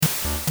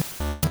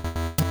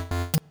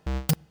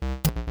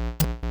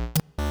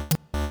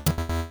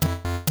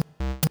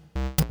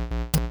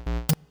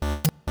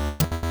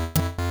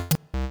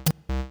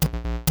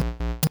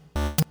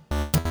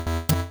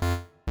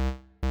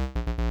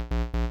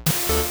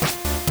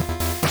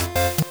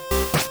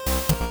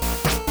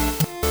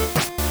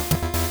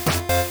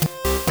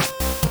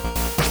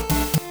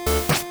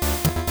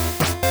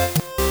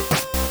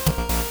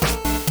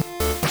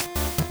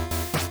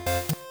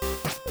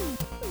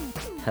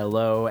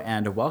Hello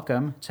and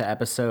welcome to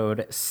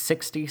episode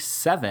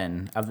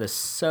 67 of the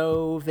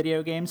So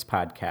Video Games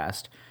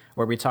podcast,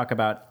 where we talk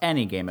about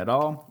any game at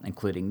all,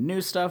 including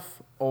new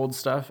stuff, old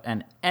stuff,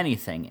 and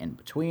anything in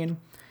between.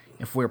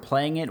 If we're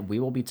playing it, we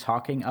will be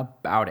talking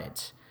about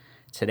it.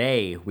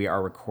 Today, we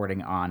are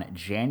recording on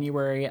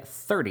January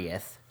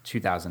 30th,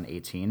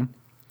 2018.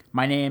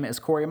 My name is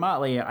Corey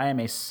Motley. I am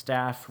a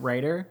staff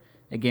writer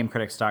at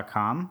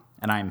GameCritics.com,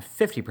 and I am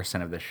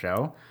 50% of this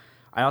show.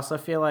 I also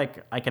feel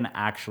like I can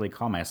actually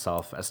call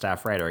myself a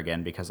staff writer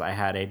again because I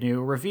had a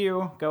new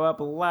review go up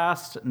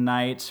last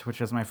night, which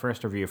is my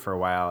first review for a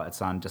while.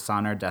 It's on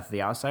Dishonored: Death of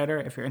the Outsider,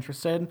 if you're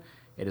interested.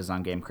 It is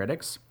on Game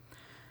Critics.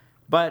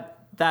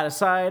 But that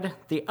aside,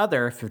 the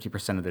other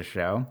 50% of the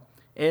show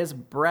is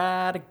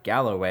Brad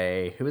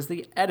Galloway, who is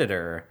the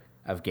editor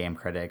of Game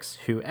Critics,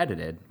 who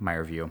edited my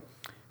review.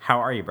 How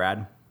are you,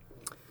 Brad?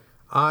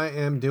 I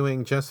am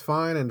doing just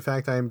fine. In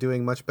fact, I am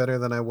doing much better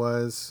than I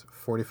was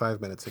 45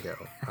 minutes ago.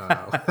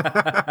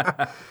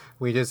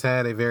 We just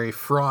had a very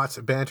fraught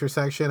banter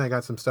section. I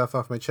got some stuff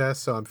off my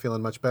chest, so I'm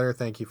feeling much better.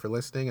 Thank you for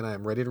listening, and I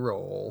am ready to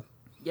roll.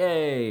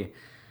 Yay!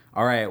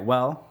 All right,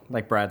 well,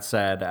 like Brad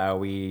said,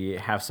 we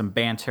have some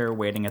banter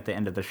waiting at the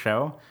end of the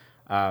show.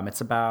 It's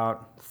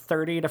about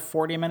 30 to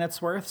 40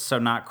 minutes worth, so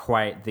not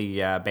quite the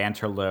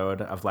banter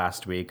load of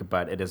last week,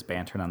 but it is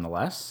banter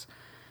nonetheless.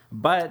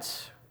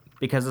 But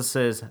because this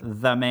is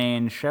the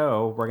main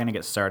show, we're going to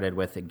get started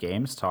with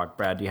games talk.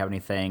 Brad, do you have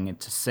anything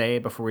to say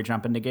before we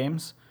jump into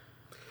games?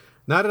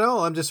 Not at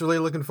all. I'm just really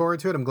looking forward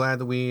to it. I'm glad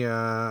that we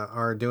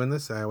are doing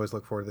this. I always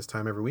look forward to this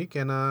time every week,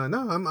 and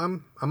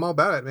no, I'm all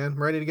about it, man.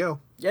 I'm ready to go.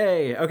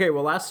 Yay! Okay,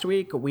 well, last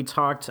week we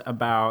talked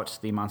about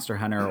the Monster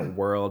Hunter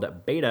World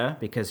beta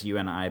because you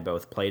and I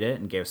both played it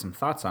and gave some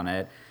thoughts on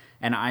it,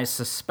 and I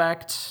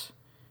suspect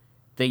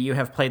that you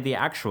have played the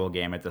actual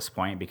game at this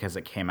point because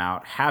it came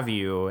out. Have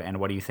you, and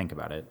what do you think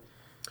about it?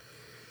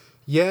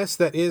 Yes,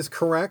 that is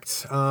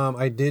correct.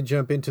 I did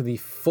jump into the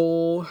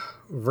full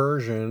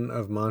version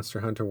of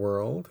Monster Hunter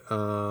World.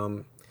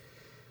 And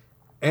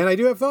I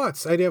do have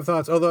thoughts.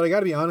 Although I got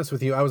to be honest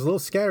with you, I was a little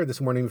scattered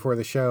this morning before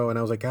the show, and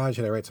I was like, God,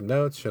 should I write some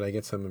notes? Should I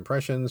get some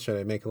impressions? Should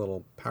I make a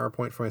little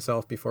PowerPoint for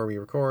myself before we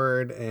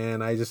record?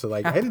 And I just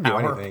I didn't do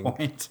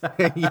anything.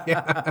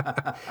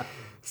 Yeah.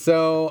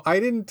 So I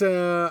didn't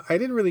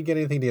really get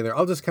anything together.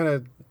 I'll just kind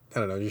of, I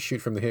don't know, just shoot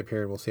from the hip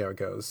here and we'll see how it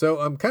goes. So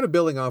I'm kind of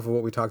building off of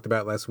what we talked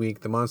about last week,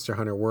 the Monster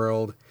Hunter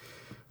World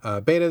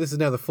beta. This is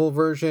now the full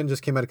version,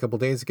 just came out a couple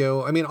days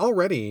ago. I mean,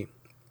 already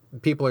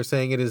people are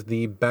saying it is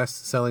the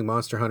best-selling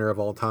Monster Hunter of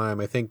all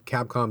time. I think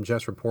Capcom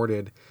just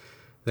reported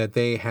that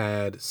they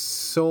had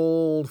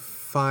sold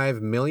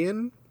 5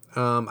 million.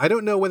 I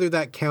don't know whether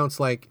that counts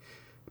like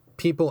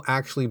people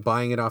actually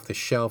buying it off the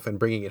shelf and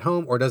bringing it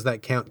home, or does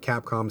that count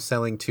Capcom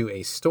selling to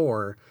a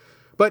store?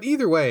 But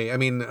either way, I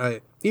mean,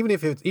 even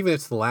if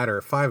it's the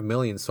latter, 5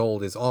 million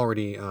sold is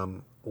already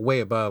way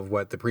above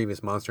what the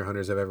previous Monster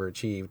Hunters have ever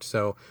achieved.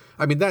 So,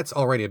 I mean, that's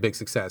already a big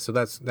success. So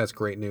that's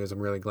great news. I'm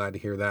really glad to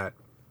hear that.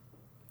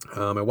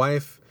 My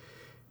wife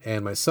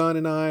and my son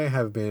and I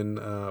have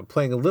been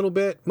playing a little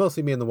bit,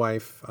 mostly me and the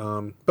wife.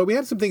 But we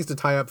had some things to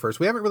tie up first.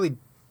 We haven't really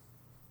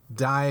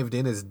dived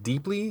in as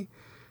deeply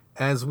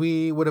as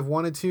we would have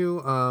wanted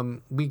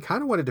to. We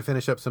kind of wanted to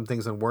finish up some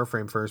things on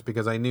Warframe first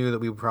because I knew that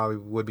we probably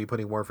would be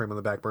putting Warframe on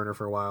the back burner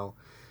for a while,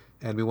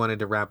 and we wanted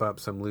to wrap up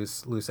some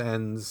loose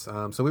ends.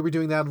 So we were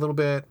doing that a little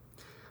bit.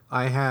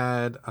 I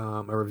had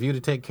a review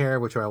to take care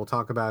of, which I will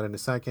talk about in a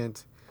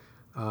second.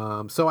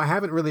 So I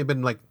haven't really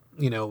been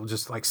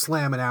just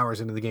slamming hours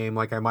into the game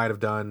like I might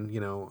have done,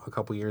 a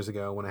couple years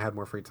ago when I had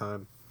more free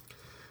time.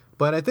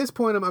 But at this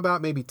point, I'm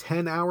about maybe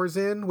 10 hours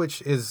in,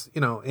 which is,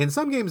 in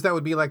some games that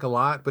would be like a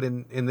lot. But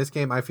in this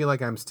game, I feel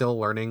like I'm still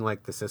learning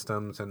like the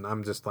systems, and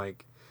I'm just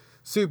like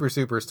super,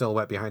 super still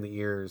wet behind the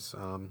ears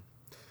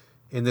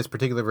in this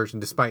particular version,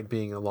 despite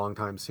being a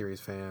longtime series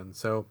fan.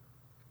 So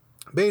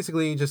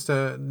basically, just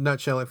to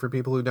nutshell it for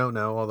people who don't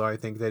know, although I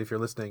think that if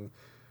you're listening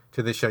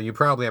to this show, you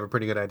probably have a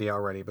pretty good idea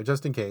already. But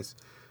just in case,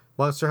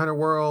 Monster Hunter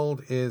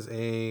World is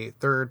a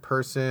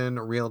third-person,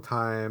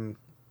 real-time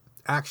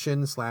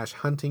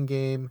action/hunting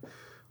game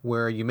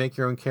where you make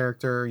your own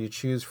character. You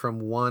choose from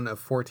one of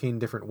 14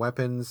 different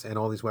weapons, and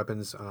all these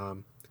weapons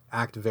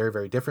act very,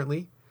 very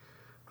differently.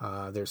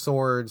 There's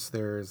swords,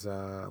 there's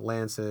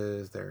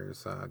lances,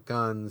 there's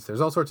guns,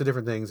 there's all sorts of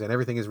different things, and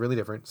everything is really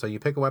different. So you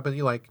pick a weapon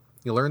you like,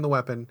 you learn the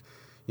weapon,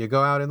 you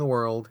go out in the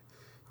world,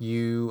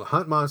 you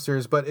hunt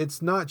monsters, but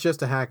it's not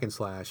just a hack and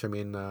slash. I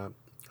mean,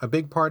 a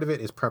big part of it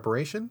is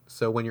preparation.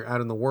 So when you're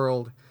out in the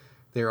world,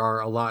 there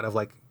are a lot of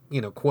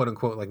quote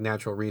unquote, like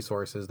natural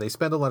resources. They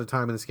spend a lot of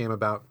time in this game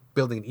about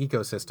building an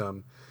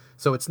ecosystem.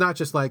 So it's not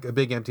just like a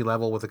big empty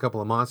level with a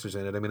couple of monsters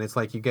in it. I mean, it's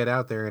like you get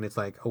out there and it's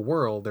like a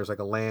world. There's like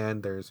a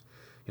land, there's,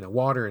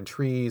 water and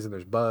trees, and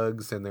there's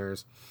bugs, and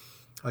there's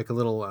like a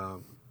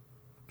little,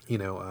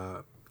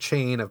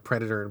 chain of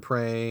predator and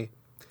prey.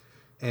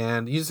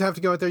 And you just have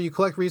to go out there, you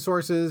collect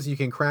resources, you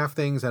can craft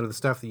things out of the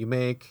stuff that you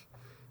make,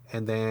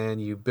 and then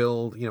you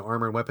build,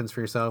 armor and weapons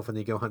for yourself, and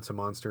then you go hunt some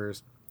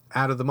monsters.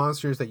 Out of the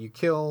monsters that you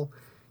kill,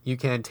 you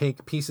can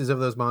take pieces of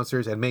those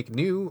monsters and make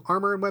new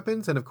armor and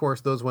weapons, and of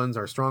course those ones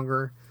are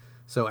stronger.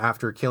 So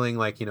after killing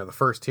the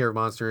first tier of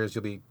monsters,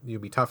 you'll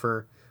be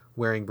tougher,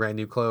 wearing brand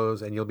new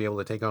clothes, and you'll be able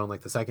to take on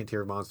like the second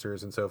tier of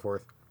monsters and so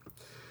forth.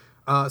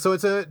 So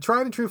it's a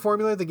tried and true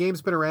formula. The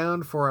game's been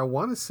around for, I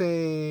want to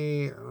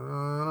say, I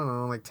don't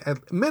know,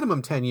 like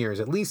minimum 10 years,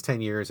 at least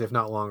 10 years, if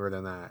not longer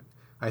than that.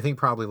 I think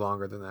probably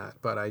longer than that,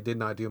 but I did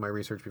not do my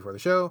research before the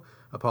show.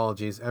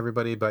 Apologies,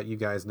 everybody, but you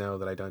guys know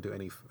that I don't do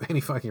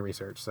any fucking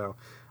research, so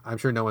I'm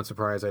sure no one's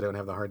surprised I don't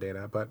have the hard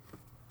data. But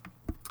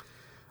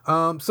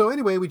so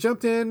anyway, we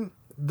jumped in.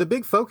 The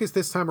big focus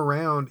this time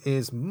around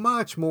is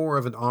much more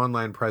of an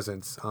online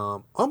presence,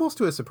 almost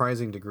to a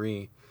surprising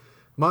degree.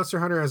 Monster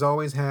Hunter has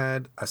always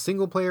had a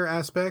single-player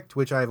aspect,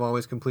 which I've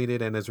always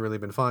completed and has really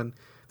been fun.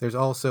 There's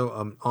also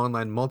an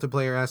online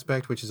multiplayer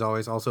aspect, which is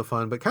always also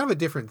fun, but kind of a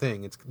different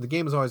thing. The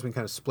game has always been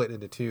kind of split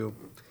into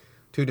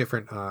two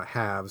different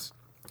halves.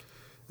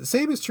 The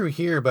same is true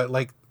here, but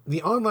like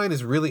the online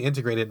is really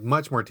integrated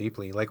much more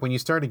deeply. Like when you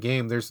start a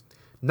game, there's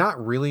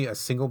not really a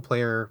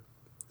single-player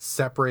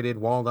separated,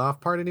 walled-off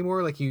part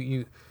anymore. Like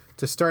you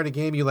to start a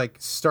game, you like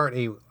start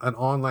an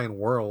online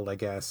world, I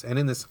guess, and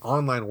in this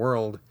online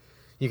world,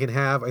 you can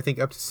have, I think,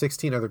 up to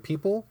 16 other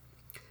people.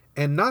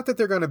 And not that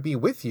they're going to be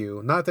with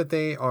you, not that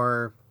they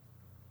are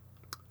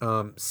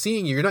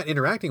seeing you, you're not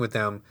interacting with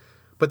them,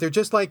 but they're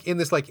just like in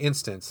this like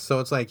instance. So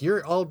it's like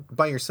you're all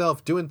by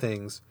yourself doing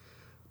things,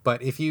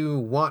 but if you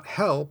want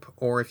help,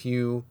 or if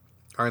you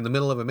are in the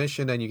middle of a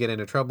mission and you get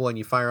into trouble and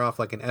you fire off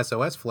like an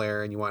SOS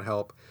flare and you want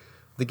help,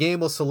 the game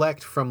will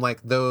select from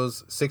like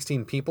those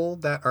 16 people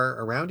that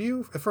are around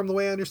you, from the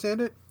way I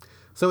understand it.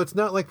 So it's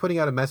not like putting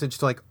out a message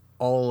to like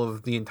all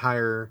of the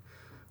entire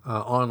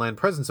online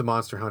presence of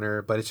Monster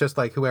Hunter, but it's just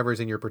like whoever's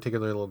in your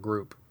particular little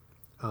group.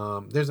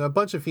 There's a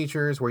bunch of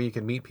features where you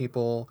can meet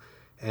people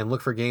and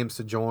look for games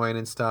to join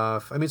and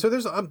stuff. I mean, so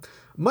there's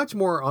much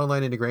more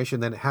online integration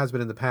than it has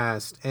been in the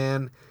past,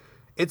 and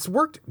it's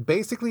worked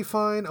basically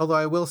fine, although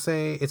I will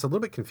say it's a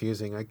little bit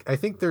confusing. I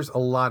think there's a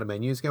lot of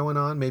menus going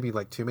on, maybe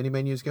like too many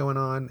menus going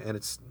on, and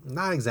it's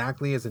not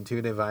exactly as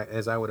intuitive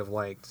as I would have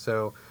liked.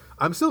 So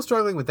I'm still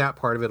struggling with that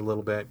part of it a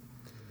little bit.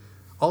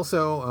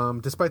 Also,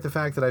 despite the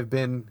fact that I've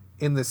been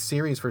in this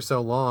series for so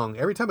long,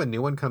 every time a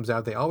new one comes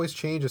out, they always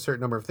change a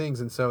certain number of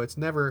things, and so it's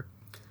never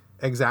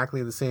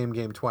exactly the same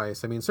game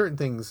twice. I mean, certain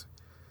things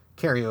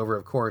carry over,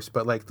 of course,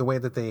 but like the way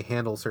that they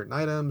handle certain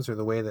items, or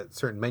the way that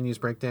certain menus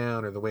break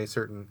down, or the way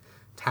certain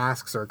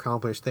tasks are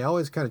accomplished, they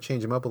always kind of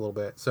change them up a little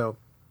bit. So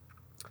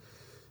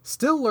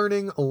still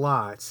learning a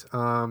lot.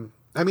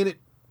 I mean,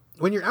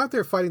 when you're out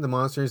there fighting the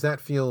monsters, that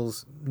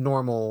feels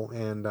normal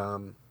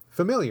and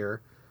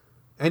familiar.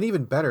 And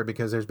even better,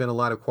 because there's been a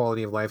lot of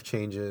quality of life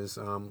changes,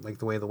 like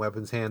the way the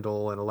weapons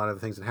handle and a lot of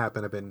the things that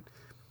happen have been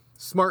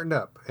smartened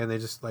up, and they're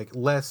just like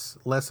less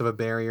of a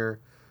barrier,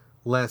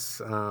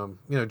 less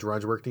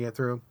drudge work to get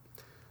through.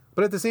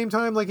 But at the same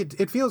time, like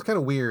it feels kind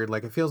of weird.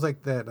 Like it feels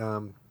like that.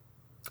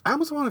 I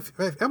almost want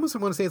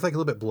to say it's like a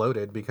little bit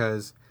bloated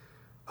because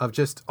of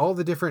just all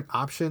the different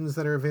options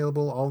that are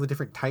available, all the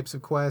different types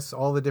of quests,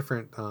 all the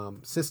different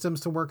systems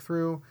to work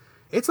through.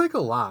 It's like a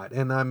lot,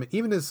 and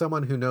even as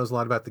someone who knows a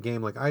lot about the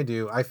game like I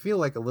do, I feel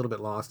like a little bit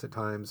lost at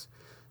times,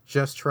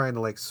 just trying to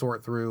like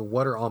sort through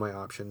what are all my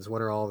options,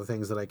 what are all the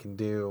things that I can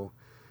do.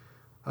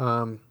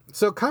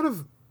 So kind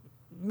of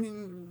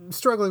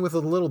struggling with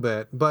it a little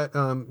bit, but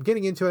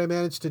getting into it, I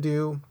managed to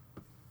do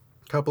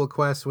a couple of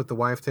quests with the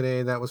wife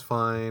today. That was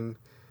fine.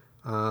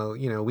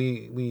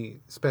 We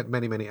spent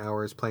many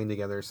hours playing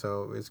together,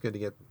 so it's good to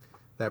get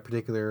that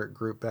particular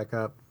group back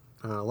up.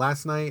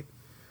 Last night,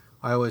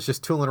 I was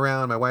just tooling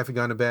around. My wife had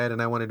gone to bed,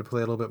 and I wanted to play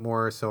a little bit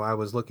more, so I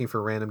was looking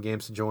for random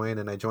games to join,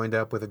 and I joined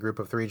up with a group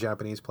of 3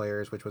 Japanese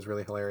players, which was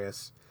really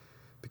hilarious,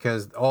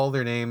 because all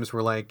their names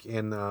were like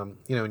in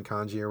in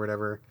kanji or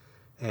whatever,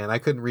 and I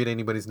couldn't read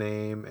anybody's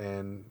name,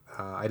 and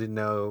I didn't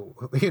know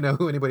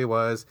who anybody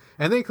was,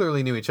 and they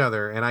clearly knew each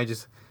other, and I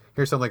just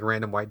hear some like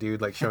random white dude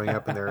like showing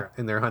up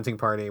in their hunting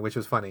party, which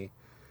was funny,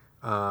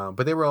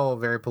 but they were all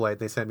very polite.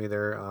 They sent me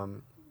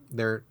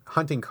their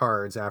hunting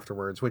cards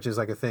afterwards, which is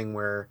like a thing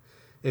where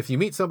if you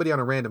meet somebody on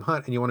a random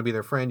hunt and you want to be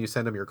their friend, you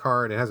send them your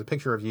card. It has a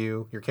picture of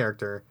you, your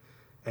character,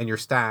 and your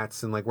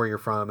stats and like where you're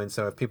from. And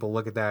so if people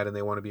look at that and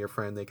they want to be your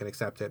friend, they can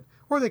accept it,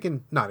 or they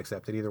can not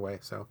accept it, either way.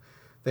 So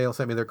they all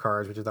sent me their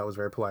cards, which I thought was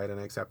very polite, and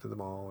I accepted them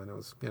all. And it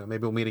was,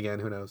 maybe we'll meet again.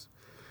 Who knows?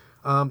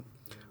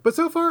 But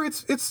so far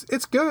it's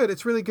good.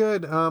 It's really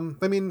good.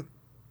 I mean,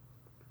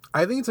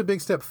 I think it's a big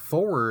step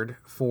forward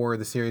for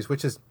the series,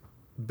 which has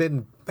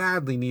been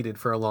badly needed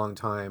for a long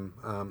time.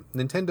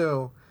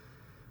 Nintendo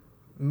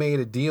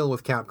made a deal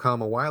with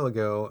Capcom a while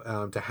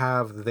ago to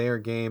have their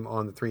game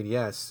on the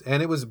 3DS,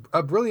 and it was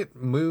a brilliant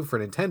move for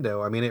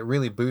Nintendo. I mean, it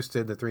really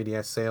boosted the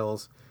 3DS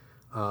sales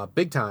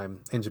big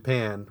time in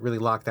Japan, really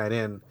locked that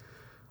in.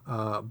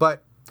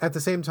 But at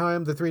the same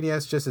time, the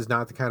 3DS just is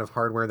not the kind of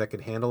hardware that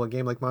could handle a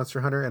game like Monster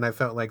Hunter, and I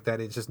felt like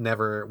that it just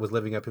never was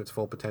living up to its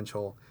full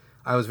potential.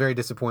 I was very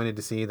disappointed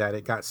to see that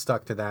it got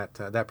stuck to that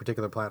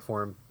particular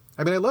platform.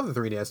 I mean, I love the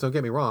 3DS, don't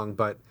get me wrong,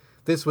 but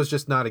this was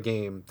just not a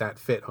game that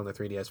fit on the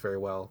 3DS very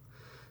well.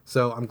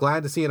 So I'm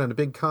glad to see it on a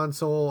big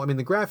console. I mean,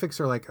 the graphics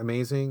are like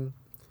amazing.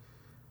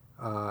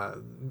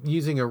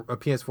 Using a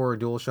PS4 or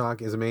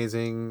DualShock is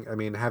amazing. I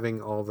mean,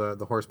 having all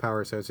the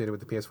horsepower associated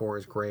with the PS4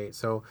 is great.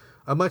 So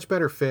a much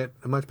better fit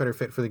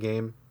for the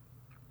game.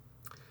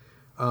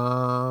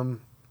 And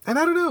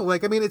I don't know,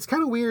 like, I mean, it's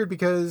kind of weird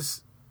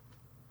because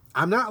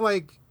I'm not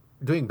like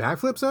doing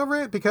backflips over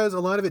it because a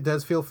lot of it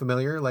does feel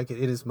familiar. Like it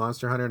is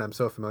Monster Hunter and I'm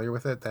so familiar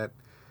with it that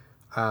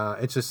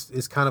it just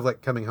is kind of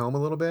like coming home a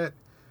little bit.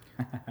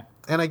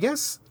 And I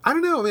guess, I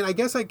don't know. I mean, I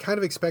guess I kind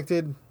of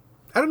expected,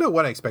 I don't know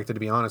what I expected, to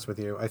be honest with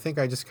you. I think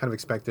I just kind of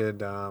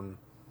expected, I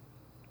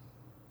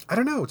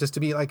don't know, just to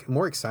be like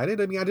more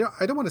excited. I mean, I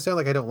don't want to sound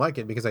like I don't like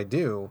it because I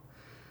do,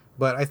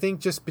 but I think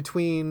just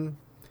between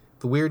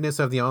the weirdness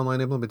of the online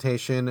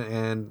implementation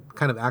and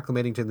kind of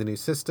acclimating to the new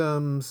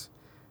systems.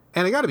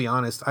 And I got to be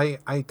honest, I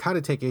kind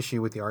of take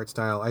issue with the art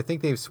style. I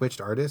think they've switched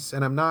artists,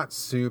 and I'm not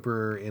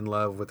super in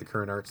love with the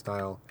current art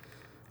style.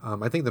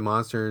 I think the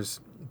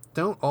monsters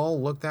don't all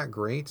look that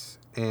great.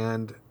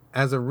 And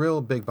as a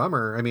real big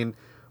bummer, I mean,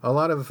 a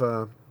lot of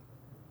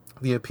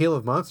the appeal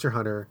of Monster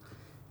Hunter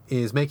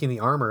is making the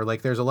armor,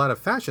 like there's a lot of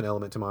fashion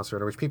element to Monster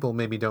Hunter, which people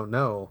maybe don't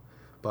know.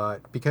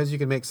 But because you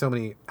can make so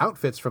many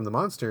outfits from the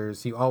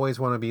monsters, you always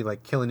want to be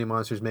like killing new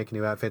monsters, making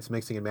new outfits,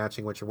 mixing and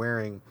matching what you're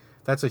wearing.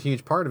 That's a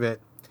huge part of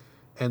it.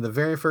 And the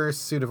very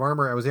first suit of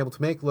armor I was able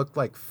to make looked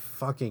like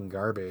fucking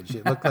garbage.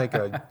 It looked like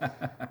a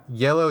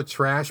yellow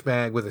trash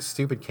bag with a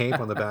stupid cape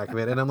on the back of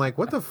it. And I'm like,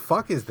 what the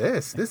fuck is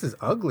this? This is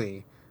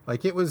ugly.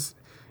 Like it was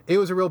a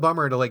real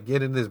bummer to like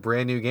get into this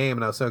brand new game.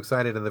 And I was so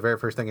excited. And the very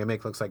first thing I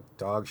make looks like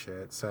dog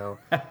shit. So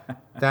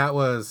that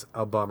was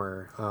a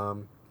bummer.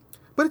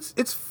 But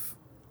it's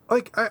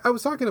like I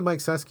was talking to Mike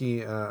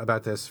Susky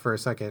about this for a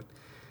second,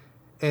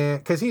 and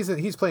because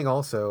he's playing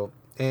also,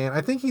 and I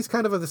think he's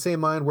kind of the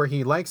same mind where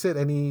he likes it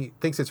and he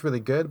thinks it's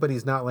really good, but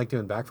he's not like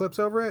doing backflips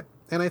over it.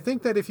 And I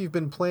think that if you've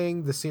been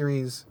playing the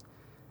series,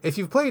 if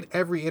you've played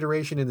every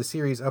iteration in the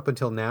series up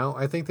until now,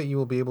 I think that you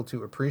will be able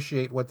to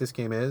appreciate what this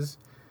game is,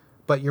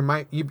 but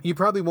you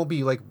probably won't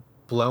be like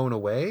blown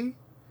away.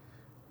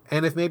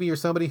 And if maybe you're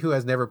somebody who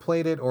has never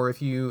played it, or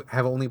if you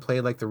have only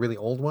played like the really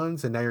old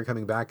ones and now you're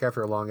coming back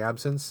after a long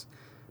absence,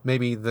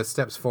 maybe the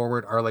steps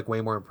forward are like way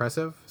more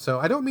impressive. So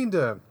I don't mean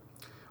to,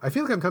 I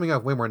feel like I'm coming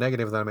off way more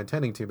negative than I'm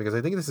intending to, because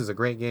I think this is a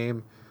great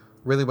game,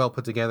 really well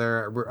put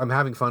together. I'm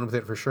having fun with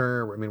it for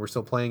sure. I mean, we're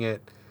still playing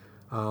it.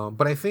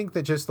 But I think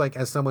that just like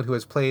as someone who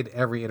has played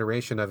every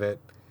iteration of it,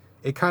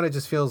 it kind of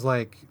just feels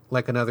like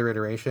another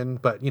iteration.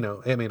 But, you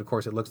know, I mean, of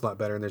course, it looks a lot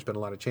better and there's been a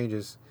lot of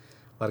changes,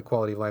 a lot of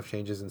quality of life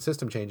changes and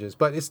system changes.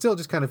 But it still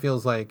just kind of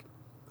feels like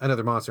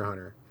another Monster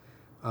Hunter.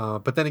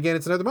 But then again,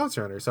 it's another Monster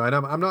Hunter, so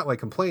I'm not like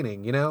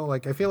complaining, you know.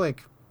 Like I feel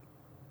like,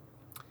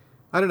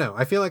 I don't know.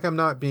 I feel like I'm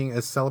not being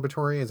as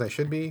celebratory as I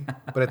should be,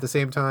 but at the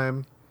same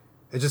time,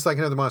 it's just like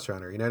another Monster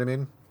Hunter. You know what I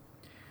mean?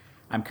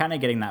 I'm kind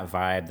of getting that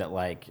vibe that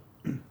like,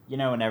 you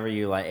know, whenever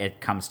you like,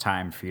 it comes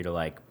time for you to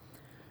like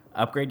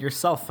upgrade your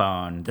cell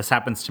phone. This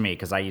happens to me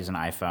because I use an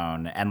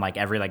iPhone, and like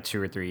every like 2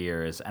 or 3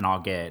 years, and I'll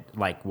get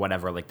like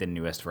whatever like the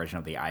newest version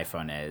of the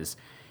iPhone is,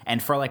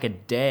 and for like a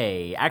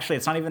day, actually,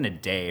 it's not even a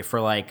day,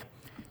 for like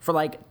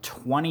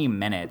 20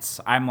 minutes,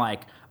 I'm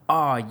like,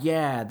 oh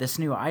yeah, this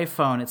new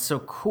iPhone, it's so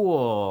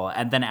cool.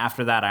 And then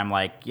after that, I'm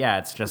like, yeah,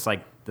 it's just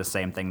like the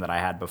same thing that I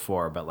had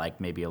before, but like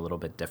maybe a little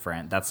bit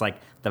different. That's like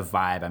the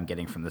vibe I'm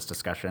getting from this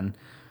discussion.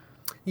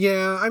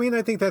 Yeah, I mean,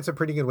 I think that's a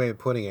pretty good way of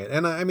putting it.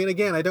 And I mean,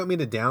 again, I don't mean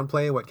to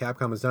downplay what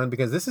Capcom has done,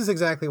 because this is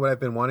exactly what I've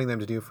been wanting them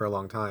to do for a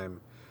long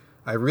time.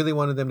 I really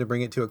wanted them to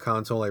bring it to a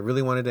console. I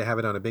really wanted to have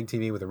it on a big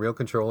TV with a real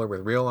controller,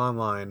 with real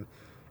online.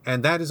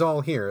 And that is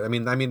all here. I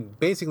mean,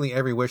 basically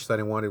every wish that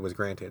I wanted was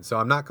granted. So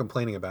I'm not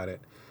complaining about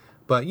it.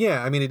 But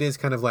yeah, I mean, it is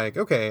kind of like,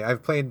 okay,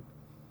 I've played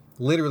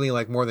literally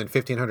like more than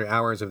 1,500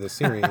 hours of this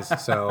series.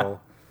 So,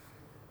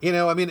 you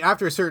know, I mean,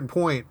 after a certain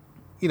point,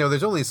 you know,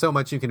 there's only so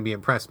much you can be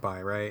impressed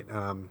by, right?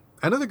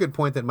 Another good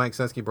point that Mike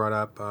Susky brought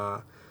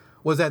up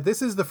was that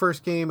this is the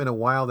first game in a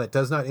while that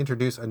does not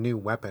introduce a new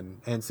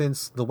weapon. And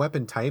since the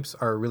weapon types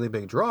are a really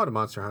big draw to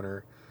Monster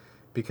Hunter,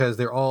 because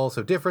they're all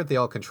so different, they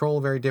all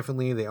control very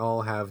differently, they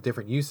all have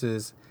different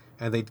uses,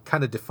 and they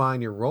kind of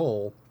define your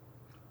role.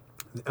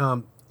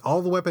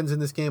 All the weapons in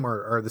this game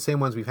are the same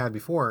ones we've had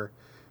before,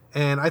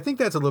 and I think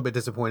that's a little bit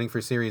disappointing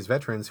for series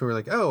veterans who are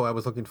like, oh, I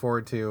was looking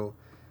forward to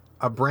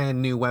a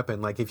brand new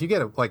weapon. Like, if you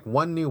get like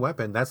one new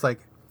weapon, that's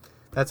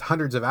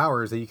hundreds of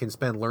hours that you can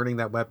spend learning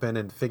that weapon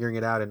and figuring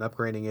it out and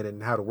upgrading it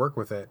and how to work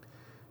with it.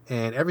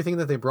 And everything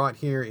that they brought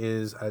here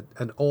is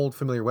an old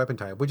familiar weapon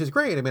type, which is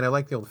great. I mean, I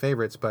like the old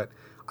favorites, but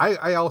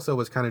I also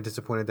was kind of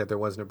disappointed that there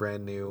wasn't a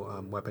brand new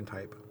weapon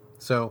type.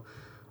 So,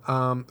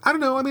 I don't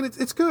know. I mean,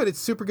 it's good. It's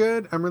super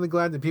good. I'm really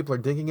glad that people are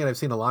digging it. I've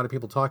seen a lot of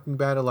people talking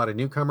about it, a lot of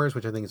newcomers,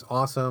 which I think is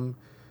awesome,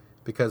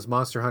 because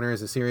Monster Hunter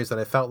is a series that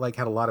I felt like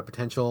had a lot of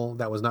potential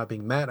that was not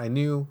being met. I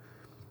knew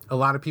a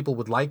lot of people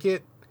would like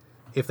it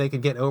if they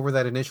could get over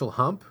that initial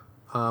hump.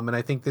 And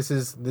I think this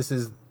is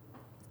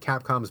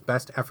Capcom's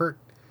best effort,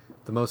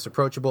 the most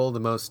approachable, the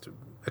most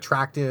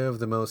attractive,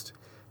 the most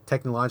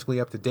technologically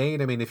up to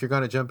date. I mean, if you're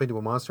going to jump into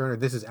a Monster Hunter,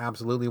 this is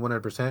absolutely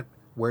 100%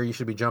 where you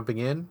should be jumping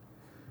in.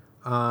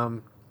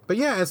 But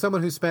yeah, as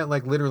someone who spent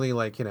like literally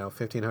like,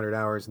 1,500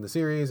 hours in the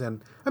series,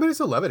 and I mean, I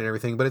still love it and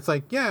everything, but it's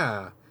like,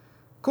 yeah,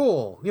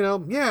 cool,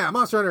 yeah,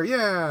 Monster Hunter,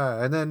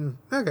 yeah, and then,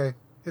 okay,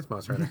 it's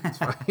Monster Hunter, it's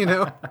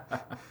fine,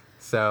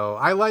 So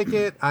I like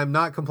it. I'm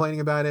not complaining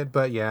about it,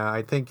 but yeah,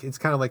 I think it's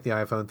kind of like the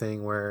iPhone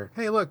thing where,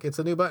 hey, look, it's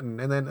a new button,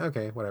 and then,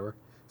 okay, whatever.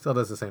 Still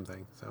does the same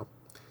thing. So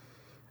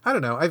I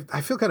don't know.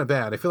 I feel kind of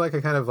bad. I feel like I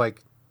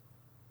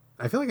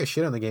feel like I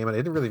shit on the game, and I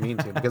didn't really mean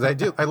to, because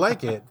I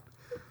like it,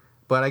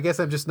 but I guess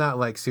I'm just not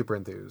like super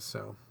enthused.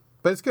 So,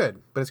 but it's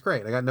good, but it's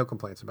great. I got no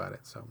complaints about it.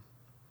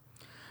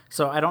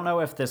 So I don't know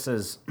if this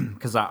is,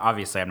 because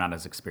obviously I'm not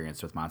as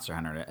experienced with Monster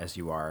Hunter as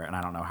you are, and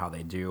I don't know how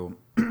they do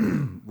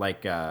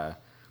like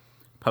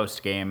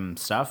post-game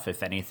stuff,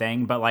 if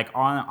anything, but like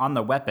on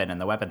the weapon and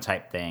the weapon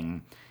type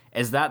thing,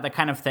 is that the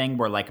kind of thing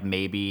where like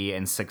maybe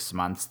in 6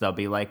 months they'll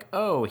be like,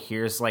 oh,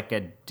 here's like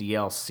a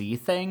DLC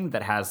thing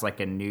that has like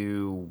a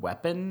new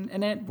weapon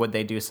in it? Would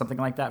they do something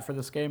like that for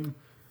this game?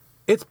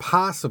 It's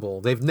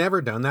possible. They've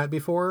never done that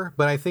before,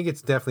 but I think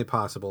it's definitely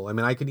possible. I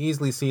mean, I could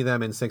easily see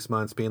them in 6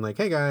 months being like,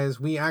 hey guys,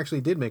 we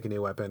actually did make a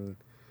new weapon,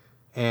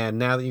 and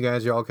now that you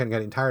guys are all kind of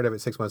getting tired of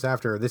it 6 months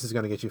after, this is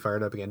going to get you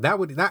fired up again.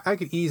 I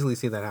could easily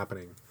see that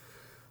happening.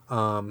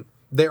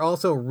 They're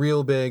also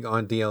real big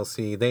on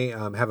DLC. They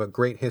have a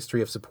great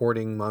history of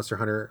supporting Monster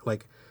Hunter.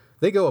 Like,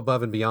 they go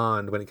above and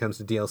beyond when it comes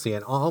to DLC,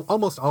 and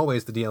almost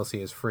always the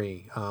DLC is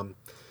free.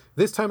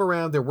 This time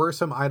around, there were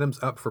some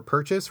items up for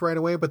purchase right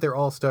away, but they're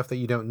all stuff that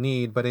you don't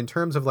need. But in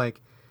terms of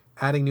like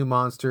adding new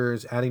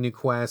monsters, adding new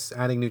quests,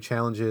 adding new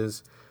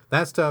challenges,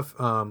 that stuff,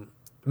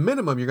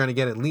 minimum, you're going to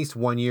get at least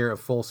 1 year of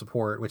full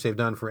support, which they've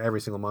done for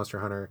every single Monster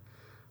Hunter.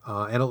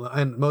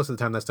 And most of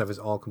the time that stuff is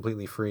all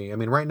completely free. I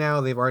mean, right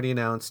now they've already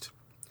announced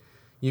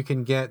you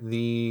can get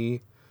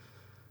the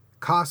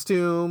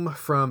costume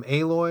from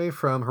Aloy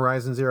from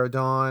Horizon Zero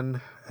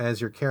Dawn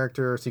as your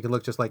character, so you can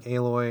look just like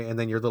Aloy, and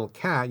then your little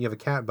cat, you have a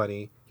cat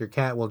buddy. Your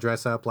cat will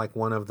dress up like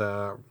one of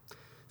the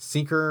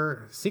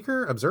Seeker,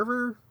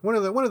 Observer, one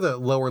of the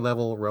lower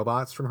level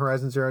robots from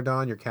Horizon Zero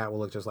Dawn. Your cat will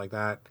look just like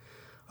that.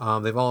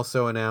 They've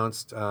also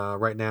announced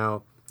right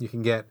now you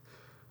can get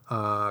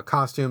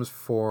costumes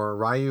for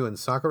Ryu and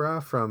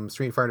Sakura from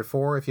Street Fighter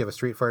 4. If you have a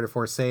Street Fighter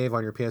 4 save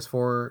on your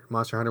PS4,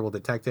 Monster Hunter will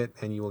detect it,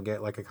 and you will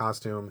get like a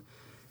costume.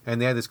 And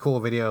they had this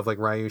cool video of like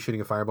Ryu shooting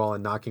a fireball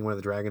and knocking one of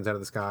the dragons out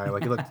of the sky.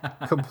 Like, it looked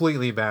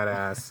completely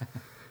badass.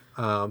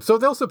 So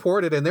they'll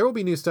support it, and there will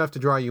be new stuff to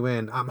draw you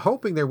in. I'm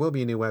hoping there will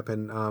be a new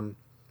weapon.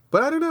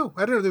 But I don't know.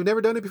 They've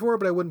never done it before,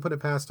 but I wouldn't put it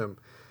past them.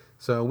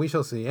 So we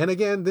shall see. And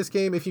again, this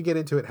game, if you get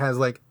into it, has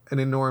like an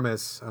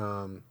enormous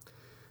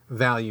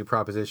value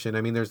proposition.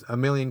 I mean, there's a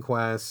million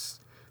quests.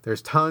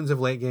 There's tons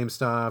of late game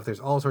stuff. There's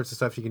all sorts of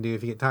stuff you can do.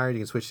 If you get tired, you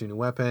can switch to a new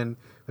weapon.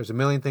 There's a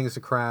million things to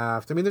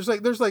craft. I mean, there's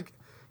like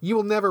you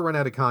will never run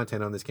out of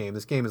content on this game.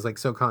 This game is like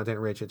so content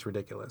rich, it's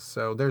ridiculous.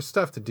 So there's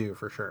stuff to do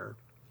for sure.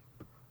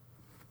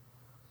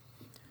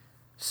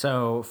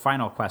 So,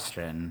 final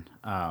question,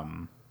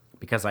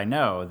 because I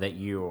know that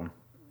you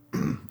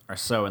are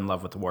so in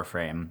love with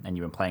Warframe and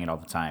you've been playing it all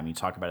the time. You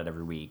talk about it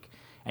every week.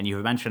 And you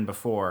have mentioned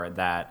before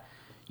that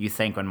you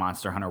think when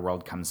Monster Hunter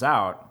World comes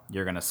out,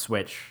 you're going to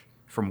switch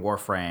from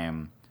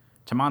Warframe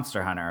to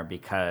Monster Hunter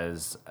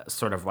because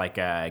sort of like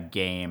a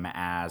game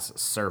as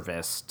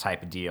service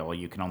type deal,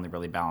 you can only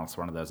really balance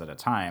one of those at a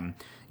time.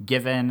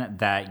 Given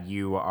that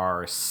you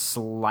are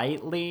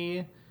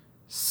slightly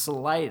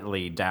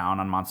down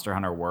on Monster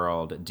Hunter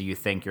World, do you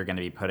think you're going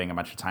to be putting a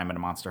bunch of time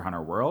into Monster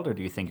Hunter World, or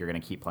do you think you're going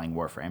to keep playing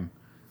Warframe?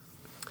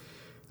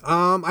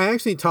 I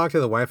actually talked to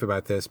the wife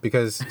about this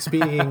because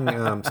speaking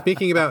about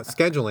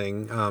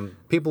scheduling,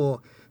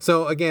 people.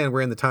 So again,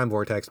 we're in the time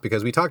vortex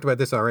because we talked about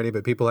this already,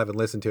 but people haven't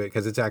listened to it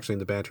because it's actually in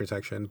the banter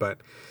section.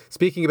 But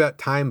speaking about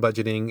time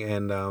budgeting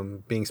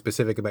and being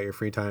specific about your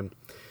free time,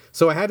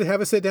 so I had to have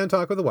a sit down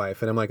talk with the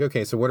wife, and I'm like,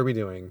 okay, so what are we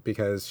doing?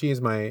 Because she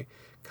is my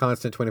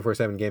constant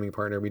 24/7 gaming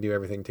partner. We do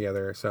everything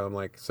together. So I'm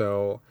like,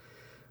 you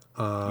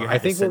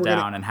had to sit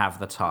down and have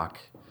the talk.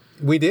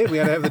 We did. We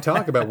had to have the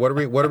talk about what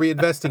are we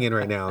investing in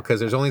right now, because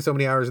there's only so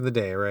many hours in the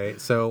day,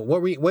 right? So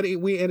what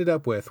we ended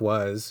up with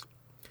was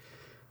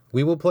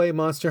we will play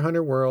Monster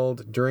Hunter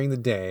World during the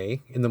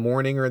day, in the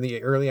morning or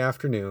the early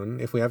afternoon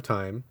if we have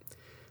time,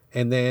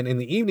 and then in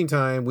the evening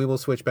time we will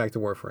switch back to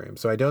Warframe.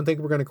 So I don't think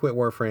we're going to quit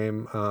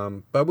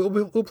Warframe, but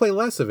we'll play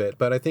less of it.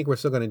 But I think we're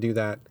still going to do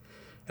that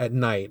at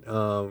night.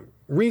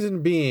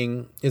 Reason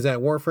being is that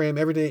Warframe,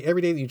 every day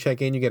that you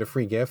check in, you get a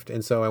free gift.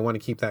 And so I want to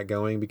keep that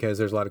going because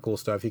there's a lot of cool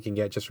stuff you can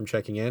get just from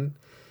checking in.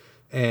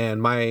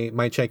 And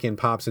my check-in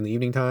pops in the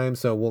evening time.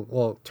 So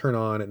we'll turn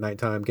on at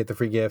nighttime, get the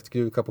free gift,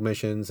 do a couple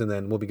missions, and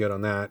then we'll be good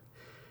on that.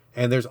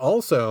 And there's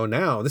also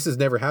now, this has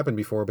never happened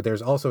before, but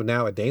there's also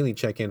now a daily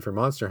check-in for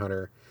Monster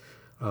Hunter.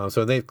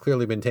 So they've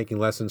clearly been taking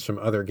lessons from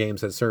other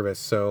games as service.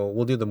 So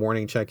we'll do the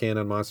morning check-in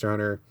on Monster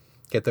Hunter,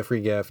 get the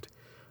free gift.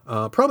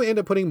 Probably end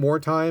up putting more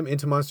time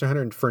into Monster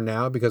Hunter for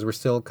now because we're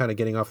still kind of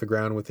getting off the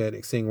ground with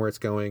it, seeing where it's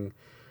going.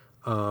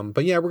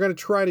 But yeah, we're going to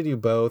try to do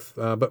both.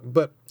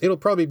 But it'll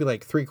probably be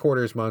like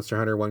 3/4 Monster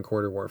Hunter, 1/4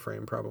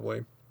 Warframe,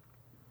 probably.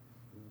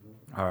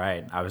 All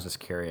right. I was just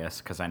curious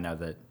because I know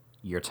that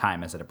your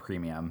time is at a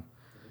premium.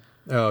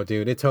 Oh,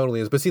 dude, it totally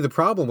is. But see, the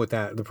problem with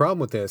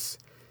this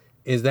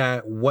is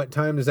that what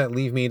time does that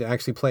leave me to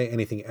actually play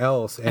anything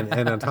else? And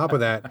on top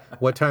of that,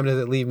 what time does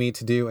it leave me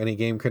to do any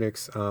Game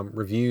Critics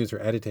reviews or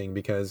editing?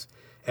 Because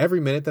every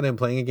minute that I'm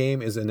playing a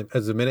game is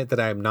a minute that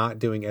I'm not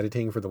doing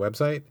editing for the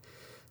website.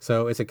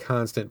 So it's a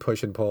constant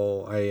push and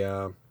pull.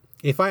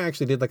 If I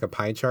actually did like a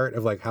pie chart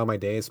of like how my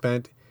day is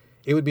spent,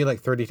 it would be like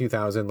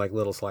 32,000 like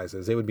little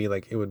slices. It would be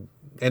like,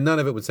 and none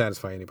of it would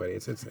satisfy anybody.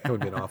 It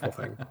would be an awful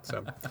thing.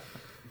 So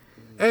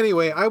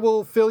anyway, I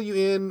will fill you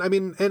in. I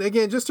mean, and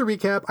again, just to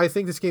recap, I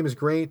think this game is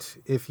great.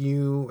 If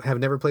you have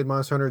never played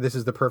Monster Hunter, this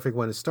is the perfect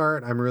one to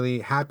start. I'm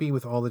really happy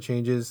with all the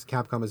changes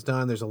Capcom has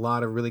done. There's a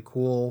lot of really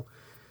cool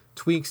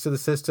tweaks to the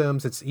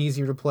systems. It's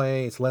easier to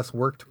play. It's less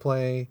work to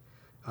play,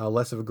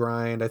 less of a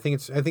grind. I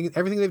think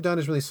everything they've done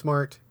is really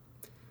smart.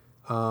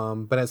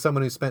 But as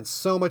someone who spent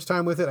so much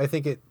time with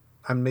it,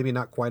 I'm maybe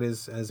not quite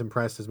as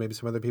impressed as maybe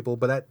some other people,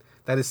 but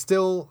that is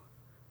still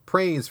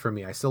praise for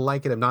me. I still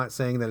like it. I'm not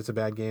saying that it's a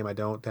bad game. I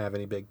don't have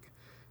any big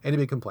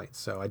complaints.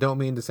 So I don't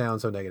mean to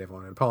sound so negative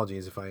on it.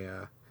 Apologies if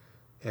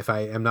I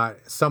am not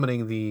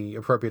summoning the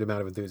appropriate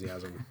amount of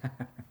enthusiasm.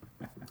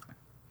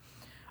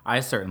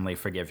 I certainly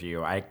forgive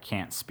you. I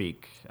can't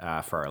speak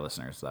for our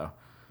listeners, though.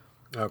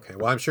 Okay,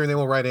 well, I'm sure they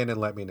will write in and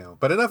let me know.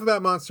 But enough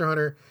about Monster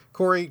Hunter.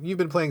 Corey, you've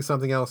been playing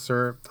something else,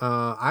 sir.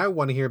 I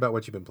want to hear about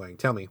what you've been playing.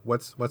 Tell me,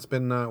 what's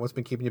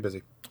been keeping you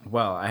busy?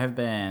 Well, I have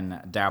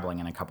been dabbling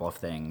in a couple of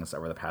things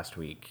over the past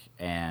week,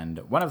 and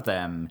one of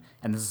them,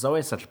 and this is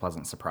always such a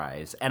pleasant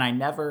surprise, and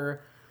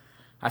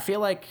I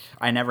feel like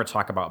I never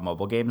talk about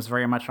mobile games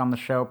very much on the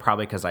show,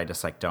 probably because I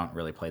just don't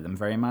really play them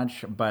very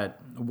much. But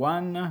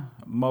one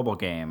mobile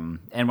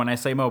game, and when I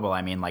say mobile,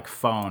 I mean like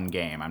phone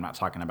game. I'm not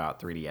talking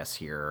about 3DS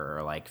here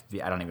or I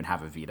don't even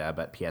have a Vita,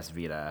 but PS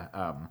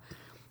Vita.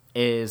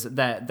 Is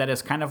that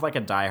is kind of like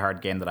a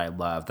diehard game that I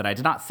love, that I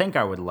did not think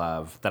I would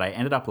love, that I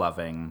ended up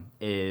loving,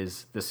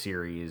 is the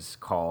series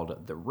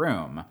called The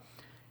Room.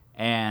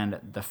 And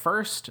the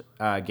first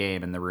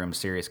game in the Room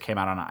series came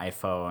out on an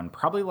iPhone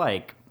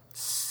probably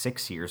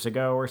 6 years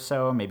ago or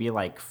so, maybe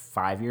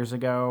 5 years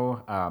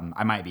ago.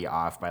 I might be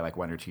off by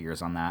 1 or 2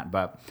 years on that,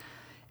 but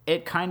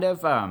it kind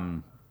of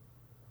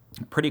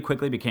pretty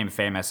quickly became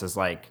famous as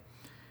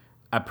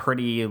a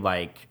pretty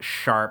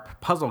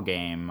sharp puzzle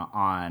game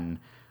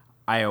on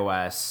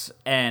iOS.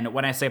 And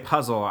when I say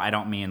puzzle, I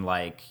don't mean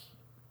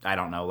I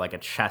don't know, a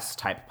chess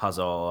type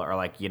puzzle or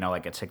a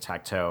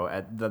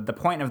tic-tac-toe. The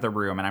point of The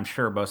Room, and I'm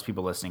sure most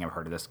people listening have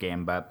heard of this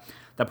game, but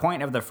the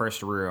point of the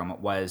first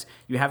Room was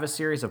you have a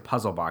series of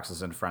puzzle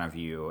boxes in front of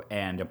you,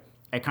 and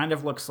it kind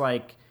of looks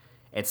like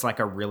it's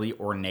a really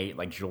ornate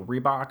jewelry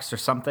box or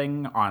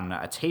something on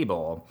a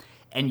table,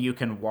 and you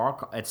can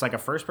walk. It's a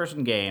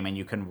first-person game, and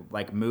you can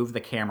move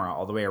the camera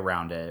all the way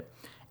around it.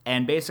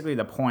 And basically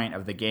the point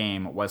of the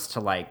game was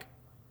to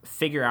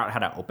figure out how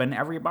to open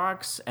every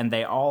box, and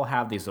they all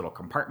have these little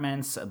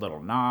compartments, little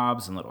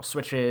knobs and little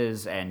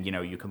switches, and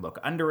you can look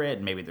under it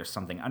and maybe there's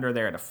something under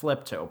there to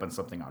flip to open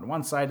something on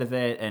one side of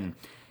it. And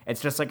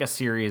it's just a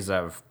series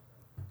of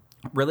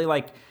really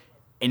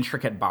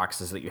intricate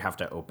boxes that you have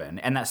to open.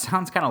 And that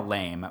sounds kind of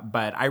lame,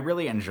 but I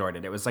really enjoyed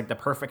it. It was the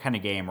perfect kind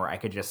of game where I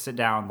could just sit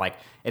down.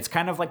 It's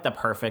kind of the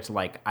perfect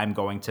I'm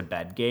going to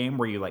bed game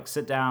where you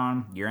sit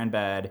down, you're in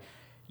bed,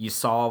 you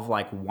solve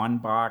one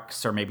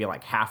box or maybe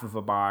half of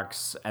a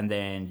box, and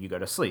then you go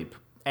to sleep.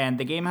 And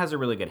the game has a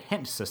really good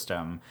hint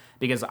system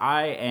because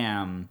I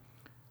am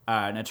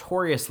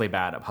notoriously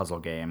bad at puzzle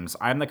games.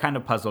 I'm the kind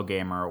of puzzle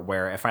gamer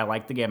where if I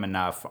like the game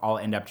enough, I'll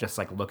end up just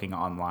looking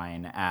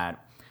online at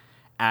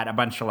a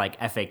bunch of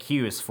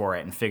FAQs for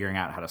it and figuring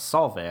out how to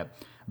solve it.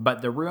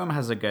 But The Room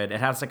has it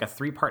has a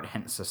 3-part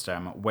hint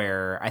system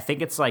where I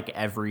think it's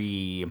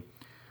every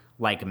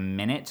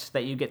minute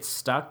that you get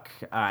stuck.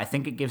 I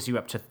think it gives you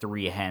up to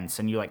 3 hints,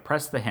 and you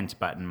press the hint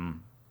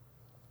button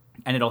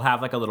and it'll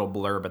have a little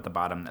blurb at the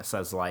bottom that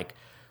says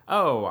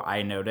oh,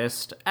 I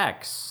noticed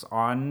X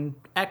on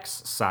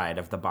X side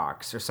of the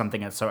box or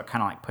something. And so it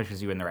kind of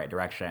pushes you in the right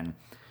direction.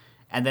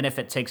 And then if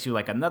it takes you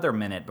another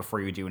minute before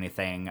you do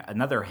anything,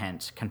 another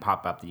hint can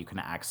pop up that you can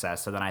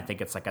access. So then I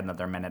think it's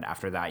another minute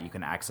after that you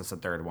can access a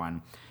third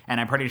one. And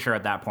I'm pretty sure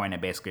at that point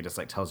it basically just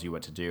tells you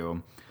what to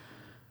do.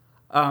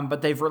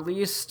 But they've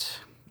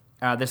released,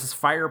 this is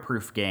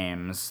Fireproof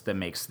Games that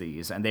makes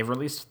these, and they've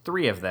released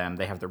 3 of them.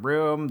 They have The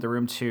Room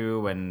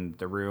 2, and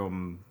The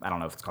Room, I don't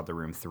know if it's called The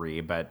Room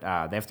 3, but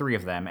they have 3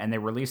 of them, and they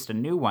released a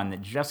new one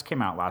that just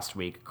came out last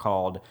week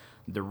called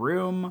The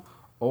Room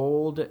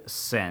Old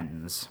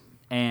Sins.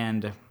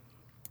 And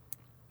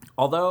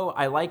although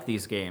I like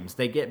these games,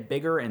 they get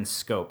bigger in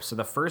scope. So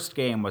the first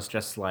game was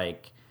just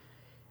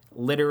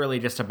literally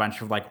just a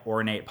bunch of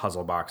ornate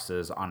puzzle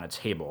boxes on a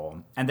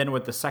table. And then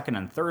with the second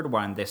and third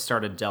one, they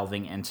started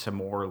delving into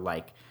more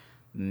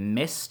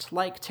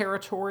Myst-like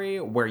territory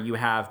where you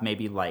have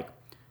maybe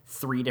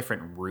 3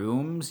 different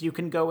rooms you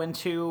can go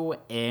into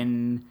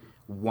in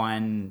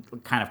one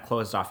kind of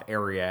closed off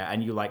area,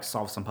 and you like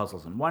solve some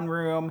puzzles in one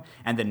room,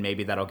 and then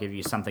maybe that'll give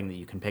you something that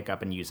you can pick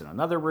up and use in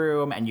another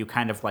room, and you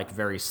kind of like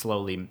very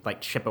slowly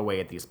like chip away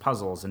at these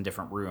puzzles in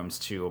different rooms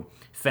to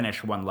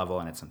finish one level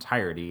in its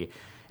entirety.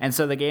 And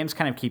so the games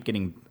kind of keep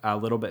getting a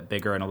little bit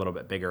bigger and a little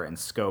bit bigger in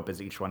scope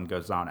as each one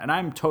goes on. And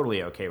I'm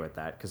totally okay with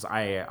that because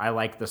I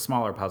like the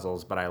smaller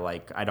puzzles, but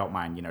I don't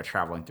mind, you know,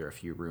 traveling through a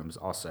few rooms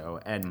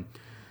also. And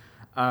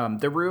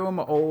the room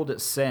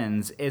Old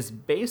Sins is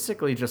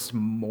basically just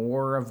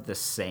more of the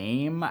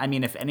same. I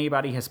mean, if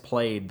anybody has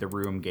played the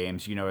Room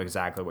games, you know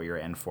exactly what you're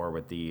in for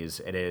with these.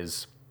 It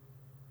is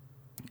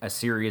a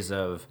series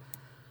of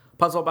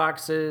puzzle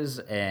boxes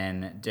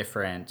and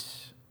different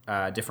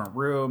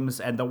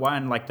rooms, and the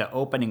one, like the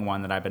opening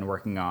one that I've been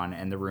working on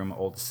in the room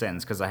Old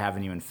Sins, because I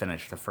haven't even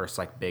finished the first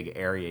like big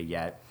area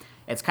yet.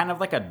 It's kind of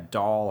like a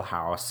doll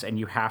house, and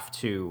you have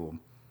to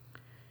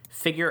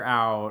figure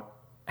out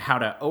how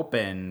to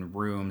open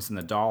rooms in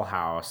the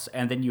dollhouse,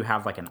 and then you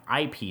have like an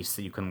eyepiece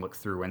that you can look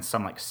through, and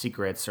some like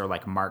secrets or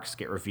like marks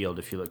get revealed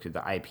if you look through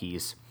the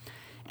eyepiece,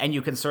 and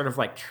you can sort of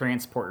like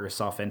transport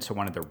yourself into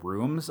one of the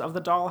rooms of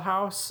the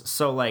dollhouse.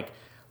 So like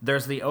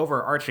there's the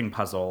overarching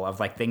puzzle of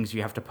like things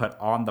you have to put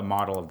on the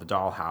model of the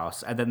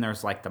dollhouse, and then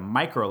there's like the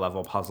micro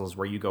level puzzles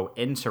where you go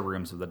into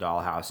rooms of the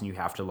dollhouse and you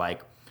have to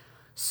like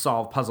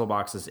solve puzzle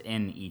boxes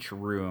in each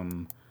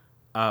room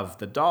of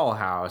the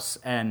dollhouse.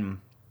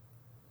 And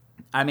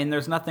I mean,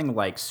 there's nothing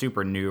like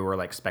super new or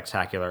like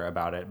spectacular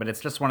about it, but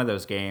it's just one of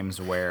those games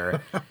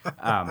where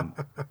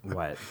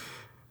what?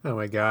 Oh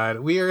my God,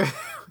 we are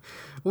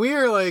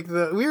like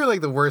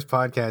the worst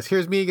podcast.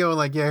 Here's me going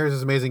like, yeah, here's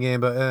this amazing game,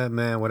 but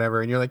man,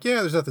 whatever. And you're like,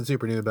 yeah, there's nothing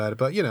super new about it,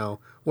 but you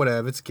know,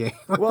 whatever, it's a game.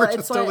 Well,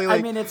 it's like, totally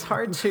I mean, it's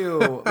hard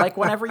to like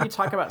whenever you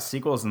talk about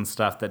sequels and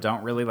stuff that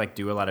don't really like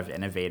do a lot of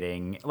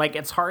innovating, like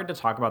it's hard to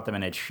talk about them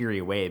in a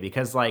cheery way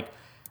because like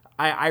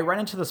I run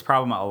into this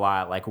problem a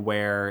lot, like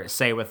where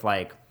say with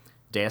like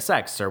Deus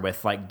Ex or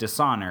with like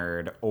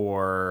Dishonored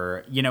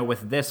or, you know,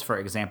 with this, for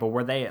example,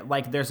 where they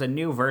like there's a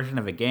new version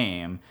of a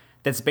game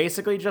that's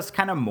basically just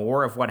kind of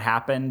more of what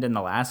happened in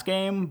the last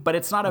game, but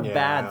it's not a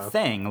bad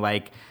thing.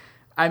 Like,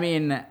 I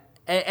mean,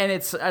 and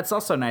it's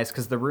also nice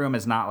because the room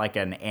is not like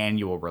an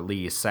annual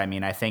release. I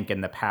mean, I think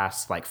in the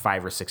past like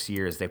 5 or 6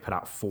 years, they put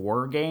out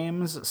 4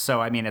 games. So,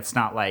 I mean, it's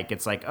not like,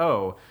 it's like,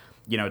 oh,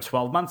 you know,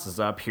 12 months is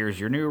up, here's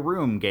your new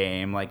Room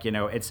game. Like, you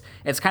know, it's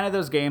kind of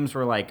those games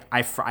where like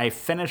I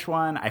finish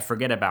one, I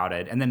forget about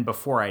it, and then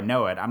before I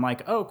know it, I'm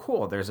like, oh,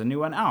 cool, there's a new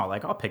one out.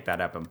 Like, I'll pick that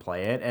up and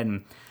play it.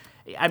 And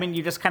I mean,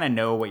 you just kind of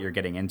know what you're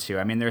getting into.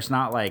 I mean, there's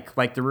not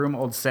like the room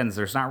Old Sins,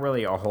 there's not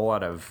really a whole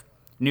lot of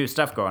new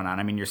stuff going on.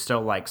 I mean, you're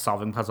still like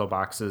solving puzzle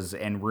boxes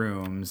in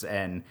rooms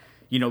and,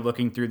 you know,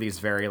 looking through these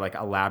very like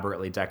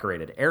elaborately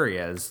decorated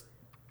areas.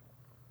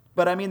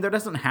 But I mean, there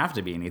doesn't have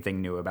to be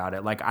anything new about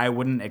it. Like, I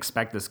wouldn't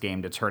expect this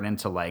game to turn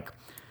into like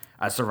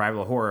a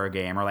survival horror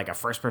game or like a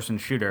first person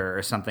shooter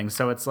or something.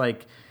 So it's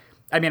like,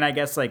 I mean, I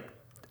guess like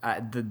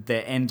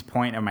the end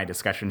point of my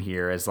discussion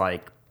here is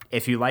like,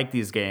 if you like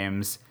these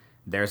games,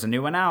 there's a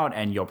new one out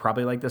and you'll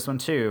probably like this one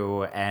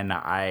too. And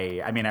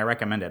I mean, I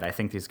recommend it. I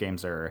think these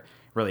games are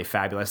really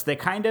fabulous. They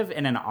kind of,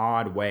 in an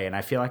odd way, and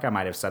I feel like I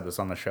might have said this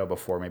on the show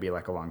before, maybe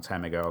like a long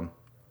time ago,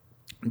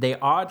 they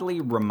oddly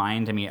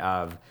remind me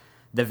of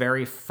the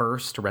very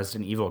first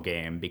Resident Evil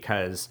game,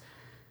 because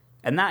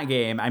in that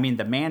game, I mean,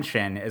 the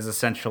mansion is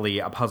essentially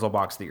a puzzle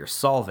box that you're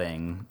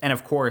solving. And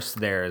of course,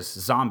 there's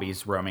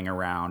zombies roaming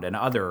around and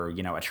other,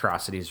 you know,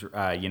 atrocities,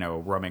 you know,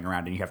 roaming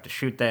around, and you have to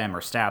shoot them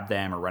or stab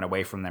them or run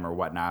away from them or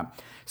whatnot.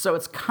 So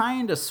it's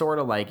kind of sort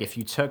of like if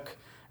you took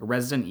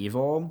Resident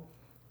Evil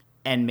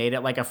and made it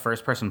like a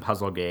first-person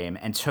puzzle game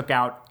and took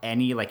out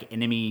any like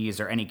enemies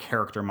or any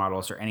character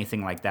models or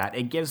anything like that.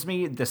 It gives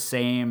me the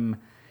same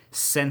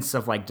sense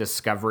of like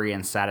discovery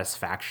and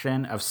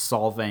satisfaction of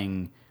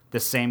solving the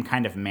same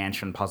kind of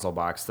mansion puzzle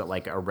box that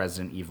like a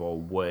Resident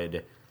Evil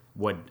would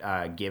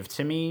give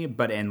to me,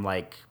 but in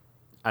like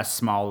a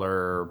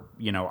smaller,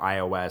 you know,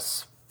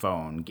 iOS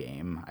phone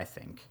game, I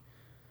think.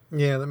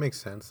 Yeah, that makes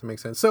sense.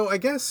 So I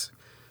guess,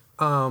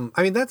 I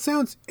mean, that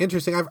sounds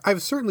interesting.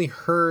 I've certainly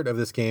heard of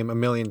this game a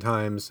million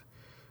times,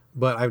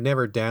 but I've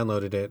never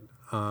downloaded it.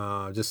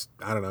 Just,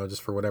 I don't know,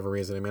 just for whatever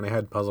reason. I mean, I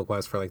had Puzzle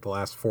Quest for like the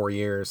last 4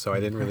 years, so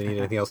I didn't really need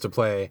anything else to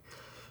play.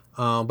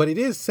 But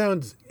it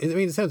sounds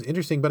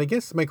interesting, but I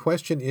guess my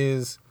question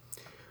is,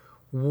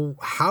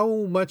 how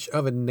much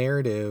of a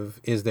narrative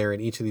is there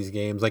in each of these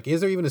games? Like,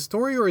 is there even a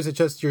story, or is it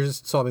just, you're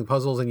just solving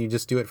puzzles and you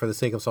just do it for the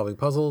sake of solving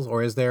puzzles?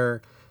 Or is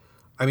there,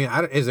 I mean,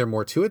 is there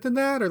more to it than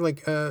that? Or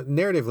like,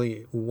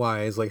 narratively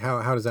wise, like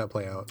how does that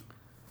play out?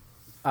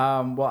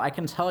 Well, I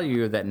can tell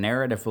you that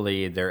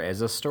narratively there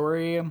is a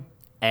story,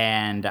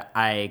 and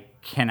I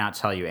cannot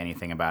tell you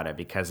anything about it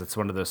because it's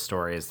one of those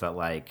stories that,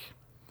 like,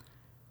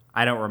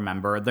 I don't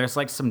remember. There's,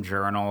 like, some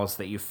journals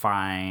that you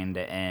find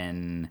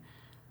in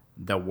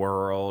the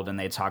world, and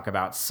they talk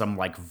about some,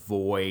 like,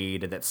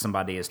 void that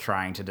somebody is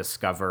trying to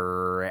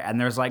discover. And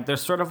there's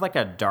sort of, like,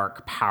 a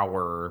dark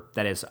power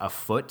that is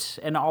afoot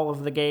in all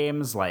of the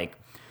games. Like,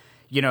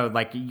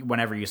 like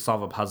whenever you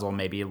solve a puzzle,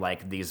 maybe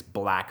like these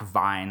black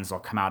vines will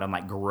come out and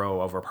like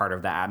grow over part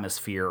of the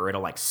atmosphere, or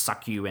it'll like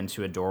suck you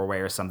into a doorway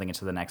or something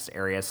into the next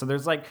area. So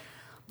there's like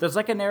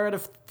a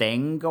narrative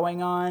thing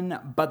going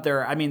on, but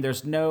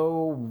there's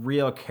no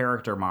real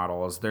character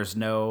models. There's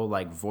no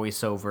like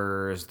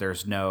voiceovers.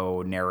 There's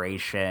no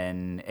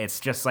narration.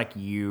 It's just like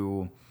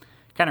you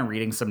kind of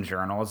reading some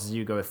journals as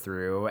you go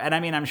through. And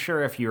I'm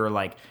sure if you're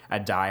like a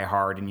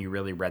diehard and you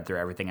really read through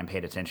everything and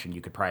paid attention,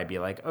 you could probably be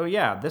like, oh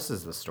yeah, this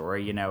is the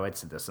story,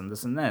 it's this and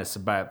this and this.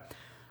 But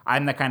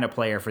I'm the kind of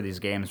player for these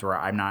games where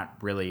I'm not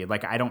really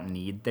like, I don't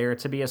need there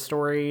to be a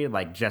story.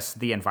 Like just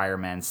the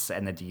environments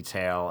and the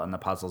detail and the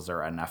puzzles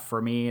are enough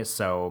for me.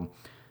 So,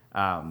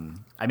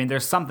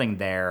 there's something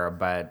there,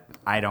 but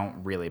I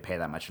don't really pay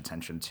that much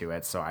attention to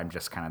it. So I'm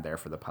just kind of there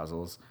for the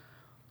puzzles.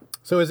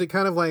 So is it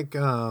kind of like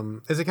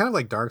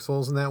Dark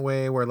Souls in that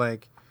way, where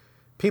like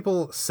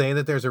people say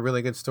that there's a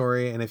really good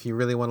story, and if you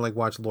really want to like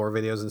watch lore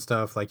videos and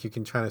stuff, like you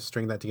can try to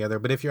string that together.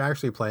 But if you're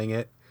actually playing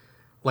it,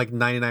 like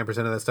 99%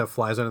 of that stuff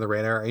flies under the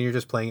radar, and you're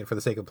just playing it for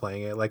the sake of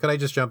playing it. Like, could I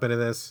just jump into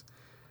this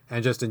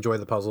and just enjoy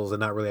the puzzles and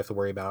not really have to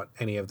worry about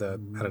any of the,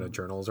 I don't know,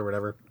 journals or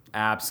whatever?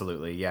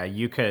 Absolutely. Yeah,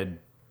 you could.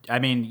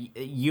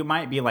 You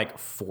might be like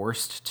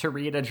forced to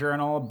read a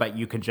journal, but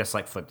you could just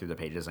like flip through the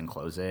pages and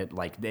close it.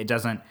 Like it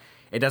doesn't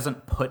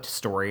put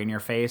story in your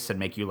face and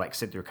make you like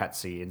sit through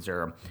cutscenes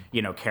or,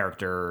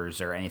 characters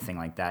or anything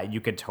like that.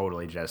 You could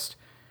totally just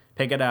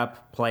pick it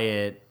up,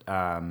 play it,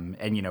 and,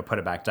 put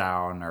it back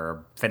down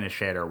or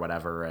finish it or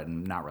whatever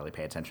and not really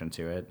pay attention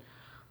to it.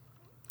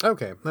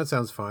 Okay, that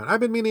sounds fine.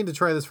 I've been meaning to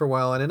try this for a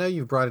while, and I know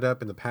you've brought it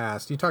up in the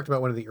past. You talked about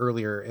one of the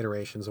earlier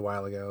iterations a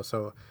while ago,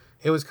 so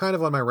it was kind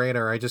of on my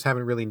radar. I just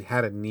haven't really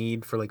had a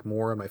need for like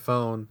more on my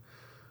phone.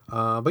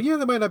 But yeah,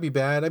 that might not be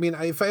bad.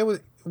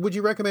 Would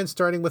you recommend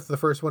starting with the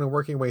first one and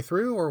working your way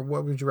through, or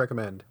what would you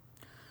recommend?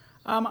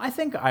 I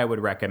think I would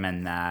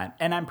recommend that.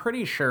 And I'm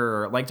pretty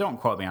sure, like, don't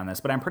quote me on this,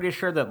 but I'm pretty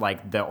sure that,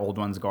 like, the old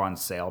ones go on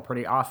sale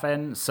pretty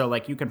often. So,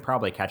 like, you can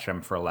probably catch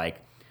them for,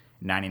 like,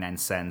 99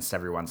 cents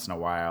every once in a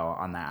while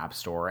on the App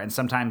Store. And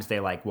sometimes they,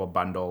 like, will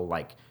bundle,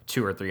 like,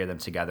 2 or 3 of them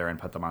together and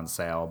put them on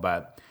sale.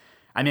 But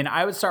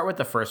I would start with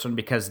the first one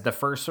because the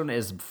first one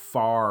is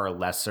far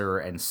lesser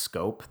in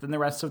scope than the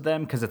rest of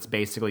them because it's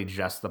basically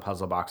just the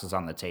puzzle boxes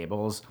on the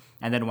tables.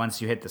 And then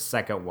once you hit the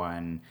second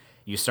one,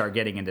 you start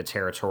getting into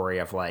territory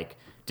of like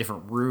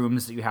different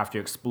rooms that you have to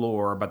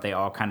explore, but they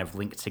all kind of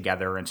link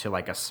together into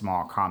like a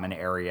small common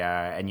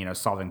area and,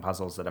 solving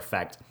puzzles that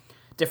affect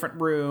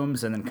different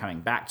rooms and then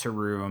coming back to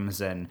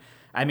rooms. And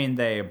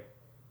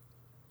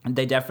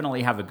they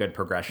definitely have a good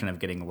progression of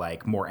getting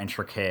like more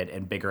intricate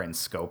and bigger in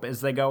scope as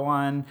they go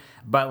on.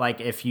 But like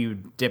if you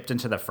dipped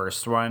into the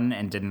first one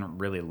and didn't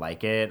really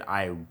like it,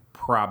 I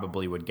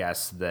probably would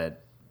guess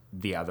that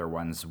the other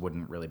ones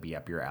wouldn't really be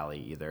up your alley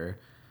either.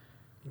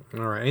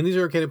 All right. And these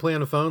are okay to play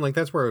on a phone? Like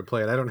that's where I would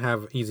play it. I don't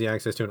have easy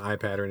access to an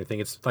iPad or anything.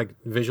 It's like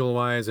visual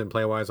wise and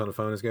play wise on a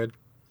phone is good.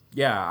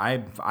 Yeah,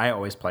 I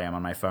always play them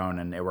on my phone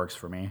and it works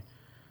for me.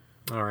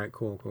 All right,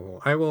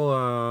 cool. I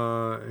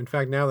will, in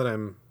fact, now that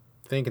I'm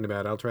thinking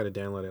about it, I'll try to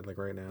download it like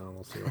right now and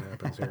we'll see what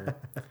happens here.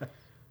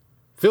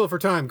 Fill for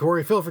time,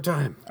 Corey, fill for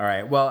time. All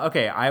right. Well,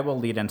 okay, I will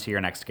lead into your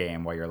next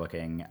game while you're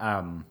looking.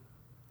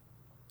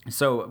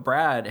 So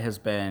Brad has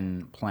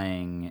been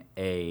playing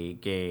a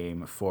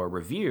game for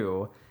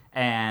review,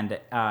 and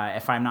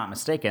if I'm not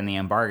mistaken, the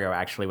embargo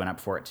actually went up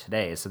for it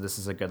today. So this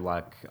is a good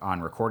luck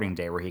on recording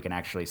day where he can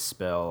actually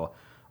spill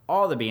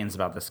all the beans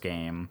about this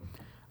game.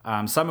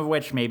 Some of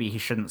which maybe he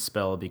shouldn't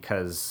spill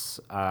because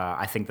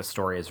I think the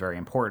story is very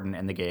important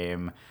in the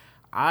game.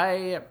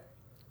 I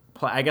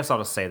guess I'll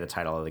just say the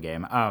title of the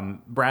game.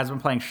 Brad's been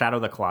playing Shadow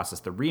of the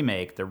Colossus, the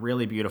remake, the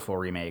really beautiful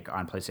remake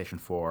on PlayStation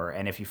 4.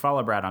 And if you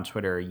follow Brad on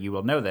Twitter, you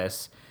will know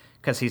this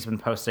because he's been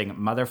posting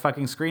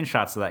motherfucking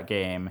screenshots of that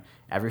game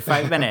every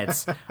 5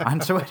 minutes on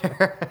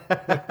Twitter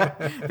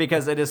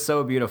because it is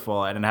so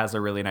beautiful and it has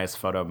a really nice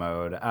photo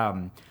mode.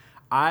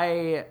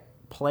 I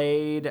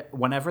played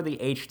whenever the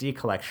HD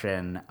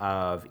collection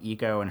of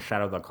Eco and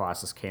Shadow of the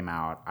Colossus came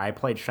out. I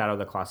played Shadow of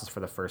the Colossus for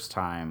the first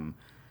time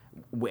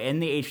in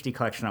the HD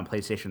collection on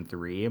PlayStation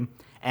 3,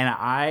 and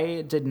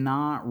I did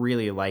not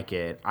really like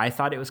it. I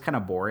thought it was kind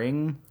of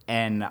boring,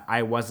 and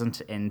I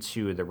wasn't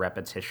into the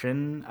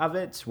repetition of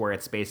it, where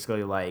it's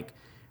basically like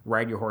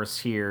ride your horse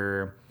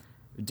here,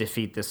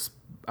 defeat this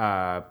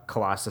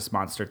Colossus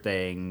monster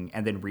thing,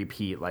 and then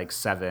repeat like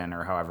 7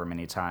 or however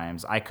many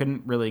times. I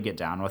couldn't really get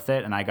down with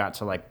it, and I got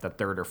to like the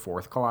 3rd or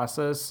 4th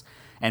Colossus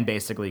and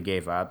basically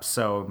gave up.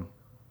 So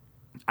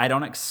I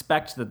don't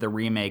expect that the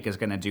remake is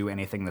going to do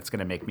anything that's going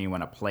to make me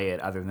want to play it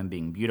other than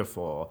being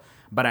beautiful,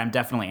 but I'm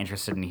definitely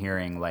interested in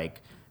hearing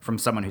like from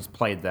someone who's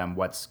played them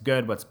what's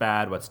good, what's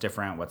bad, what's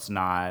different, what's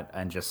not,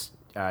 and just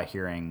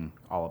hearing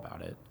all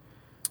about it.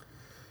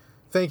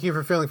 Thank you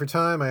for filling for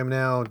time. I am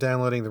now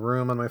downloading The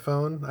Room on my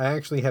phone. I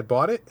actually had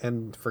bought it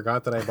and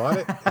forgot that I bought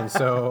it, and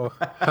so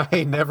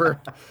I never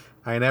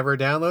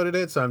downloaded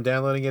it, so I'm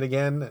downloading it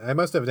again. I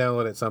must have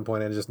downloaded it at some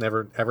point and just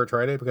never ever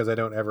tried it because I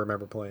don't ever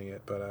remember playing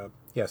it. But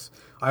yes,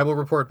 I will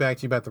report back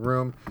to you about The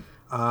Room.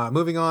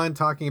 Moving on,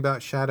 talking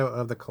about Shadow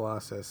of the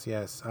Colossus.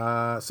 Yes.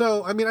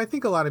 So, I mean, I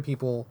think a lot of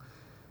people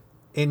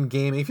in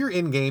gaming, if you're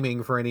in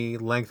gaming for any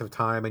length of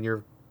time and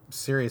you're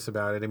serious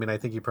about it, I mean, I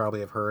think you probably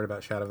have heard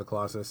about Shadow of the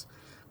Colossus.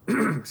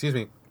 Excuse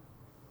me.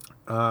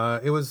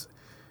 It was,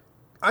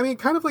 I mean,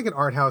 kind of like an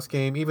art house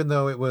game, even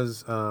though it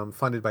was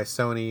funded by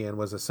Sony and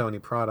was a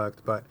Sony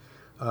product. But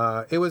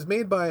it was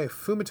made by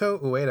Fumito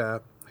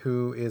Ueda,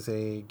 who is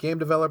a game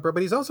developer,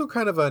 but he's also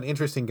kind of an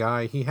interesting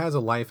guy. He has a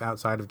life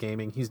outside of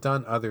gaming. He's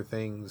done other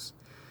things.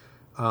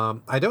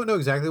 I don't know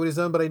exactly what he's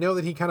done, but I know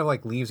that he kind of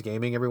like leaves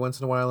gaming every once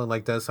in a while and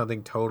like does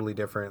something totally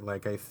different.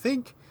 Like I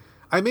think,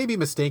 I may be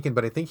mistaken,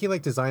 but I think he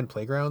like designed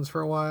playgrounds for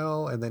a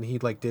while, and then he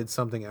like did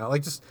something else,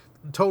 like just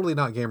totally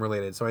not game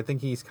related. So I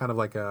think he's kind of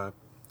like a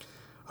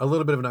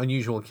little bit of an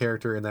unusual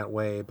character in that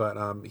way.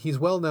 But he's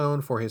well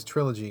known for his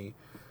trilogy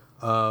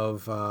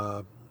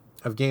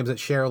of games that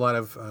share a lot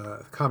of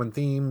common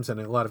themes and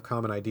a lot of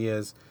common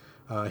ideas.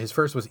 His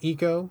first was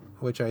Eco,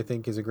 which I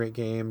think is a great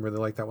game. Really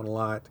like that one a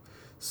lot.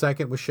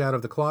 Second was Shadow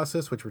of the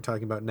Colossus, which we're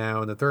talking about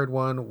now. And the third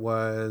one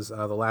was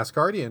The Last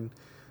Guardian,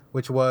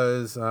 which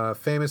was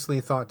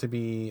famously thought to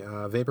be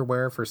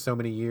vaporware for so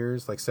many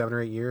years, like 7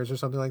 or 8 years or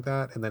something like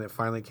that. And then it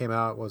finally came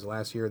out, was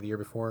last year or the year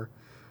before.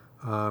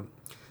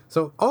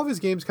 So all of his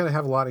games kind of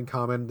have a lot in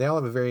common. They all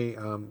have a very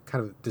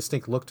kind of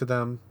distinct look to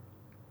them.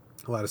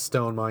 A lot of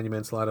stone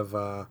monuments, a lot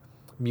of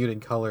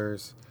muted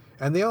colors.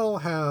 And they all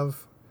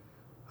have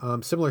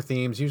similar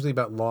themes, usually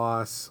about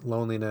loss,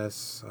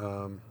 loneliness,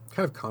 kind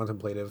of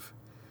contemplative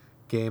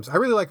games. I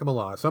really like them a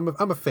lot. So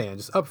I'm a fan.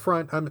 Just up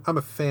front, I'm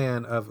a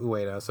fan of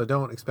Ueda, so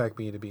don't expect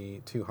me to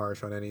be too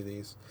harsh on any of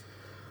these.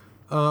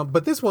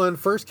 But this one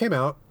first came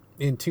out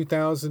in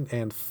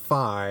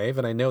 2005,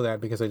 and I know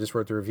that because I just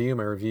wrote the review.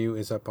 My review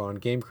is up on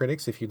Game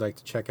Critics if you'd like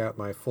to check out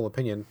my full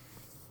opinion.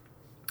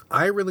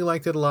 I really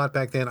liked it a lot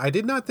back then. I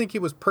did not think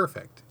it was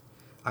perfect.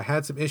 I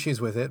had some issues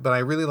with it, but I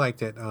really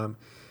liked it.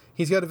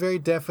 He's got a very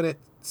definite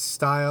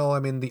style. I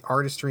mean, the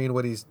artistry in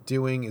what he's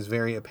doing is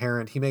very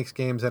apparent. He makes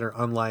games that are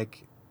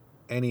unlike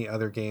any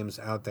other games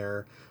out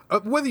there.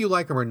 Whether you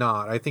like him or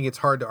not, I think it's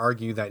hard to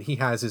argue that he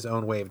has his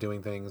own way of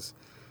doing things,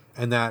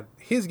 and that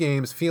his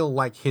games feel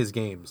like his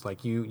games.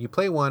 Like you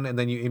play one and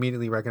then you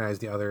immediately recognize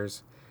the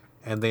others,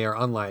 and they are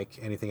unlike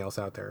anything else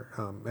out there.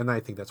 And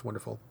I think that's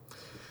wonderful.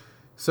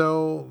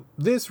 So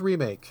this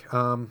remake,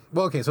 so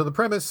the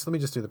premise, let me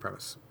just do the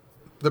premise.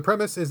 The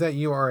premise is that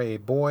you are a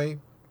boy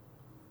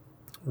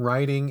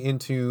riding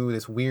into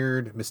this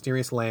weird,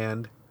 mysterious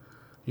land.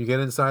 You get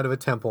inside of a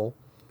temple,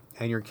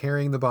 and you're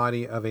carrying the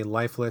body of a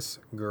lifeless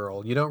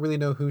girl. You don't really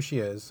know who she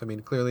is. I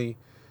mean, clearly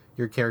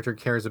your character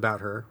cares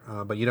about her,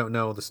 but you don't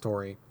know the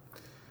story.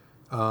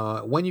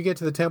 When you get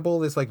to the temple,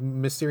 this like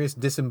mysterious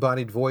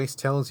disembodied voice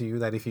tells you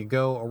that if you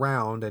go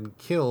around and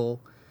kill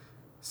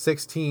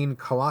 16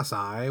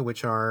 colossi,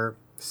 which are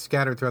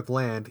scattered throughout the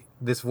land,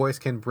 this voice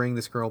can bring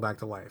this girl back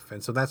to life.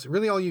 And so that's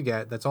really all you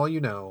get. That's all you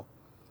know.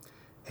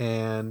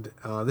 And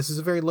this is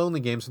a very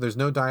lonely game, so there's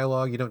no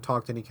dialogue. You don't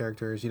talk to any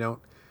characters. You don't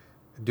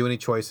do any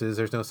choices.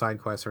 There's no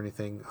side quests or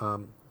anything.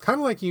 Kind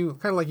of like you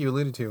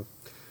alluded to.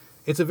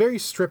 It's a very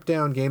stripped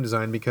down game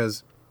design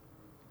because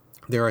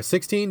there are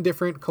 16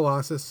 different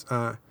colossuses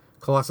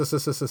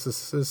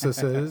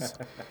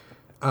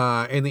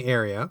in the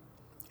area.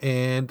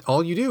 And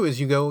all you do is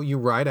you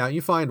ride out,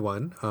 you find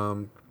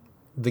one.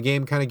 The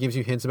game kind of gives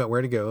you hints about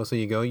where to go. So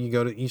you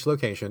go to each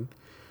location,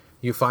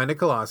 you find a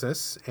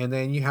colossus, and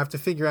then you have to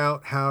figure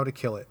out how to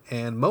kill it.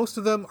 And most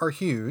of them are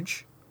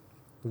huge,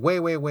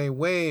 way, way, way,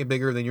 way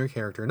bigger than your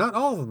character. Not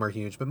all of them are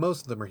huge, but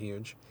most of them are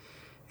huge.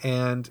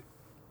 And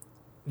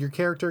your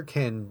character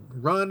can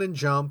run and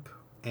jump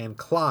and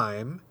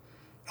climb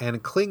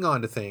and cling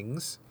onto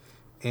things.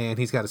 And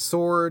he's got a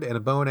sword and a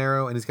bow and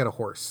arrow, and he's got a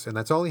horse. And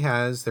that's all he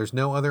has. There's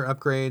no other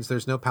upgrades.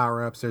 There's no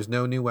power-ups. There's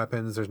no new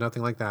weapons. There's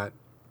nothing like that.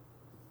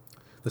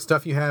 The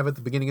stuff you have at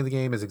the beginning of the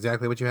game is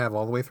exactly what you have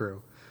all the way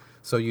through.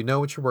 So you know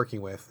what you're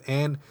working with.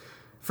 And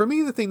for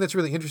me, the thing that's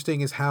really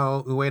interesting is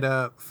how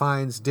Ueda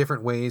finds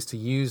different ways to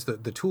use the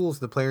tools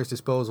at the player's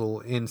disposal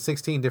in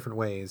 16 different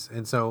ways.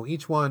 And so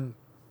each one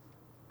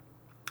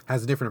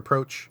has a different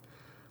approach,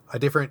 a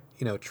different,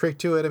 trick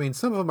to it. I mean,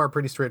 some of them are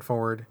pretty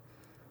straightforward.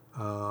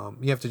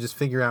 You have to just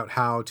figure out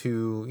how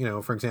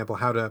to, for example,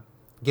 how to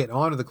get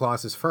onto the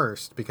colossus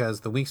first,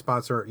 because the weak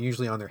spots are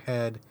usually on their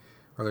head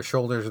or their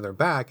shoulders or their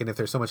back. And if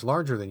they're so much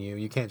larger than you,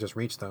 you can't just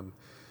reach them.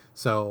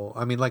 So,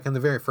 I mean, like in the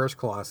very first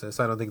Colossus,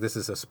 I don't think this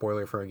is a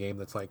spoiler for a game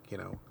that's like,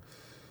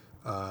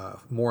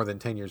 more than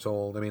 10 years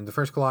old. I mean, the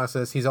first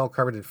Colossus, he's all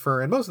covered in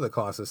fur, and most of the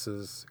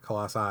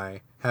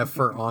Colossi have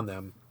fur on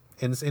them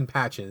in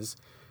patches.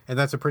 And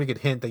that's a pretty good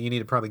hint that you need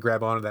to probably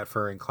grab onto that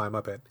fur and climb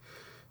up it.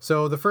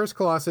 So the first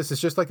Colossus is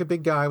just like a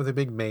big guy with a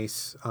big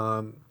mace.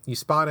 You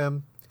spot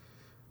him.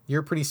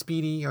 You're pretty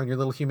speedy on your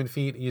little human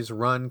feet. You just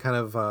run kind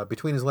of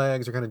between his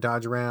legs or kind of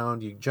dodge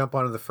around. You jump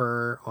onto the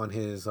fur on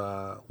his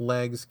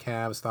legs,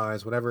 calves,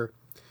 thighs, whatever.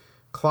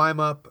 Climb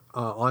up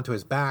onto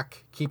his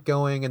back. Keep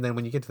going. And then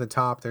when you get to the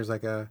top, there's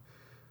like a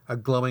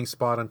glowing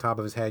spot on top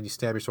of his head. You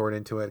stab your sword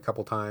into it a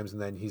couple times,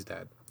 and then he's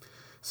dead.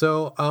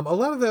 So a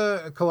lot of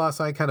the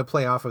Colossi kind of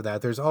play off of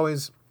that. There's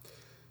always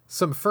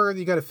some fur that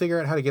you got to figure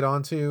out how to get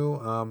onto.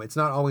 It's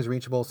not always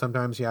reachable.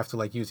 Sometimes you have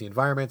to use the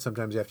environment.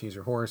 Sometimes you have to use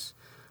your horse.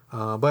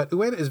 But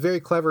Ueda is very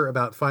clever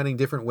about finding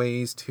different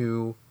ways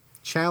to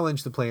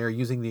challenge the player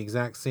using the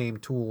exact same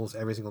tools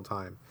every single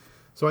time.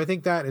 So I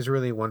think that is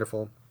really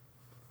wonderful.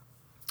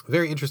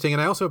 Very interesting.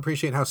 And I also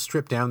appreciate how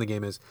stripped down the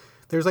game is.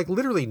 There's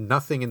literally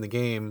nothing in the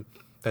game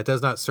that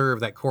does not serve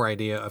that core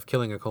idea of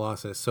killing a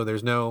Colossus. So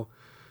there's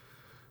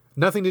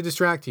nothing to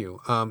distract you.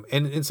 And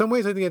in some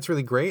ways, I think that's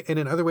really great. And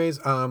in other ways,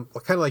 kind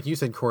of like you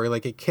said, Corey,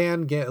 it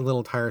can get a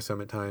little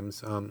tiresome at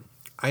times.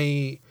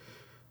 I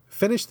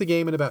finished the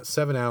game in about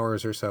 7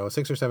 hours or so,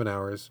 6 or 7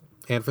 hours.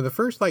 And for the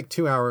first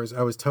 2 hours,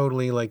 I was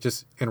totally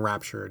just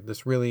enraptured,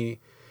 just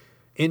really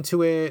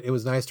into it. It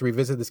was nice to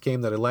revisit this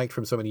game that I liked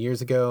from so many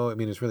years ago. I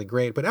mean, it was really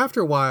great. But after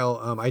a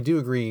while, I do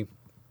agree,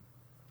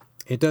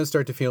 it does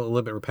start to feel a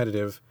little bit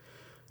repetitive.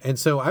 And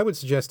so I would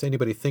suggest to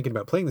anybody thinking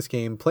about playing this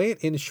game, play it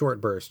in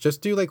short bursts.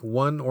 Just do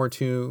 1 or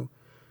 2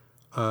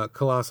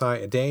 Colossi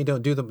a day.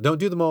 Don't do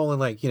them all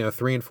in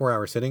 3 and 4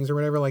 hour sittings or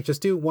whatever.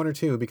 Just do 1 or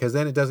 2, because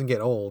then it doesn't get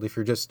old. If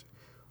you're just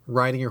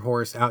riding your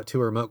horse out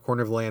to a remote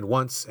corner of the land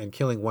once and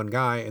killing one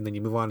guy and then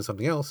you move on to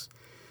something else,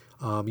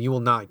 you will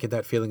not get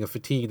that feeling of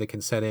fatigue that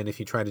can set in if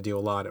you try to do a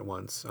lot at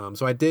once.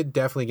 So I did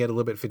definitely get a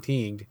little bit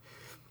fatigued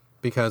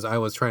because I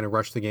was trying to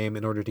rush the game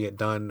in order to get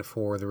done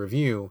for the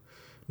review.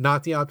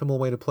 Not the optimal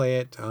way to play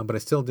it, but I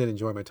still did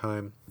enjoy my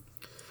time.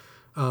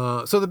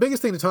 So the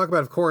biggest thing to talk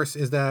about, of course,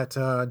 is that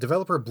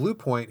developer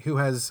Bluepoint, who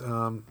has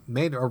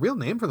made a real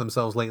name for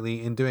themselves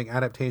lately in doing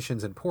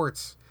adaptations and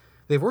ports.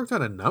 They've worked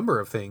on a number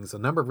of things, a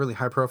number of really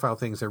high-profile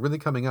things. They're really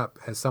coming up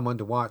as someone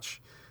to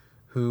watch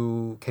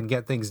who can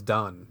get things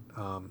done.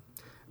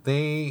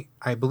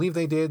 I believe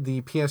they did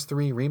the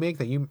PS3 remake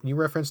that you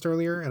referenced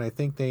earlier, and I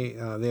think they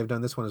have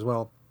done this one as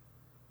well.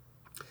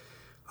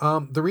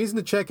 The reason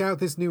to check out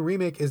this new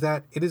remake is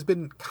that it has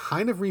been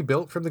kind of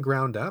rebuilt from the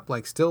ground up,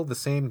 still the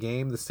same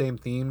game, the same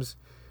themes.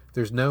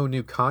 There's no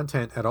new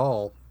content at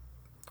all,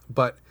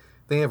 but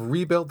they have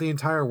rebuilt the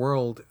entire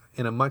world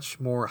in a much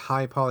more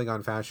high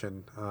polygon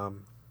fashion.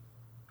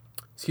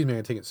 Excuse me, I'm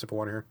going to take a sip of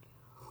water here.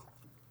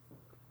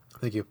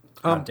 Thank you.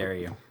 How dare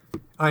you?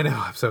 I know,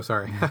 I'm so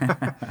sorry.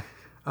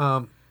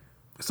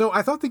 So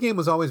I thought the game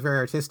was always very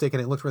artistic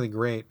and it looked really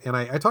great. And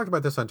I talked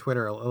about this on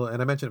Twitter,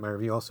 and I mentioned it in my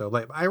review also.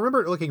 I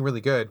remember it looking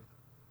really good.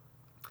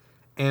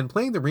 And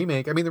playing the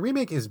remake, the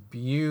remake is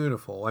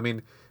beautiful.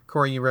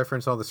 Corey, you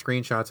referenced all the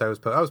screenshots I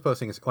was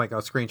posting a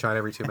screenshot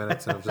every 2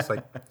 minutes, and it was just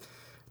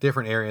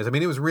different areas.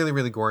 It was really,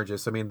 really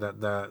gorgeous.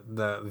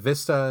 The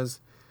vistas,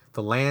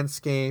 the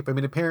landscape.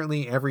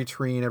 Apparently every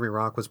tree and every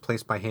rock was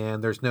placed by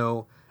hand. There's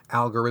no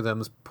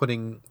algorithms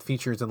putting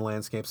features in the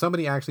landscape.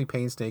 Somebody actually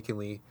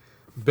painstakingly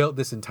built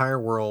this entire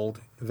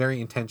world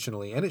very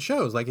intentionally, and it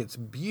shows. It's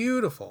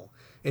beautiful.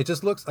 It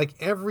just looks like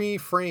every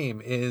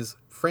frame is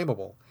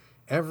frameable.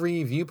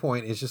 Every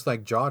viewpoint is just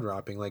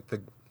jaw-dropping.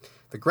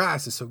 The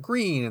grass is so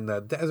green and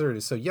the desert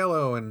is so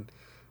yellow, and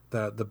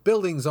the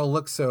buildings all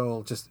look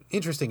so just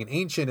interesting and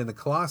ancient, and the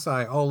colossi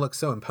all look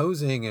so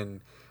imposing.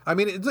 And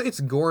it's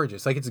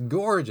gorgeous. It's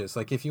gorgeous.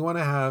 If you want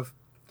to have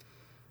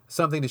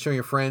something to show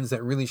your friends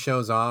that really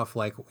shows off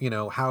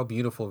how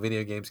beautiful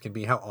video games can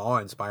be, how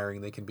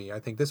awe-inspiring they can be, I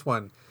think this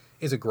one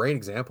is a great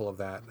example of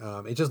that.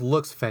 It just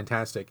looks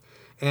fantastic.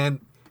 And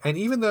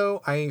even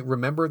though I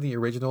remember the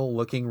original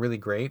looking really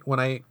great, when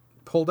I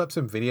pulled up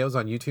some videos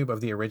on YouTube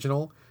of the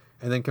original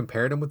and then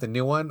compared them with the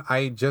new one,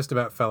 I just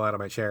about fell out of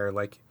my chair.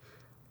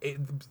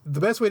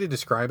 The best way to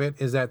describe it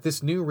is that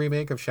this new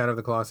remake of Shadow of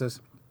the Colossus,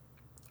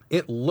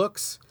 it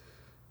looks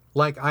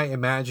like I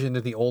imagined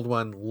the old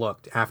one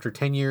looked after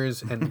 10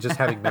 years and just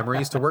having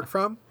memories to work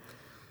from.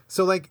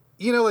 So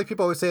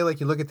people always say,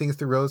 you look at things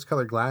through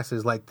rose-colored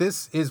glasses.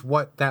 This is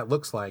what that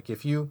looks like.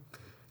 If you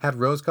had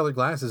rose-colored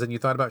glasses and you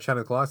thought about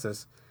Shadow of the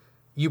Colossus,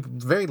 you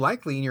very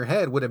likely in your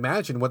head would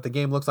imagine what the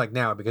game looks like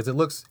now, because it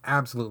looks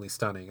absolutely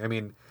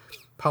stunning.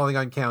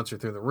 Polygon counts are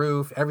through the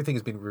roof. Everything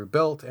has been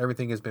rebuilt.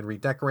 Everything has been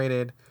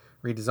redecorated,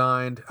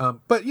 redesigned.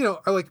 But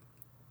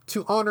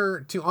to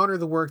honor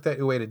the work that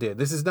Ueda did.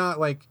 This is not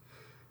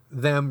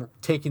them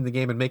taking the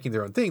game and making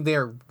their own thing. They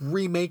are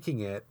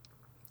remaking it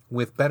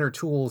with better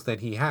tools than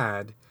he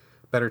had,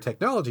 better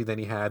technology than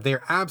he had.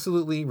 They're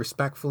absolutely,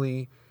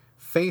 respectfully,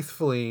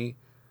 faithfully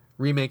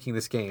remaking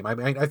this game.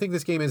 I think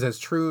this game is as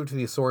true to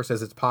the source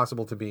as it's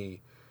possible to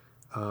be.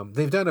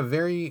 They've done a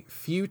very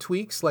few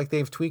tweaks.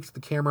 They've tweaked the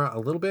camera a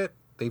little bit.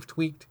 They've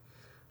tweaked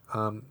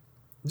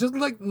just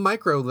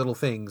micro little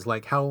things,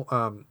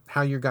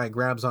 how your guy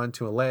grabs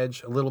onto a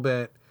ledge a little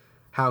bit,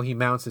 how he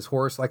mounts his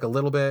horse a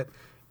little bit.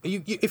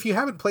 If you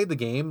haven't played the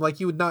game,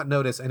 you would not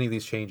notice any of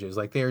these changes.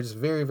 They are just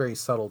very, very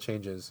subtle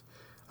changes.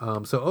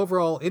 So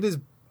overall, it is,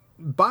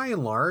 by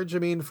and large,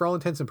 for all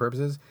intents and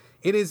purposes,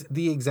 it is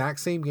the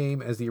exact same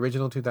game as the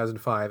original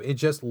 2005. It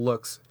just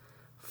looks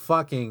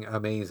fucking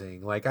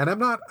amazing. And I'm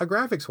not a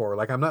graphics whore.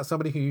 I'm not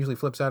somebody who usually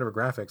flips out over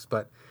graphics,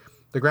 but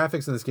the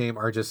graphics in this game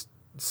are just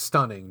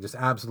stunning, just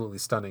absolutely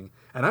stunning.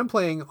 And I'm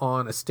playing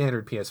on a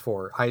standard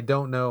PS4. I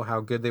don't know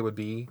how good they would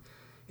be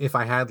if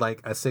I had like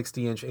a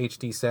 60-inch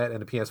HD set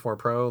and a PS4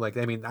 Pro. Like,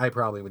 I mean, I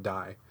probably would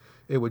die.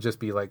 It would just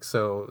be like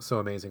so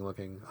amazing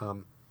looking.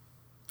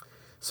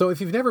 So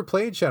if you've never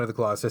played Shadow of the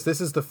Colossus, this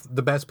is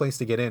the best place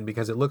to get in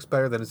because it looks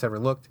better than it's ever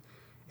looked,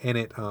 and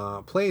it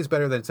plays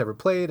better than it's ever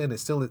played, and it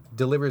still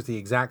delivers the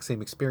exact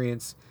same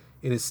experience.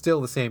 It is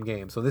still the same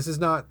game. So this is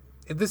not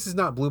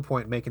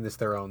Bluepoint making this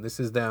their own. This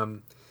is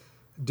them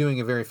doing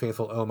a very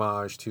faithful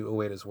homage to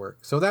Ueda's work.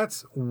 So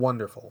that's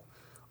wonderful.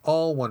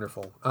 All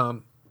wonderful.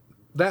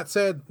 That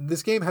said,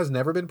 this game has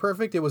never been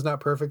perfect. It was not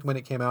perfect when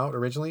it came out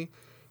originally.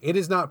 It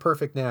is not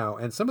perfect now.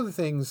 And some of the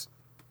things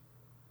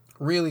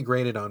really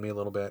grated on me a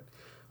little bit.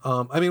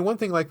 I mean, one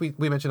thing like we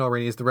mentioned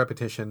already is the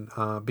repetition.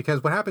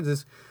 Because what happens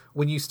is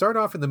when you start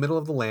off in the middle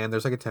of the land,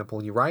 there's like a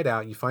temple, you ride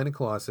out, you find a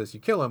Colossus, you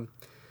kill him.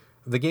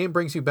 The game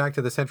brings you back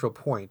to the central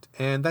point.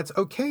 And that's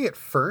okay at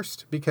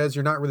first because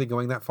you're not really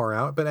going that far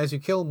out. But as you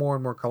kill more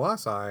and more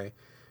Colossi,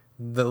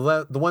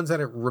 the ones that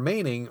are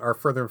remaining are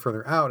further and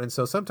further out. And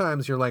so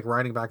sometimes you're like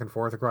riding back and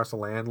forth across the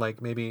land,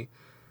 like maybe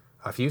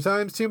a few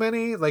times too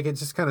many. Like it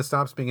just kind of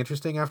stops being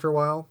interesting after a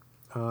while.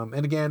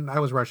 And again, I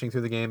was rushing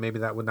through the game. Maybe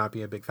that would not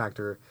be a big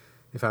factor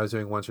if I was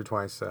doing once or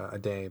twice a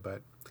day,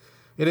 but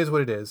it is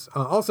what it is.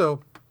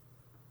 Also,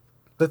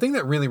 the thing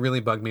that really,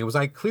 really bugged me was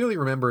I clearly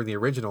remember the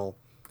original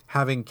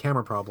having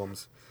camera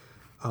problems.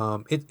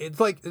 It's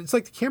like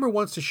the camera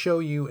wants to show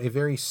you a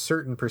very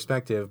certain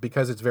perspective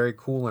because it's very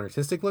cool and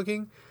artistic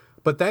looking,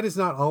 but that is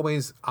not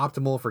always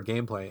optimal for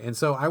gameplay. And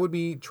so I would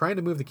be trying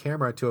to move the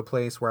camera to a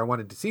place where I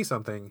wanted to see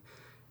something,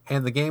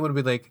 and the game would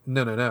be like,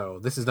 no,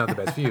 this is not the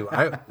best view.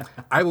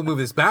 I will move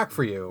this back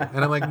for you.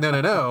 And I'm like,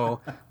 no,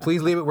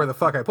 please leave it where the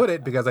fuck I put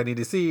it because I need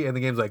to see. And the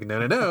game's like,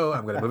 no,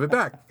 I'm going to move it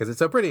back because it's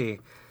so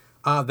pretty.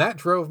 That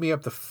drove me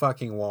up the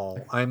fucking wall.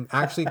 I'm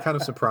actually kind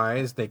of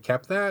surprised they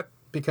kept that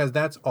because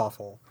that's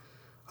awful.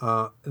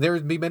 There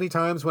would be many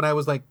times when I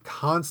was like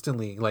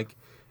constantly, like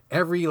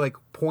every like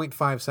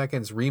 0.5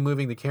 seconds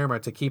removing the camera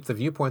to keep the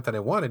viewpoint that I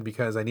wanted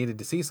because I needed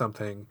to see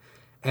something.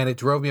 And it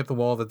drove me up the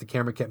wall that the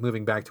camera kept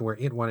moving back to where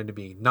it wanted to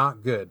be.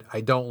 Not good.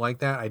 I don't like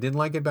that. I didn't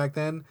like it back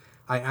then.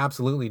 I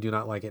absolutely do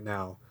not like it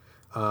now.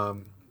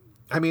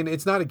 I mean,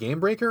 it's not a game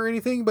breaker or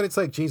anything, but it's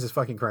like, Jesus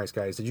fucking Christ,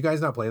 guys. Did you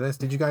guys not play this?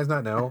 Did you guys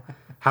not know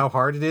how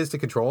hard it is to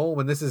control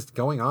when this is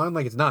going on?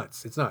 Like, it's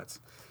nuts. It's nuts.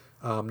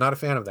 Not a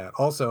fan of that.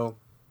 Also,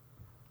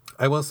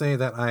 I will say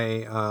that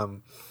I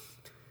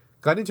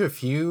got into a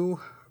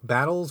few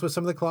battles with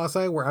some of the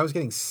Colossi where I was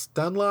getting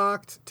stun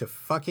locked to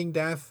fucking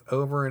death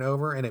over and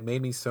over, and it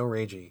made me so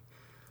ragey.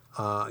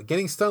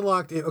 Getting stun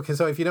locked, okay,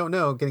 so if you don't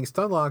know, getting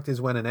stun locked is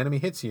when an enemy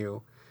hits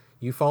you,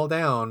 you fall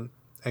down,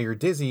 and you're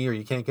dizzy or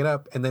you can't get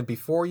up, and then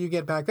before you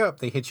get back up,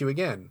 they hit you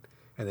again.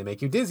 And they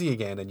make you dizzy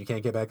again, and you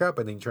can't get back up,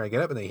 and then you try to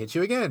get up, and they hit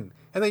you again.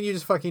 And then you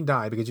just fucking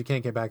die because you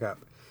can't get back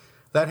up.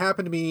 That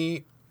happened to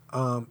me,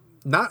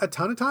 not a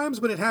ton of times,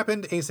 but it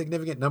happened a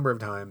significant number of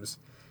times.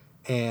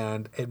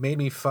 And it made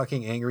me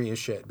fucking angry as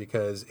shit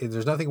because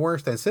there's nothing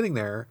worse than sitting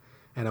there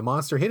and a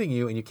monster hitting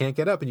you and you can't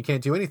get up and you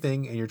can't do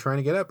anything and you're trying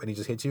to get up and he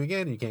just hits you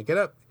again and you can't get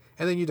up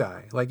and then you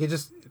die. Like, it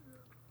just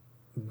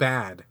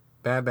bad.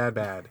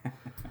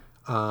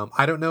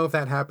 I don't know if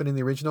that happened in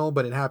the original,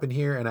 but it happened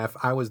here. And if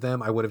I was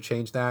them, I would have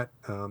changed that.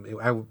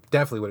 I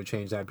definitely would have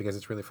changed that because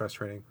it's really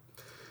frustrating.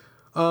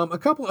 A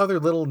couple other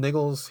little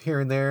niggles here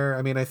and there.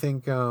 I mean, I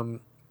think,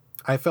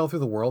 I fell through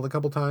the world a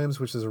couple times,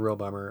 which is a real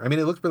bummer. I mean,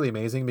 it looked really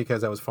amazing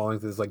because I was falling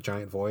through this like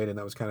giant void, and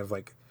that was kind of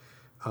like,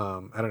 I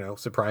don't know,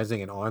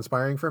 surprising and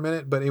awe-inspiring for a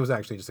minute, but it was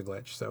actually just a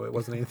glitch, so it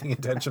wasn't anything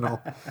intentional.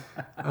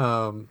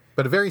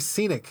 But a very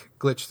scenic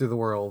glitch through the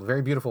world,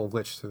 very beautiful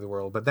glitch through the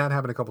world, but that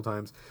happened a couple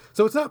times.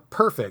 So it's not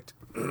perfect,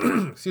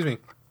 excuse me.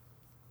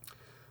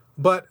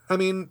 But, I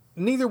mean,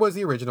 neither was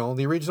the original.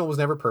 The original was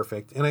never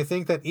perfect, and I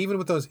think that even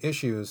with those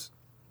issues,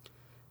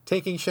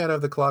 taking Shadow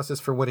of the Colossus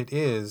for what it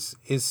is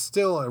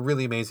still a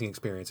really amazing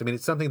experience. I mean,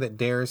 it's something that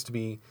dares to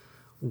be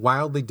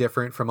wildly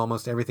different from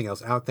almost everything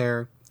else out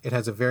there. It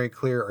has a very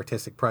clear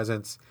artistic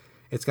presence.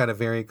 It's got a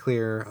very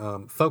clear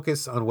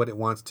focus on what it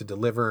wants to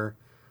deliver.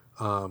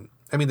 I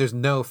mean, there's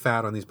no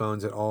fat on these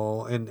bones at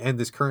all. And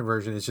this current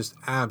version is just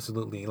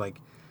absolutely, like,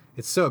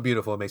 it's so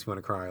beautiful. It makes me want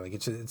to cry. Like,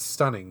 it's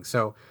stunning.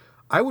 So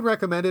I would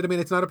recommend it. I mean,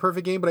 it's not a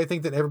perfect game, but I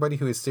think that everybody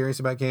who is serious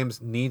about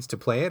games needs to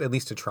play it, at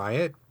least to try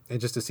it,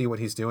 and just to see what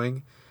he's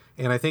doing.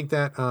 And I think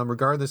that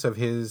regardless of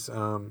his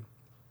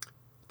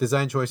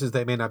design choices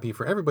that may not be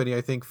for everybody,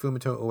 I think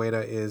Fumito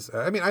Ueda is,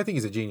 I think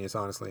he's a genius,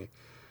 honestly.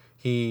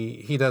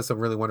 He does some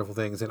really wonderful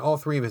things. And all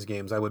three of his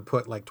games I would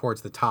put like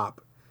towards the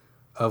top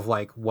of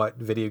like what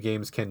video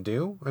games can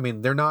do. I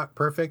mean, they're not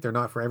perfect. They're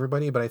not for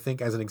everybody. But I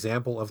think as an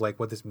example of like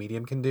what this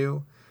medium can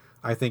do,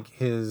 I think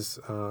his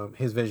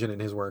vision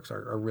and his works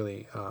are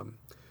really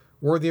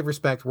worthy of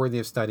respect, worthy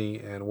of study,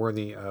 and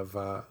worthy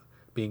of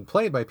being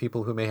played by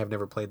people who may have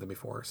never played them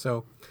before.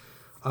 So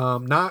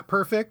not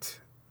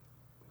perfect,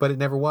 but it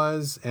never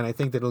was. And I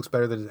think that it looks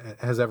better than it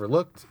has ever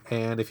looked.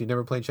 And if you've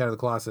never played Shadow of the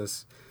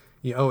Colossus,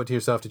 you owe it to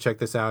yourself to check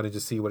this out and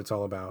just see what it's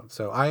all about.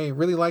 So I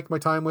really liked my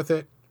time with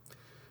it.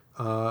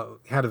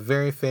 Had a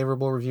very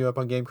favorable review up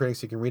on Game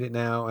Critics. You can read it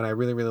now, and I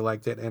really, really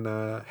liked it. And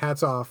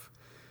hats off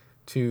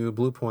to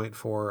Bluepoint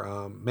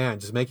for, man,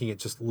 just making it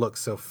just look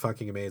so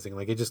fucking amazing.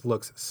 Like, it just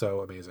looks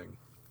so amazing.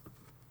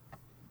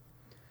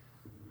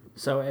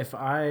 So if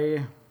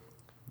I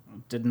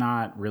did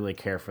not really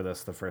care for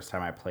this the first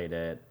time I played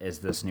it, is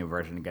this new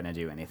version going to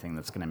do anything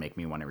that's going to make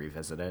me want to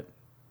revisit it?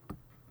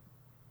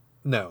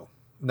 No,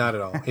 not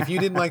at all. If you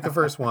didn't like the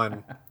first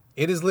one,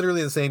 it is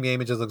literally the same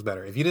game. It just looks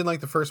better. If you didn't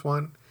like the first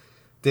one,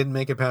 didn't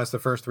make it past the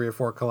first 3 or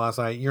 4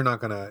 Colossi, you're not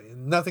going to...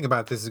 Nothing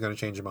about this is going to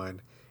change your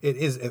mind. It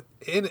is,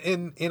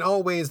 in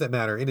all ways that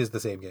matter, it is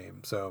the same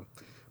game. So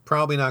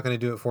probably not going to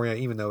do it for you,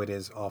 even though it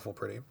is awful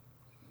pretty.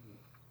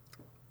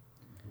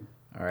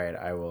 All right,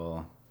 I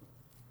will...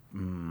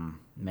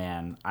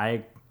 man,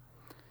 I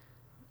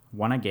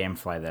want to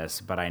gamefly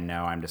this, but I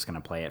know I'm just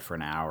going to play it for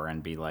an hour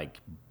and be, like,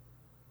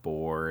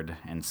 bored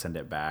and send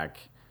it back.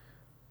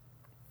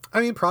 I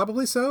mean,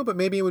 probably so, but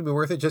maybe it would be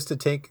worth it just to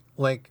take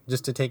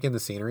in the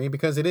scenery,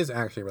 because it is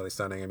actually really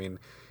stunning. I mean,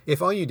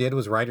 if all you did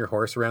was ride your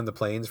horse around the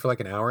plains for like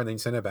an hour and then you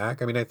send it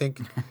back, I mean, I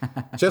think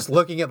just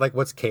looking at like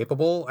what's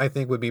capable, I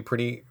think would be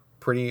pretty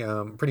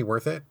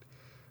worth it.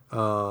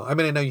 I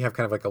mean, I know you have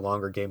kind of like a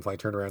longer gamefly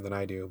turnaround than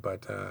I do,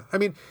 but I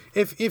mean,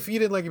 if you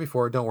didn't like it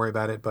before, don't worry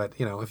about it. But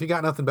you know, if you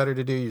got nothing better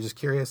to do, you're just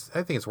curious,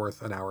 I think it's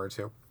worth an hour or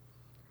two.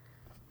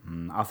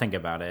 I'll think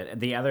about it.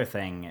 The other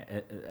thing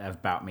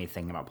about me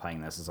thinking about playing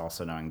this is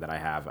also knowing that I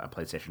have a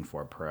PlayStation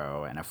 4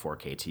 Pro and a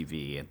 4K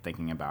TV, and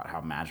thinking about how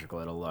magical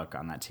it'll look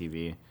on that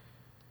TV.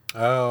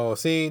 Oh,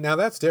 see, now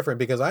that's different,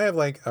 because I have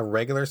like a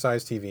regular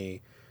size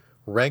TV,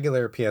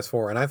 regular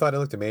PS4, and I thought it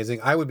looked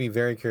amazing. I would be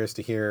very curious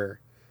to hear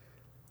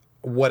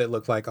what it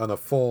looked like on a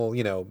full,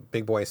 you know,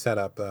 big boy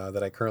setup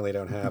that I currently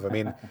don't have. I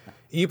mean,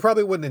 you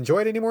probably wouldn't enjoy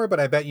it anymore, but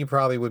I bet you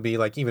probably would be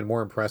like even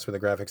more impressed with the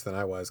graphics than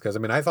I was. Because I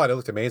mean, I thought it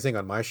looked amazing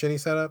on my shitty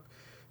setup.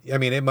 I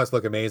mean, it must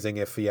look amazing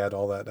if you had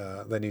all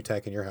that new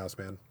tech in your house,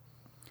 man.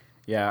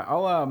 Yeah,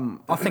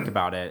 I'll think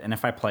about it, and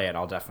if I play it,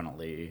 I'll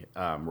definitely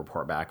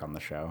report back on the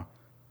show.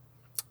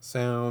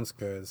 Sounds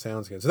good.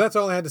 So that's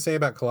all I had to say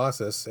about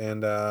Colossus,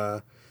 and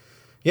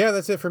yeah,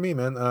 that's it for me,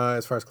 man.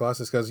 As far as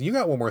Colossus goes, you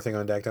got one more thing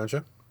on deck, don't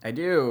you? I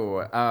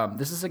do.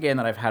 This is a game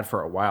that I've had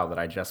for a while that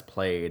I just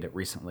played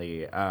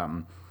recently.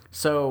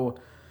 So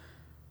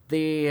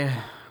the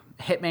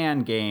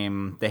Hitman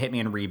game, the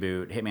Hitman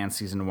reboot, Hitman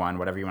Season 1,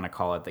 whatever you want to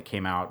call it, that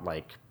came out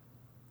like,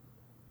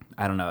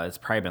 I don't know, it's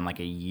probably been like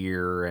a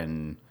year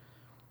and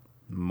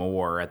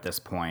more at this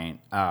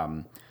point.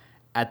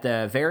 At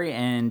the very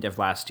end of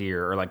last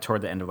year, or like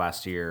toward the end of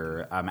last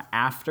year,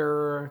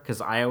 because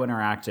IO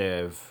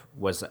Interactive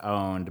was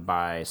owned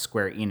by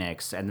Square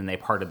Enix, and then they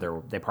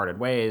parted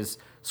ways.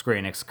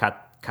 Square Enix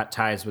cut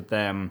ties with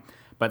them,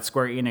 but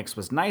Square Enix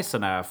was nice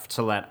enough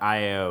to let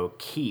IO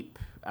keep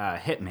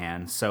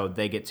Hitman, so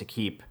they get to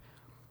keep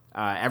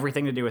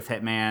everything to do with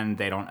Hitman.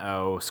 They don't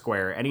owe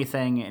Square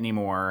anything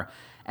anymore,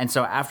 and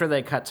so after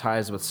they cut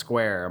ties with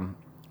Square,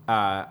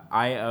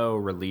 IO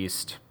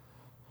released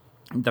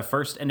the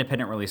first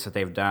independent release that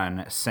they've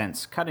done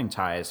since cutting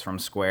ties from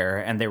Square,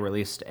 and they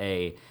released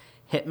a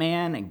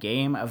Hitman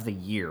Game of the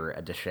Year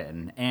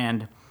edition.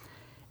 And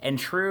in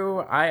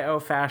true IO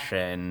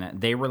fashion,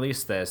 they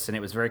released this, and it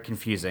was very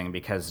confusing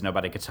because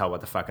nobody could tell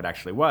what the fuck it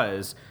actually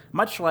was,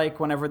 much like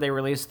whenever they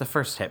released the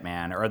first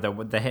Hitman, or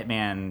the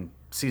Hitman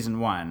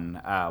Season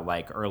 1,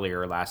 like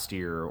earlier last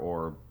year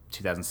or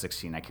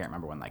 2016. I can't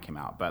remember when that came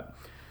out, but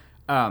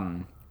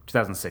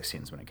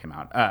 2016 is when it came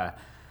out.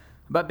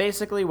 But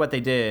basically what they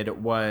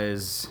did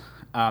was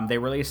they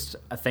released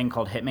a thing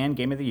called Hitman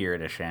Game of the Year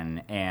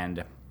Edition,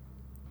 and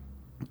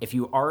if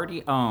you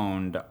already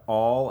owned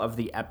all of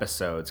the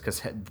episodes, because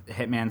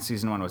Hitman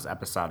Season 1 was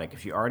episodic,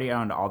 if you already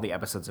owned all the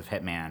episodes of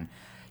Hitman,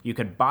 you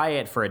could buy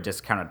it for a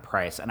discounted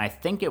price, and I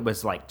think it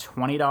was like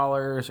 $20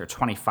 or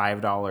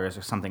 $25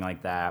 or something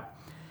like that.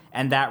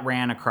 And that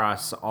ran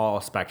across all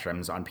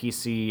spectrums, on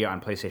PC,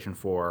 on PlayStation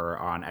 4,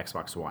 on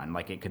Xbox One.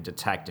 Like, it could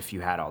detect if you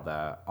had all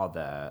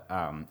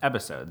the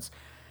episodes.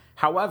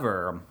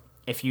 However,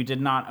 if you did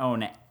not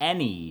own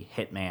any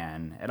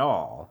Hitman at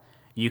all,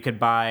 you could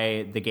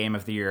buy the Game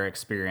of the Year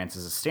experience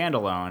as a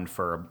standalone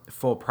for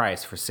full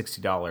price for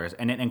 $60,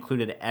 and it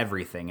included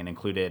everything. It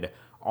included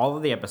all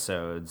of the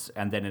episodes,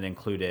 and then it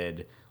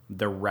included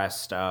the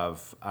rest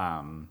of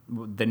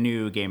the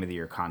new Game of the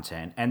Year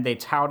content. And they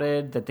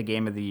touted that the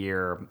Game of the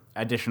Year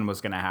edition was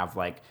going to have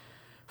like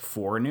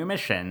 4 new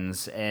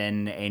missions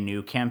and a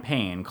new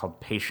campaign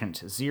called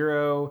Patient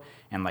Zero,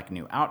 and like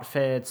new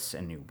outfits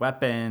and new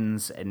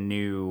weapons and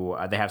new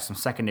they have some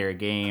secondary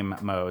game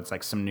modes,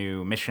 like some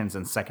new missions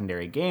and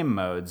secondary game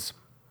modes.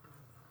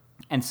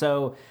 And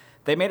so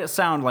they made it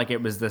sound like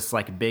it was this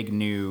like big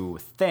new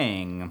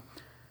thing,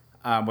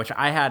 which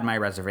I had my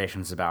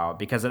reservations about,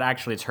 because it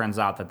actually turns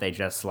out that they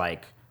just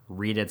like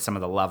redid some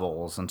of the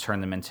levels and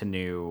turned them into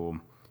new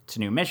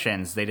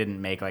missions. They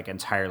didn't make like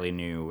entirely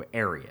new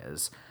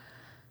areas.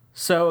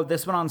 So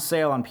this went on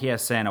sale on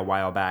PSN a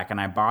while back, and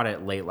I bought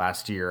it late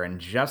last year and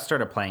just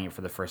started playing it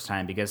for the first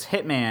time because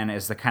Hitman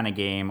is the kind of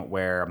game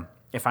where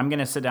if I'm going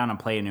to sit down and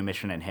play a new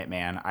mission in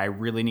Hitman, I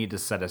really need to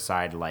set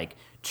aside like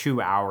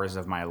 2 hours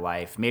of my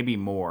life, maybe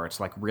more,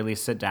 to like really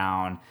sit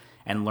down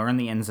and learn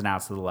the ins and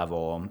outs of the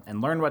level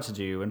and learn what to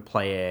do and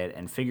play it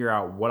and figure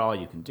out what all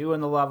you can do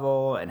in the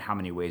level and how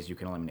many ways you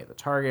can eliminate the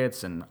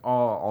targets and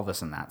all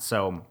this and that.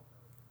 So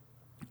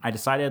I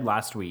decided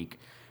last week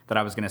that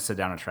I was going to sit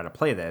down and try to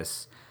play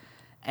this.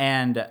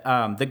 And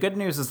the good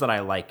news is that I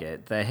like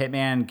it. The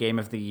Hitman Game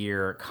of the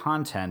Year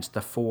content,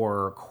 the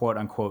 4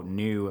 quote-unquote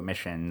new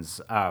missions,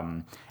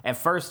 at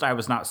first I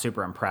was not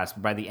super impressed,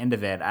 but by the end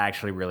of it, I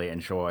actually really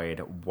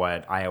enjoyed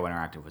what IO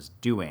Interactive was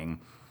doing.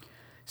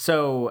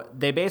 So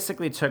they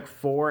basically took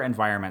 4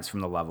 environments from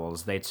the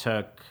levels. They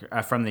took,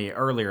 from the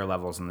earlier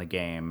levels in the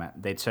game,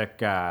 they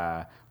took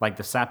like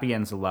the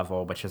Sapienza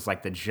level, which is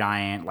like the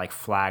giant like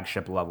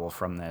flagship level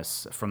from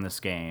this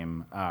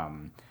game,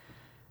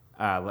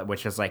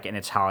 which is like an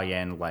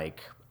Italian,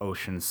 like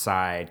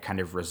oceanside kind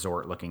of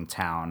resort-looking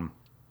town.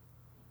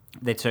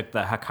 They took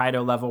the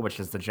Hokkaido level, which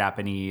is the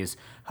Japanese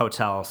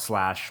hotel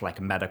 /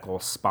 like medical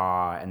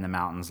spa in the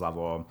mountains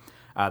level.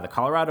 The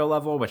Colorado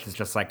level, which is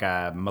just like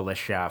a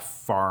militia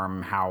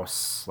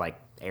farmhouse like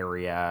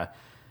area.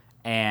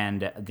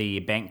 And the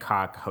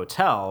Bangkok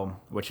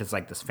hotel, which is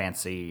like this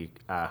fancy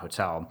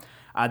hotel.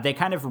 They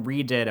kind of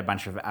redid a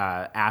bunch of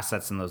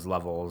assets in those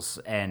levels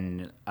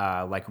and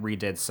like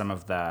redid some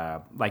of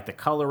the like the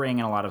coloring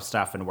and a lot of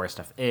stuff and where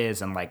stuff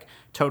is and like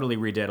totally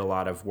redid a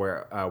lot of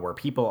where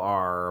people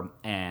are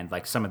and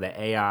like some of the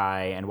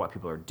AI and what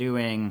people are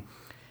doing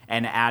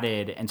and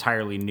added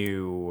entirely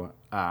new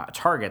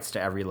targets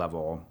to every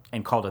level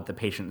and called it the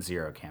Patient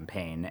Zero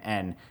campaign.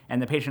 And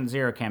the Patient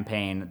Zero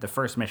campaign, the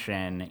first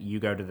mission, you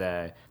go to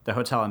the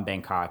hotel in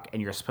Bangkok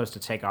and you're supposed to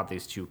take out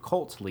these 2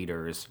 cult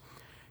leaders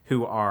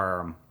who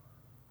are,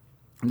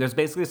 there's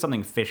basically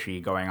something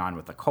fishy going on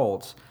with the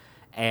cult,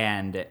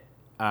 and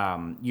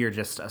you're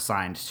just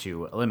assigned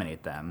to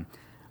eliminate them.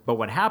 But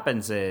what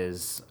happens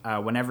is,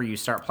 whenever you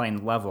start playing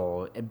the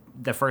level,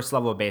 the first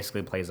level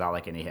basically plays out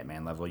like any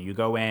Hitman level. You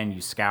go in,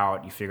 you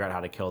scout, you figure out how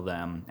to kill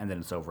them, and then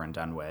it's over and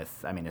done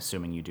with. I mean,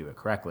 assuming you do it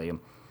correctly.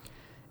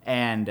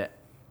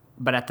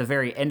 But at the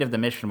very end of the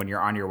mission, when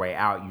you're on your way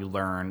out, you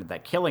learn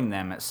that killing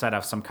them set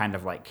off some kind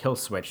of like kill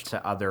switch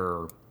to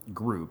other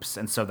groups,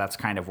 and so that's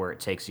kind of where it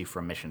takes you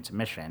from mission to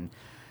mission.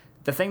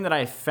 The thing that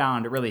I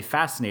found really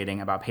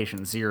fascinating about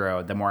Patient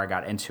Zero, the more I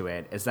got into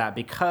it, is that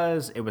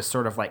because it was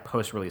sort of like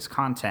post-release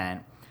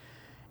content,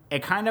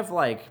 it kind of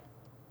like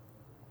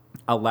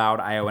allowed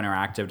IO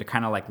Interactive to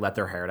kind of like let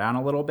their hair down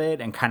a little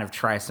bit and kind of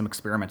try some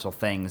experimental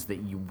things that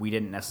we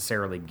didn't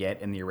necessarily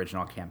get in the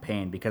original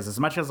campaign. Because as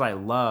much as I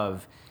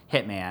love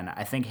Hitman,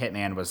 I think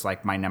Hitman was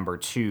like my number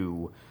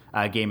 2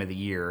 game of the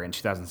year in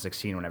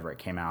 2016 whenever it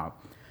came out.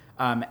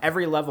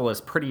 Every level is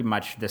pretty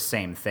much the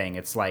same thing.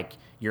 It's like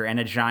you're in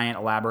a giant,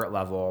 elaborate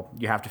level.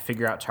 You have to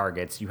figure out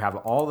targets. You have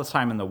all the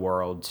time in the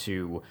world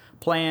to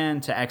plan,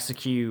 to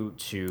execute,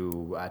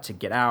 to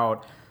get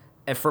out,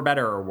 for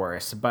better or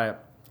worse.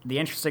 But the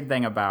interesting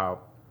thing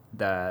about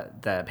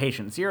the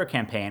Patient Zero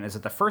campaign is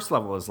that the first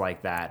level is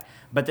like that,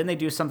 but then they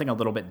do something a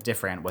little bit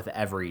different with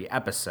every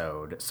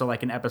episode. So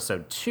like in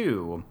episode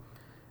 2...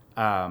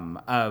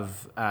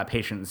 of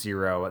Patient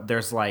Zero,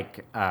 there's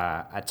like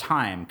a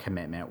time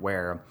commitment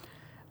where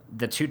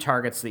the 2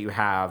 targets that you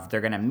have,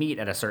 they're going to meet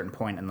at a certain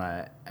point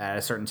at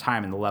a certain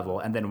time in the level,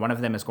 and then one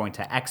of them is going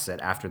to exit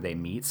after they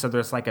meet. So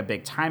there's like a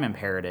big time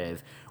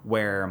imperative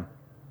where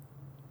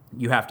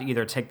you have to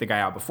either take the guy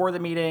out before the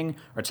meeting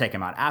or take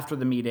him out after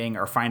the meeting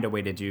or find a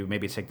way to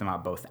maybe take them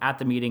out both at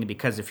the meeting,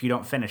 because if you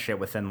don't finish it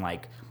within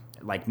like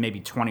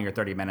maybe 20 or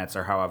 30 minutes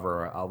or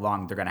however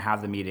long they're going to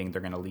have the meeting,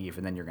 they're going to leave,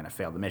 and then you're going to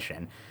fail the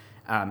mission.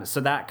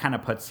 So that kind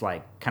of puts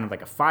like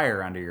a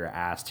fire under your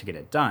ass to get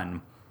it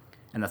done.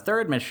 And the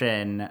third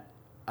mission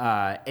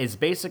is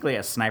basically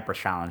a sniper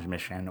challenge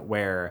mission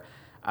where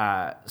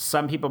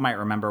some people might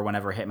remember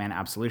whenever Hitman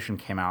Absolution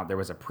came out, there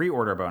was a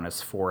pre-order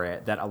bonus for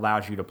it that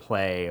allowed you to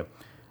play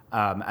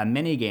a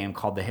mini game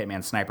called the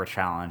Hitman Sniper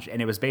Challenge.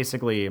 And it was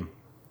basically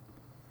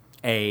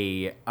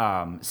a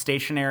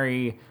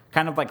stationary,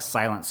 kind of like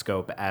Silent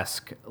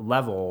Scope-esque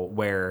level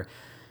where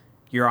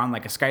you're on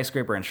like a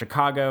skyscraper in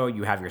Chicago,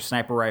 you have your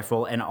sniper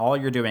rifle, and all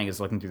you're doing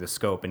is looking through the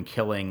scope and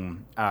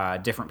killing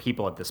different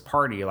people at this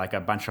party, like a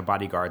bunch of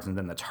bodyguards and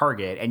then the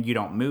target, and you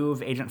don't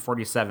move Agent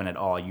 47 at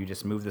all. You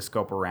just move the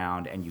scope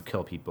around and you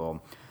kill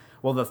people.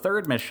 Well, the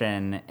third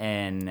mission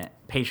in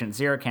Patient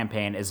Zero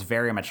campaign is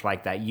very much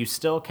like that. You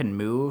still can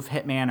move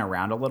Hitman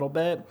around a little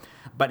bit,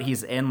 but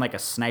he's in like a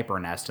sniper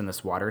nest in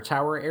this water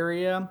tower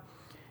area.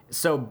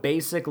 So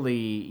basically,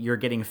 you're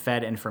getting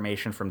fed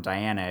information from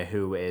Diana,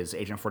 who is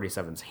Agent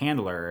 47's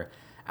handler,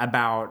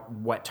 about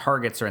what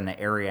targets are in the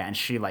area, and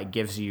she like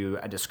gives you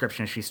a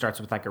description. She starts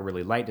with like a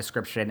really light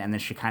description, and then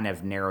she kind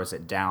of narrows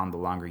it down the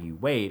longer you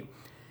wait.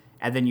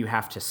 And then you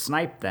have to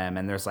snipe them,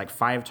 and there's like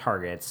 5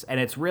 targets, and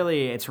it's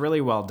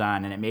really well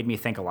done, and it made me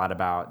think a lot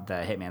about the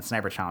Hitman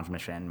Sniper Challenge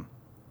mission.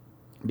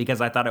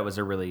 because I thought it was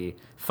a really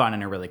fun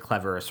and a really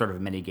clever sort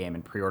of mini game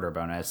and pre-order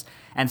bonus.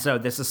 And so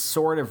this is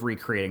sort of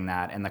recreating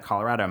that in the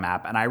Colorado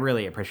map, and I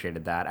really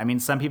appreciated that. I mean,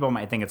 some people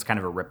might think it's kind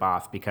of a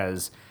ripoff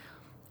because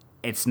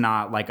it's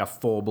not like a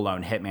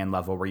full-blown Hitman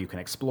level where you can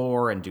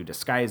explore and do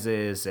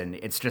disguises, and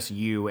it's just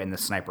you in the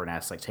sniper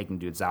nest, like taking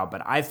dudes out.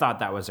 But I thought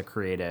that was a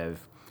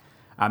creative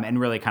and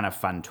really kind of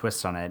fun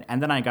twist on it.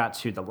 And then I got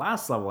to the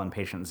last level in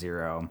Patient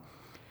Zero,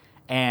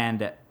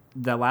 and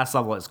the last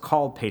level is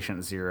called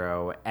Patient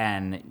Zero,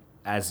 and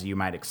as you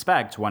might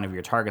expect, one of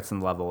your targets in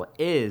the level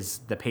is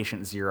the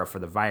Patient Zero for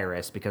the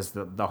virus, because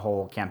the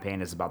whole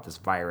campaign is about this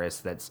virus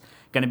that's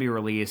going to be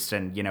released,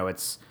 and, you know,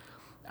 it's,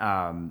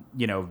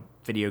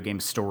 video game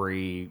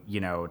story,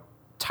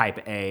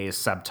 type A,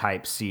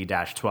 subtype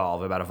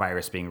C-12 about a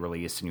virus being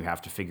released, and you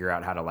have to figure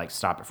out how to, like,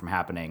 stop it from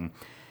happening.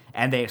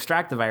 And they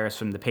extract the virus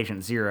from the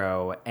Patient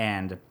Zero,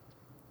 and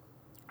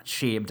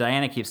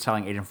Diana keeps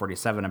telling Agent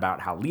 47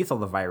 about how lethal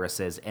the virus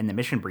is in the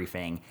mission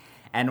briefing.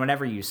 And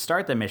whenever you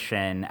start the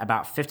mission,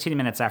 about 15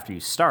 minutes after you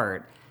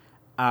start,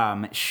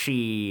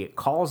 she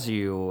calls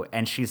you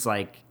and she's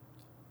like,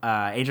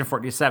 Agent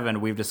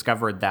 47, we've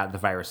discovered that the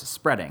virus is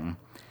spreading.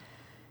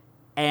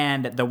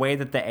 And the way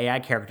that the AI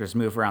characters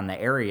move around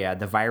the area,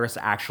 the virus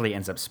actually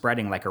ends up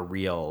spreading like a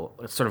real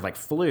sort of like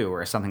flu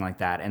or something like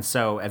that. And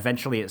so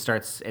eventually it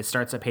starts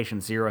at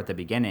Patient Zero at the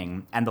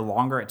beginning, and the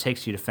longer it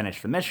takes you to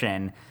finish the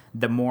mission,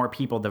 the more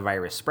people the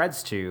virus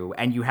spreads to,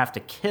 and you have to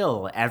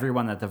kill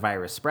everyone that the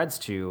virus spreads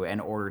to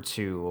in order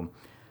to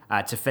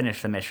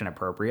finish the mission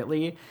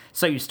appropriately.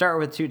 So you start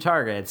with 2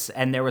 targets,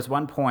 and there was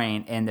one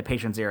point in the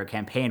Patient Zero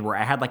campaign where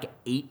I had like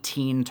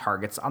 18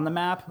 targets on the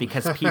map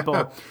because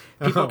people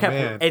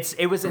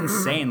it was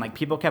insane. Like,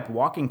 people kept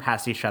walking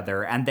past each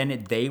other, and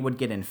then they would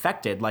get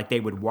infected. Like,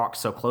 they would walk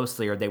so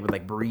closely, or they would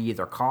like breathe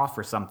or cough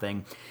or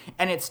something,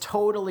 and it's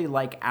totally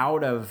like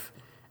out of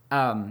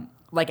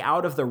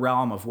the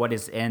realm of what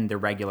is in the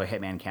regular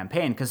Hitman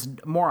campaign, because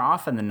more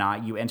often than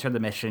not, you enter the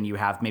mission, you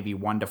have maybe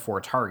 1 to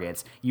 4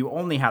 targets. You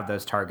only have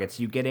those targets.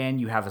 You get in,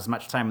 you have as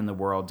much time in the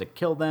world to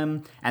kill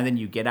them, and then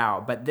you get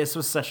out. But this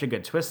was such a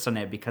good twist on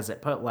it because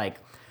it put like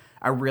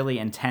a really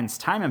intense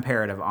time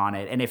imperative on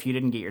it. And if you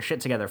didn't get your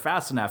shit together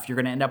fast enough, you're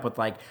going to end up with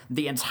like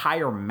the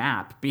entire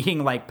map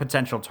being like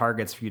potential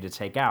targets for you to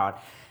take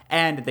out.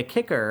 And the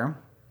kicker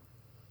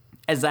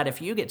is that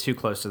if you get too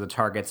close to the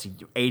targets,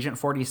 Agent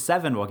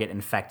 47 will get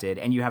infected,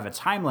 and you have a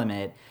time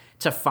limit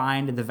to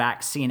find the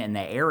vaccine in the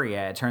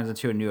area. It turns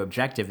into a new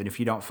objective, and if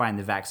you don't find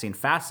the vaccine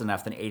fast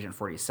enough, then Agent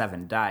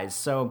 47 dies.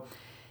 So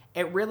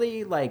it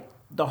really, like,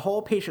 the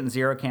whole Patient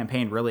Zero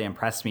campaign really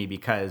impressed me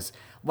because,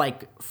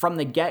 like, from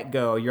the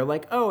get-go, you're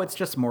like, oh, it's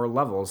just more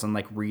levels and,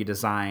 like,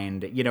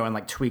 redesigned, and,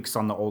 like, tweaks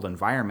on the old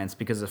environments,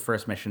 because the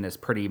first mission is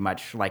pretty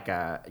much like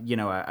a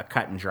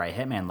cut-and-dry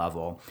Hitman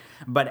level.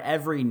 But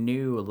every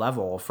new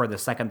level for the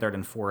second, third,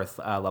 and fourth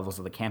levels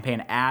of the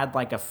campaign add,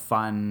 like, a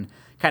fun,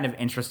 kind of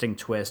interesting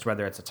twist,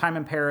 whether it's a time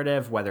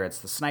imperative, whether it's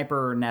the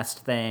sniper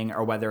nest thing,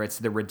 or whether it's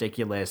the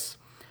ridiculous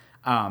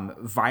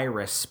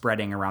virus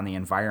spreading around the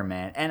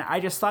environment. And I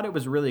just thought it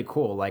was really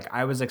cool. Like,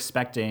 I was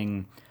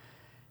expecting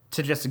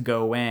to just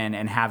go in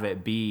and have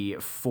it be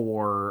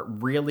 4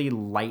 really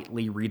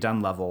lightly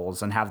redone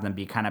levels and have them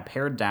be kind of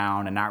pared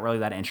down and not really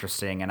that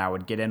interesting. And I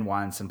would get in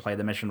once and play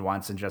the mission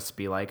once and just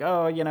be like,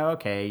 oh,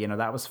 okay,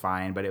 that was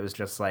fine. But it was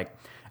just like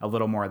a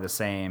little more of the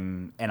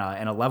same in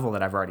a level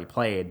that I've already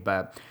played.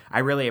 But I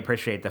really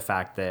appreciate the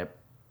fact that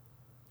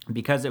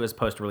because it was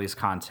post-release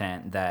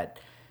content, that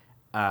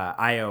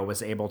IO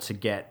was able to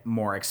get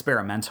more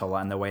experimental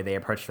on the way they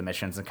approach the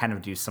missions and kind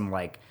of do some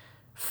like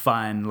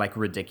fun, like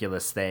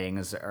ridiculous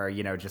things, or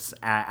just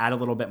add a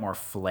little bit more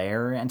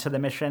flair into the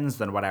missions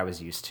than what I was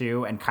used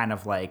to, and kind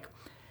of like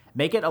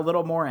make it a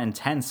little more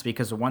intense.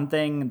 Because one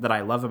thing that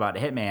I love about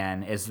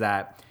Hitman is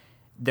that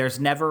there's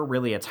never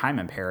really a time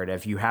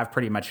imperative. You have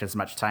pretty much as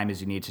much time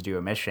as you need to do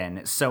a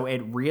mission, so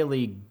it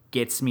really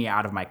gets me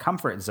out of my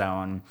comfort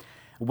zone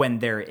when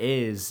there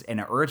is an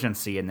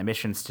urgency in the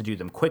missions to do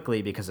them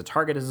quickly because a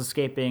target is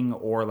escaping,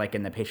 or like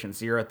in the Patient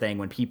Zero thing,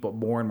 when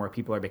more and more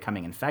people are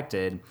becoming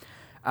infected.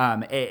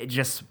 It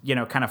just,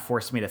 kind of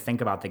forced me to think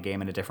about the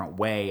game in a different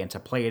way and to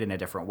play it in a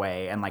different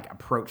way and like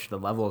approach the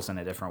levels in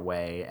a different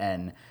way.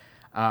 And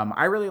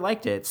I really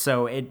liked it.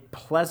 So it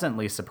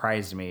pleasantly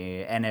surprised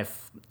me. And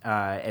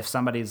if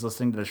somebody's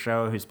listening to the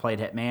show who's played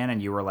Hitman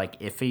and you were like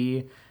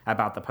iffy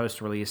about the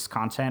post-release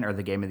content or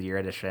the Game of the Year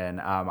edition,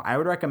 I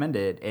would recommend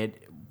it.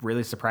 It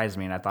really surprised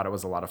me, and I thought it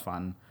was a lot of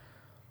fun.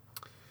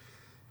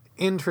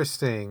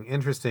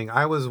 Interesting.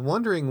 I was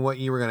wondering what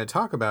you were going to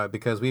talk about,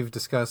 because we've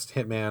discussed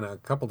Hitman a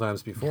couple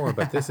times before,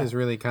 but this is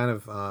really kind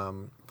of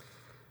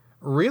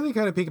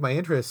piqued my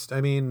interest. I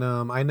mean,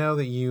 I know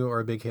that you are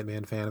a big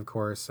Hitman fan, of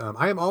course.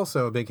 I am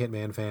also a big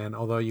Hitman fan,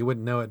 although you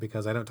wouldn't know it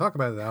because I don't talk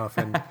about it that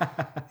often.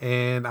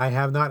 And I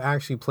have not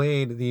actually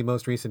played the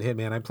most recent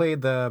Hitman. I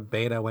played the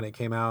beta when it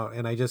came out,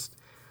 and I just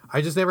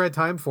never had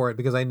time for it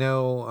because I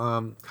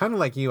know, kind of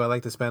like you, I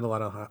like to spend a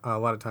lot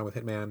of time with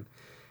Hitman.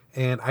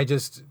 and I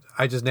just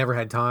never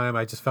had time.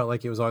 I just felt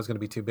like it was always going to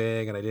be too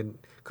big, and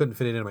couldn't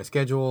fit it into my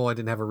schedule. I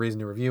didn't have a reason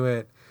to review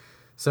it,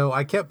 so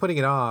I kept putting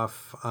it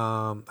off.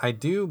 I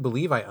do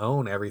believe I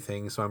own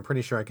everything, so I'm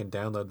pretty sure I can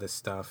download this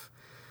stuff.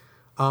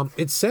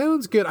 It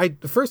sounds good.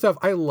 First off,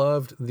 I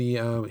loved the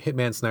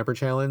Hitman Sniper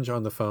Challenge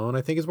on the phone.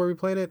 I think is where we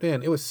played it.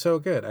 Man, it was so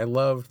good. I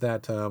loved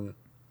that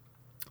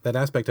that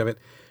aspect of it,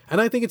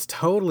 and I think it's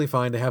totally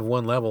fine to have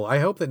one level. I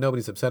hope that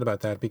nobody's upset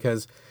about that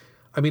because,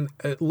 I mean,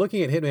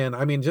 looking at Hitman,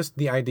 I mean, just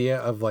the idea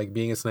of like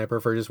being a sniper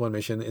for just one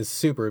mission is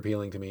super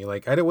appealing to me.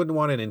 Like, I wouldn't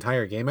want an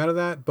entire game out of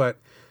that, but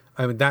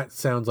I mean, that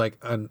sounds like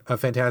a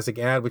fantastic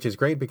ad, which is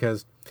great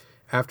because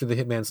after the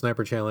Hitman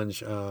Sniper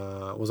Challenge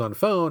was on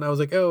phone, I was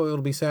like, oh,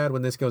 it'll be sad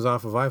when this goes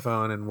off of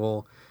iPhone and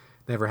we'll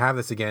never have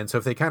this again. So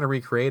if they kind of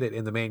recreate it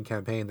in the main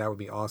campaign, that would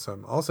be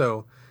awesome.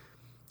 Also,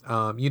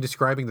 you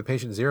describing the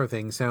Patient Zero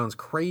thing sounds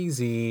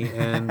crazy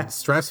and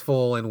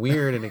stressful and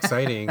weird and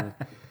exciting.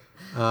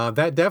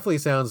 That definitely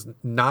sounds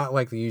not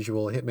like the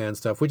usual Hitman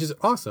stuff, which is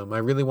awesome. I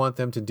really want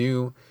them to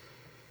do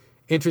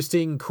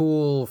interesting,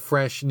 cool,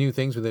 fresh, new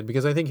things with it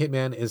because I think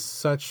Hitman is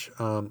such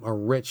a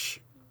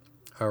rich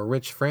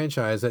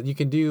franchise that you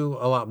can do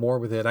a lot more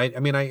with it. I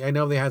mean, I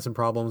know they had some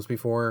problems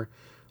before.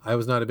 I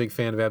was not a big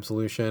fan of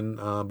Absolution,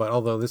 but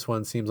although this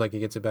one seems like it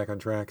gets it back on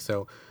track,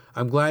 so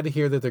I'm glad to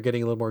hear that they're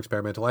getting a little more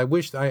experimental.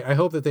 I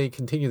hope that they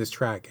continue this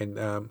track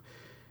and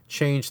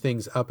change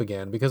things up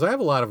again because I have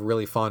a lot of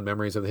really fond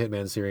memories of the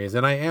Hitman series,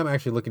 and I am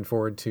actually looking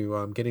forward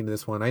to getting to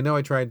this one. I know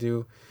I tried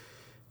to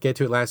get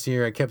to it last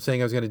year. I kept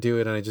saying I was going to do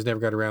it, and I just never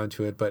got around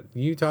to it. But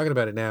you talking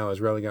about it now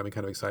has really got me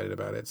kind of excited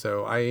about it.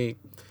 So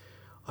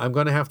I'm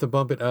going to have to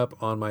bump it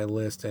up on my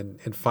list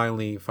and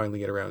finally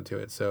get around to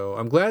it. So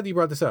I'm glad that you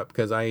brought this up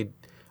because I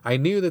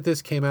knew that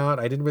this came out.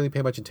 I didn't really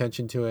pay much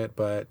attention to it,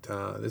 but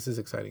this is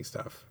exciting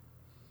stuff.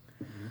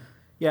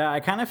 Yeah,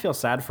 I kind of feel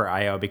sad for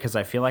IO because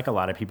I feel like a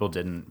lot of people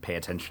didn't pay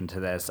attention to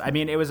this. I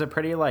mean, it was a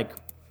pretty like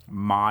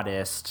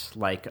modest,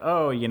 like,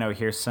 oh, you know,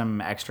 here's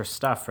some extra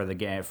stuff for the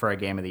game for a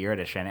Game of the Year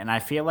edition, and I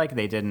feel like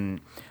they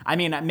didn't. I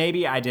mean,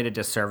 maybe I did a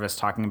disservice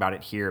talking about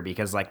it here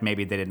because like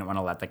maybe they didn't want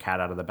to let the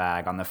cat out of the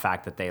bag on the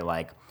fact that they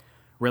like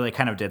really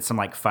kind of did some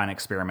like fun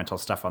experimental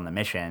stuff on the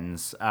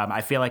missions.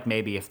 I feel like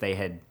maybe if they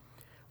had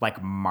like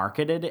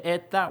marketed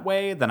it that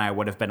way, then I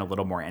would have been a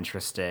little more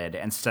interested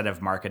instead of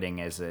marketing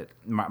it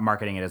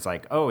as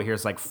like, oh,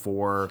 here's like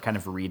 4 kind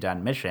of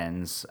redone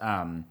missions.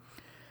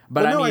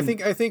 But well, no, I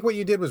mean, I think what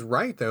you did was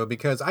right though,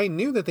 because I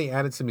knew that they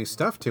added some new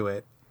stuff to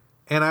it,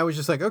 and I was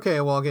just like, okay,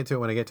 well, I'll get to it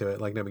when I get to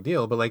it, like no big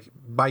deal. But like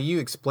by you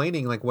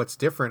explaining like what's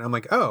different, I'm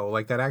like, oh,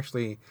 like that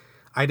actually,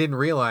 I didn't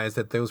realize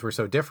that those were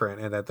so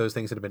different and that those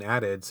things had been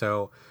added.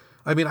 So,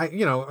 I mean,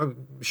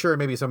 I'm sure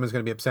maybe someone's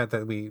going to be upset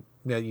that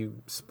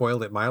you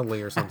spoiled it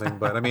mildly or something.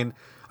 But I mean,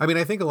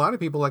 I think a lot of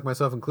people, like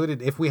myself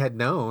included, if we had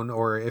known,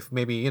 or if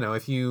maybe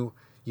if you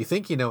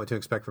think you know what to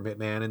expect from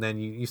Hitman, and then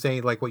you say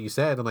like what you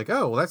said, I'm like,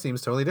 oh, well, that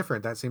seems totally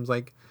different. That seems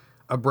like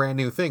a brand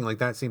new thing. Like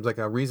that seems like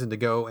a reason to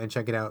go and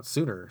check it out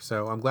sooner.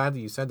 So I'm glad that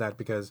you said that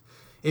because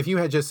if you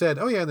had just said,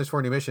 oh yeah, there's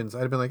 4 new missions,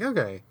 I'd have been like,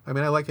 okay. I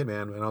mean, I like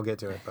Hitman and I'll get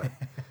to it, but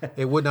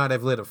it would not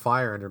have lit a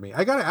fire under me.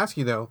 I got to ask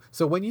you though.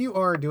 So when you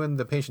are doing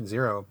the Patient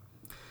Zero,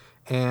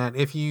 and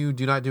if you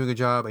do not do a good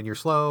job and you're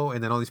slow,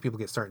 and then all these people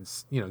get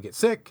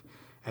sick,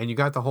 and you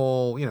got the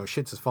whole,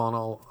 shit's just falling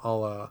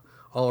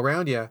all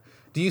around you,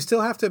 do you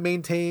still have to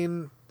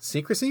maintain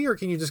secrecy, or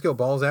can you just go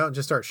balls out and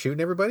just start shooting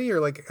everybody? Or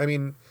like, I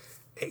mean,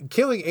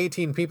 killing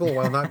 18 people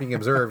while not being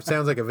observed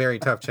sounds like a very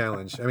tough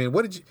challenge. I mean,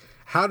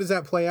 how does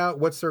that play out?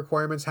 What's the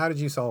requirements? How did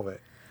you solve it?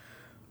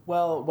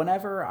 Well,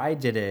 whenever I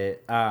did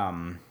it,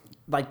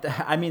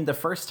 the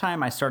first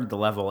time I started the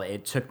level,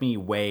 it took me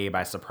way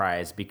by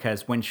surprise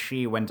because when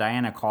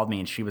Diana called me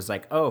and she was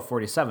like, oh,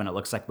 47, it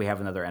looks like we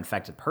have another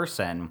infected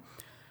person.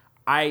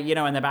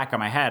 In the back of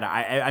my head,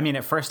 I mean,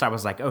 at first I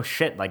was like, oh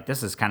shit, like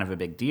this is kind of a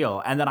big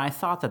deal. And then I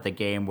thought that the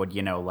game would,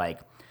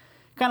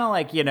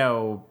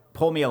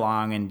 pull me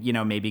along and,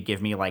 maybe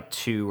give me like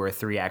 2 or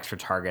 3 extra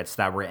targets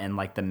that were in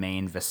like the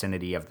main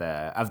vicinity of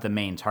the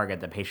main target,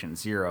 the Patient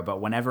Zero.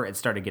 But whenever it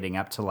started getting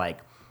up to like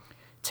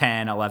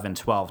 10, 11,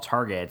 12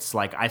 targets,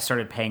 like I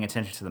started paying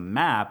attention to the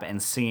map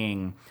and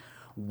seeing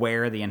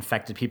where the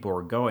infected people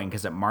were going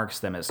because it marks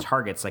them as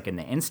targets like in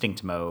the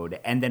instinct mode.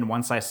 And then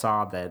once I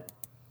saw that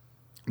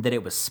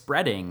it was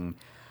spreading,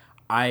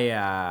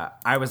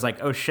 I was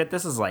like, oh shit,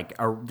 this is like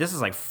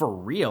for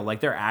real. Like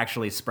they're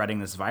actually spreading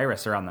this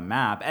virus around the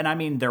map. And I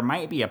mean, there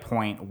might be a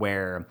point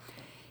where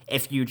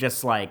if you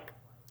just like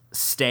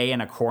stay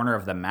in a corner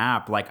of the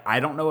map, like I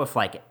don't know if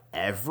like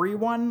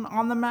everyone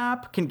on the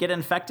map can get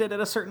infected at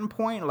a certain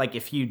point, like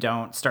if you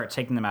don't start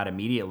taking them out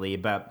immediately.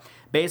 But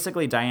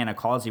basically Diana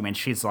calls you and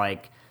she's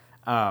like,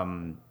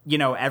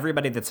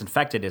 everybody that's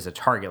infected is a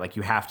target. Like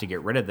you have to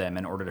get rid of them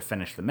in order to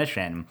finish the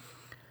mission.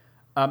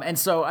 And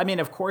so, I mean,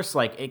 of course,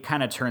 like it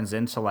kind of turns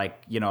into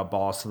like, a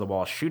balls to the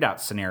wall shootout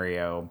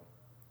scenario,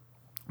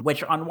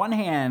 which on one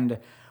hand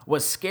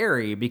was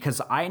scary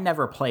because I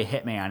never play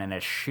Hitman in a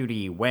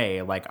shooty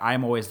way. Like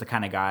I'm always the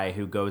kind of guy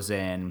who goes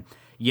in,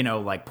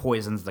 like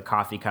poisons the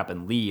coffee cup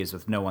and leaves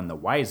with no one the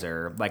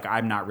wiser. Like,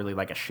 I'm not really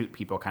like a shoot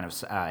people kind of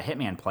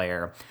Hitman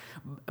player.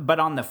 But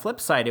on the flip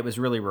side, it was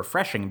really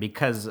refreshing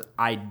because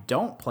I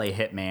don't play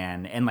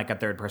Hitman in like a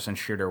third person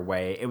shooter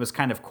way. It was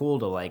kind of cool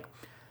to like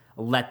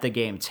let the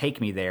game take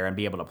me there and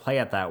be able to play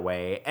it that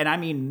way. And I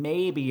mean,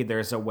 maybe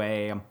there's a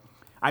way,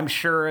 I'm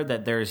sure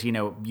that there's,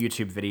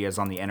 YouTube videos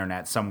on the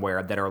internet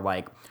somewhere that are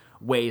like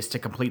ways to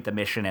complete the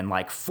mission in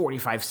like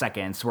 45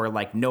 seconds where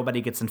like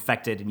nobody gets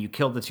infected and you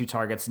kill the 2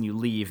 targets and you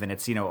leave and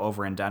it's,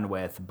 over and done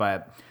with.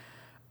 But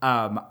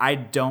I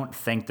don't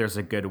think there's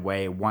a good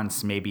way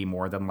once maybe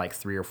more than like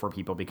 3 or 4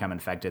 people become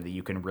infected that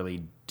you can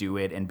really do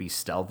it and be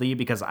stealthy,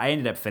 because I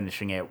ended up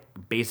finishing it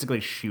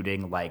basically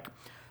shooting like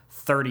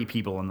 30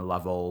 people in the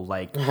level,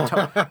 like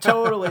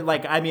totally.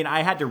 Like, I mean,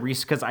 I had to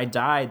because I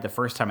died the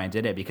first time I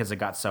did it because it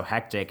got so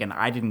hectic and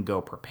I didn't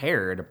go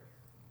prepared.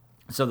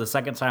 So the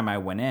second time I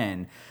went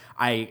in,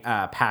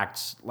 I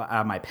packed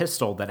my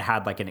pistol that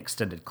had like an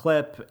extended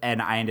clip,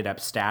 and I ended up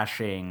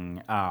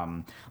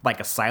stashing like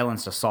a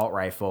silenced assault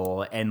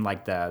rifle and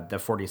like the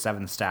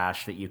 47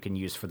 stash that you can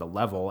use for the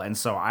level. And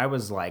so I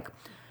was like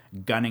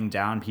gunning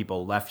down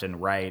people left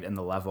and right in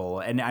the level.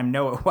 And I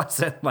know it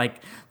wasn't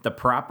like the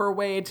proper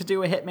way to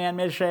do a Hitman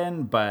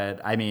mission,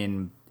 but I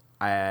mean,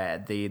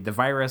 the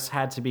virus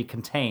had to be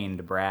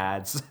contained,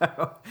 Brad.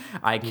 So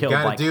I killed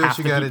like half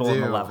the people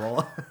in the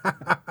level.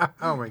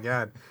 Oh my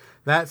God.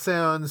 That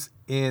sounds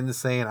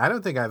insane. I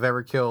don't think I've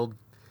ever killed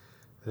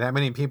that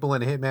many people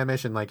in a Hitman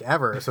mission, like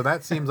ever. So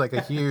that seems like a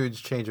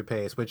huge change of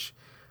pace, which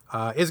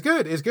is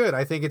good.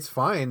 I think it's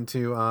fine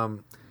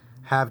to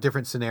have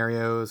different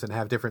scenarios and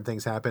have different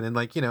things happen, and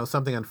like,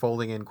 something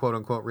unfolding in quote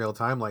unquote real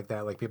time like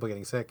that, like people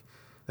getting sick.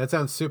 That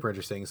sounds super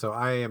interesting. So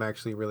I am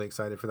actually really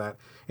excited for that.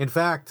 In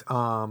fact,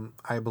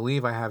 I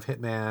believe I have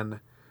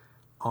Hitman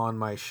on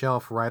my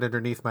shelf right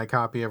underneath my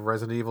copy of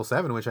Resident Evil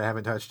 7, which I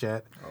haven't touched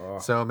yet. Oh.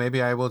 So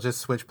maybe I will just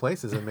switch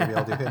places and maybe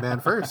I'll do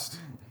Hitman first.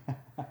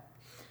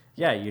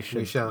 Yeah, you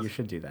should. You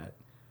should do that.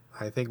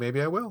 I think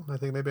maybe I will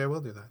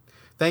do that.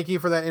 Thank you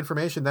for that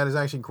information. That is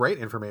actually great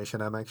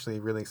information. I'm actually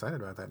really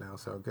excited about that now.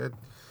 So good.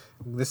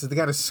 This is the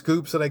kind of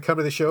scoops that I come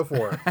to the show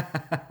for.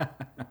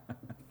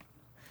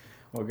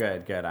 Well,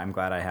 good. I'm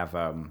glad I have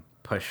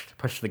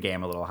pushed the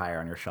game a little higher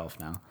on your shelf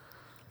now.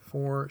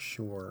 For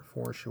sure.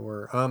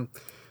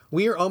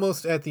 We are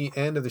almost at the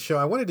end of the show.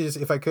 I wanted to just,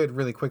 if I could,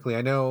 really quickly.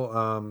 I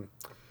know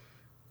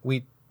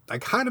I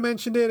kind of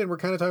mentioned it, and we're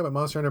kind of talking about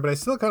Monster Hunter, but I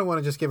still kind of want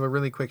to just give a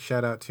really quick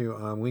shout out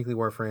to Weekly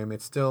Warframe.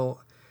 It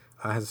still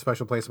has a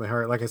special place in my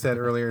heart. Like I said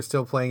earlier,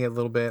 still playing it a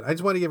little bit. I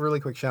just want to give a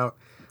really quick shout.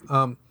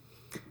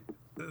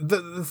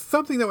 The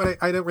something that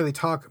I don't really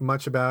talk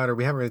much about, or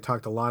we haven't really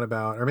talked a lot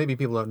about, or maybe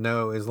people don't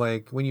know, is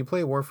like when you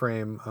play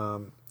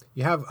Warframe,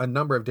 you have a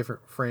number of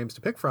different frames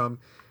to pick from,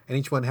 and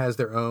each one has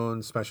their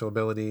own special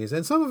abilities,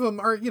 and some of them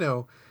are,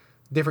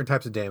 different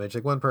types of damage.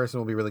 Like one person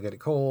will be really good at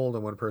cold,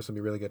 and one person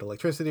will be really good at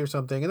electricity or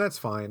something, and that's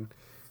fine.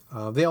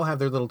 They all have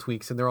their little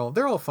tweaks, and they're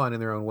all fun in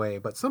their own way.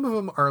 But some of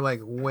them are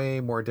like way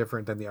more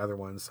different than the other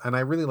ones, and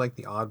I really like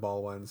the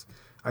oddball ones.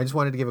 I just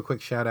wanted to give a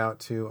quick shout out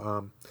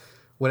to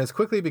what has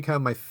quickly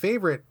become my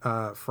favorite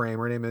frame.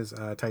 Her name is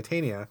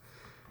Titania,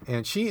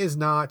 and she is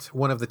not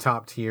one of the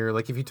top tier.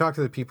 Like if you talk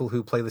to the people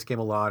who play this game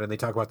a lot, and they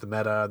talk about the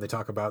meta, they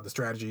talk about the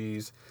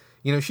strategies,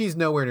 she's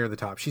nowhere near the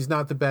top. She's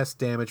not the best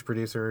damage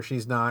producer.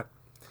 She's not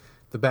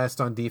the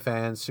best on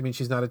defense. I mean,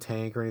 she's not a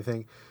tank or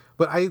anything.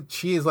 But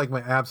she is like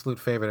my absolute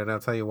favorite, and I'll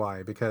tell you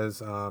why.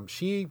 Because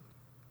she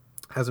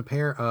has a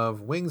pair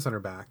of wings on her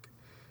back,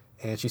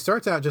 and she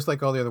starts out just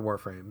like all the other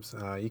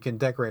Warframes. You can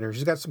decorate her.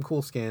 She's got some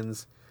cool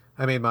skins.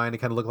 I made mine to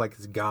kind of look like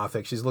it's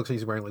gothic. She looks like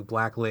she's wearing like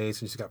black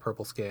lace, and she's got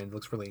purple skin. It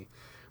looks really,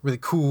 really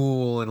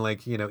cool and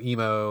like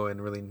emo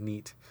and really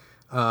neat.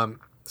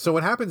 So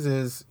what happens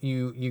is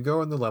you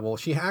go on the level.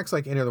 She acts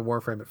like any other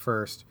Warframe at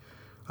first.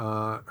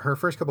 Her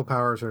first couple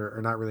powers are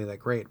not really that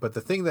great, but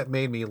the thing that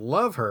made me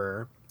love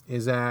her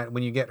is that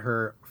when you get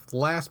her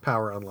last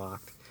power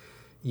unlocked,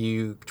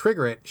 you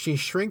trigger it, she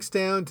shrinks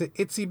down to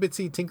itsy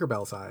bitsy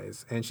Tinkerbell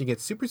size, and she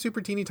gets super, super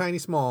teeny tiny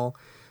small.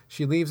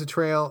 She leaves a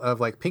trail of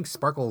like pink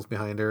sparkles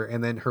behind her,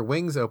 and then her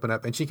wings open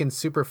up, and she can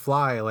super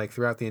fly like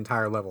throughout the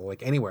entire level,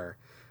 like anywhere.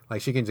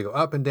 Like she can just go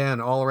up and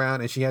down all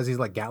around, and she has these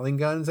like Gatling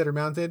guns that are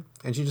mounted,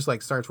 and she just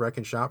like starts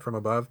wrecking shop from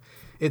above.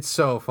 It's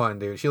so fun,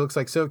 dude. She looks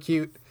like so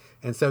cute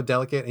and so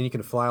delicate, and you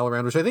can fly all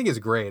around, which I think is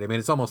great. I mean,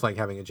 it's almost like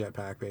having a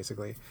jetpack,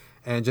 basically.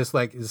 And just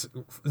like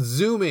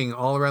zooming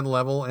all around the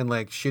level and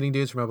like shooting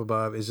dudes from up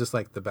above is just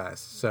like the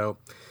best. So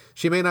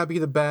she may not be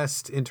the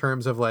best in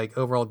terms of like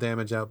overall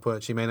damage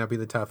output. She may not be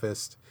the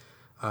toughest,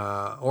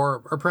 or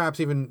perhaps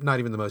even not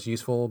even the most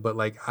useful, but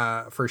like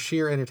for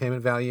sheer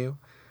entertainment value,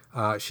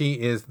 she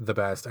is the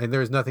best. And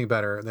there's nothing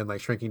better than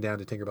like shrinking down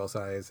to Tinkerbell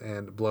size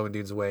and blowing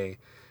dudes away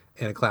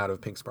in a cloud of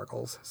pink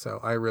sparkles.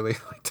 So I really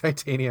like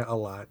Titania a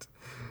lot.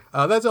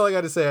 That's all I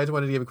got to say. I just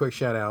wanted to give a quick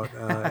shout out,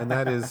 and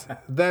that is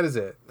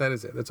it.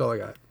 That's all I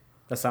got.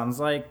 That sounds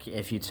like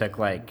if you took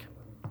like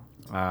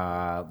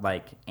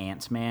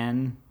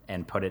Ant-Man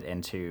and put it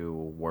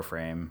into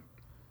Warframe.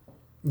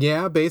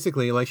 Yeah,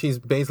 basically, like she's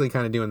basically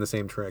kind of doing the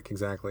same trick,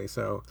 exactly.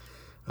 So,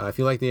 if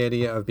you like the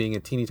idea of being a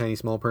teeny tiny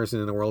small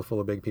person in a world full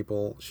of big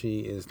people,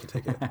 she is the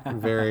ticket.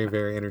 Very,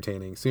 very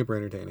entertaining, super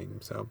entertaining.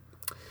 So,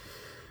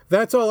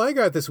 that's all I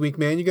got this week,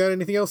 man. You got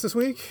anything else this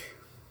week?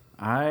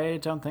 I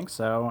don't think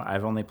so.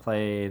 I've only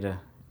played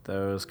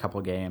those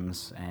couple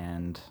games,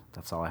 and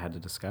that's all I had to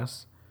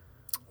discuss.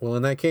 Well,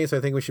 in that case,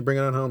 I think we should bring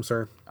it on home,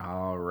 sir.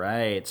 All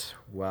right.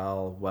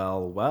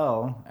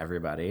 Well,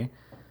 everybody.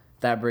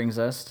 That brings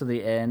us to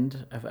the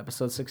end of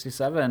episode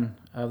 67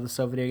 of the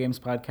So Video Games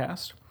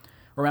podcast.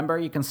 Remember,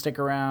 you can stick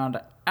around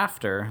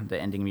after the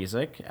ending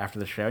music, after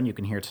the show, and you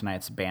can hear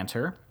tonight's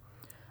banter.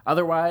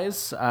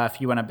 Otherwise,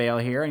 if you want to bail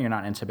here and you're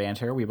not into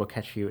banter, we will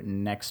catch you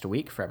next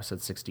week for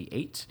episode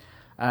 68.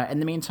 In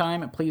the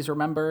meantime, please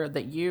remember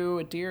that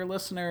you, dear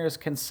listeners,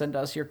 can send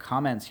us your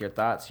comments, your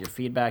thoughts, your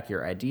feedback,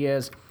 your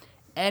ideas,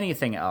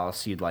 anything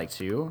else you'd like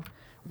to.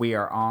 We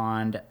are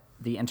on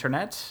the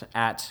internet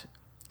at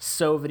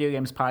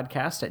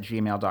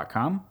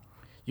sovideogamespodcast@gmail.com.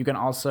 You can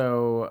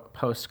also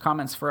post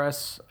comments for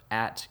us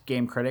at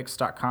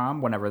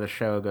gamecritics.com whenever the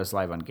show goes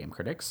live on Game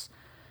Critics.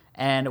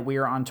 And we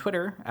are on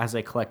Twitter as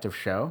a collective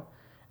show.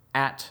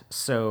 At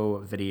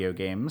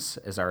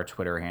SoVideoGames is our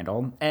Twitter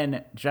handle. And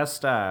I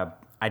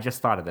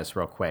just thought of this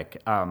real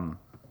quick.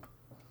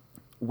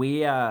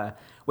 We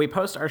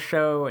post our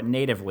show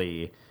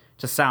natively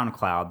to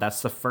SoundCloud.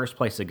 That's the first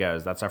place it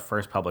goes. That's our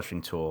first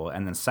publishing tool.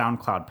 And then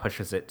SoundCloud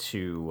pushes it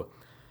to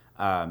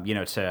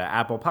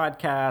Apple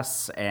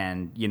Podcasts,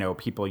 and,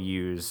 people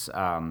use,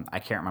 I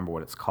can't remember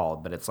what it's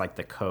called, but it's like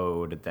the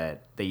code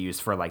that they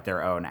use for like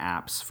their own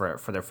apps for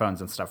their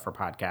phones and stuff for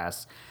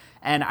podcasts.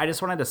 And I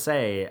just wanted to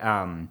say,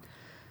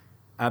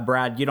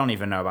 Brad, you don't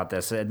even know about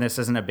this, and this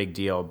isn't a big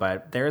deal,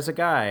 but there's a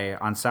guy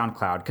on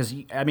SoundCloud, because,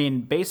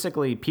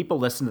 basically people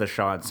listen to the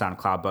show on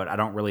SoundCloud, but I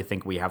don't really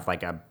think we have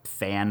like a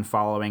fan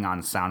following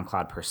on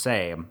SoundCloud per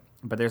se.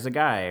 But there's a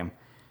guy,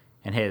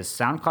 and his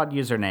SoundCloud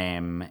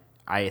username,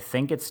 I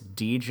think it's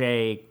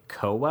DJ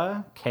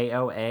Koa,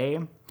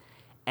 Koa,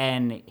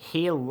 and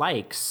he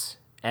likes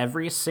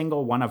every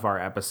single one of our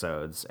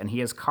episodes, and he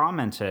has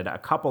commented a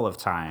couple of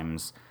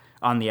times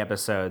on the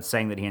episodes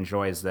saying that he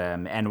enjoys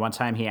them. And one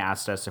time he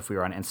asked us if we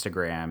were on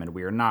Instagram, and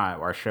we are not.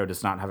 Our show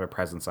does not have a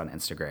presence on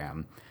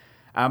Instagram.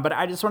 But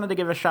I just wanted to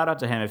give a shout out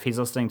to him if he's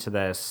listening to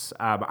this.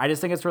 I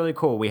just think it's really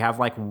cool. We have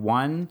like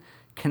one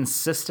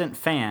consistent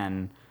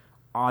fan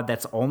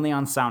that's only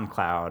on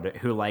SoundCloud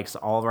who likes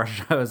all of our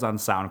shows on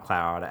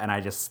SoundCloud. And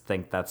I just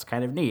think that's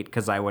kind of neat,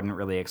 because I wouldn't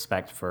really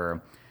expect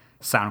for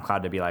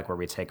SoundCloud to be like where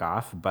we take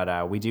off.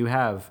 But we do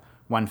have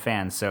one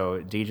fan.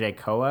 So DJ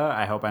Koa,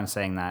 I hope I'm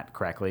saying that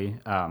correctly.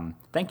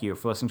 Thank you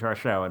for listening to our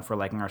show and for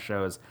liking our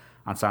shows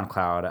on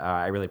SoundCloud.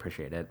 I really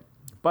appreciate it.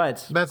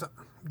 But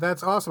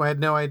that's awesome. I had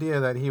no idea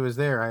that he was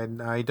there.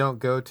 I don't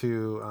go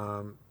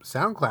to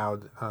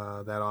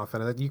SoundCloud that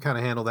often. You kind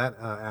of handle that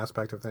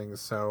aspect of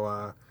things.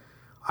 So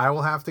I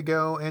will have to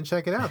go and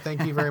check it out.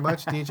 Thank you very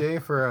much,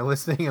 DJ, for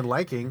listening and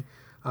liking.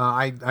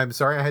 I'm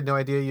sorry I had no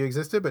idea you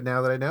existed, but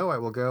now that I know, I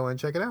will go and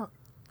check it out.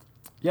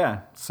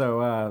 Yeah,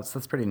 so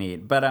that's pretty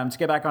neat. But to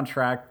get back on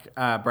track,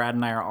 Brad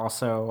and I are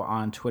also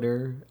on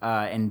Twitter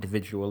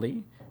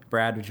individually.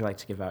 Brad, would you like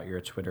to give out your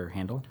Twitter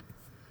handle?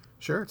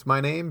 Sure, it's my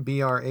name,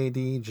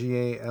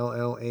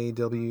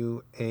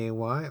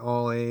 BradGallaway.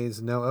 All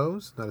A's, no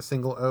O's. Not a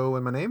single O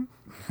in my name.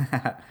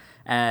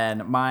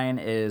 And mine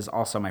is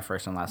also my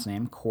first and last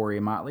name, Corey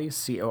Motley,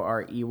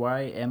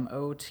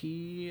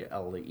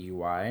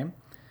 CoreyMotley.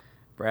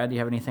 Brad, do you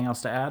have anything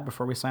else to add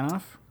before we sign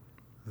off?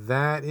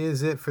 That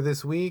is it for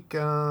this week.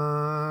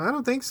 I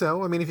don't think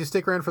so. If you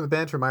stick around for the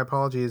banter, my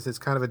apologies. It's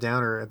kind of a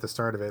downer at the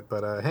start of it,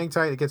 but hang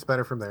tight. It gets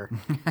better from there.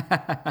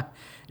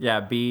 Yeah,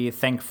 be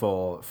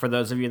thankful. For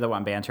those of you that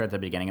want banter at the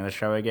beginning of the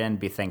show again,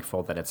 be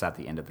thankful that it's at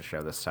the end of the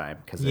show this time.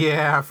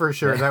 Yeah, for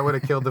sure. That would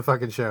have killed the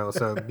fucking show.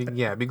 So,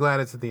 be glad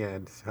it's at the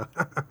end. So.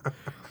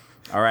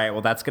 All right,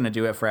 well, that's going to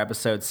do it for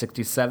episode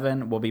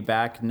 67. We'll be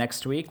back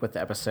next week with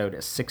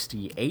episode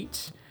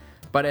 68.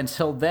 But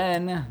until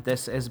then,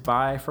 this is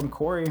bye from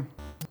Corey.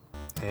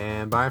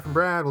 And bye from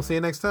Brad. We'll see you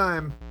next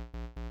time.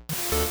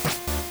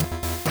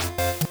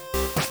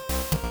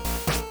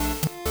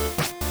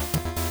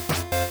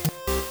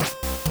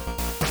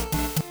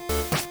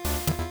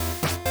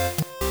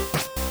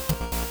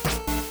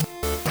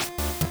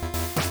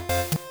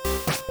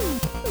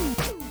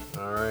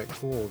 All right,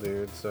 cool,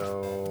 dude.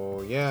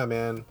 So, yeah,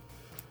 man.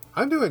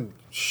 I'm doing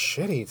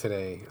shitty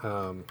today.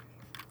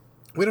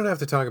 We don't have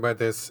to talk about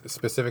this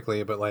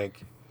specifically, but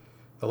like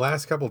the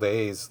last couple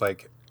days,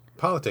 like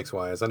politics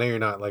wise, I know you're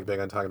not like big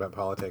on talking about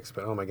politics,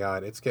 but oh my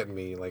God, it's getting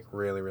me like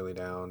really, really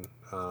down.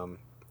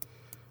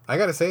 I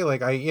gotta say,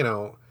 like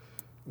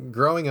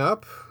growing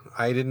up,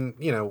 I didn't,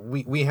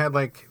 we had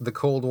like the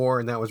Cold War,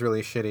 and that was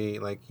really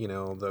shitty. Like,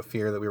 the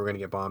fear that we were going to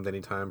get bombed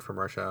anytime from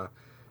Russia.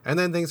 And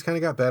then things kind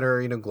of got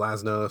better,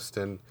 Glasnost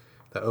and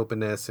the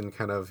openness and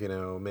kind of,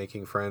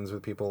 making friends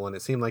with people. And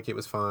it seemed like it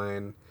was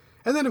fine.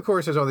 And then, of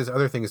course, there's all these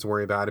other things to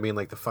worry about.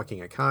 Like the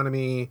fucking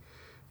economy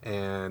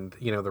and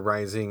the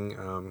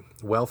rising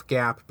wealth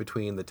gap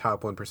between the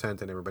top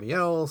 1% and everybody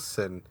else,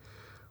 and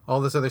all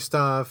this other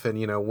stuff, and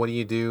what do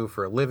you do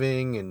for a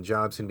living, and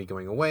jobs can be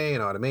going away,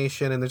 and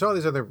automation, and there's all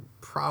these other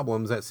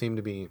problems that seem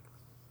to be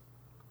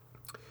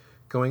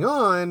going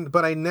on.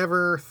 But I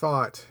never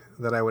thought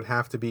that I would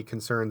have to be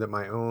concerned that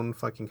my own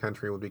fucking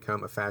country would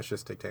become a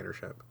fascist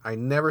dictatorship. I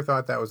never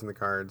thought that was in the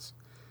cards.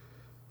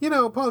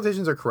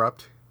 Politicians are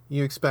corrupt.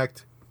 You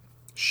expect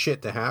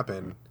shit to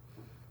happen.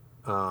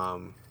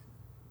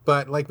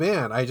 But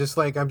man, I'm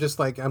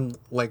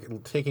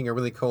taking a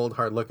really cold,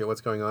 hard look at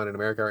what's going on in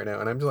America right now,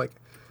 and I'm just like,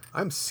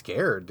 I'm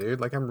scared,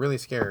 dude. I'm really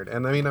scared.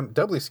 And I mean, I'm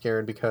doubly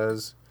scared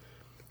because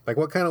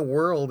what kind of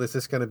world is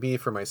this going to be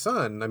for my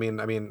son? I mean,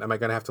 am I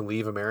going to have to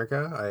leave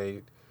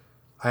America?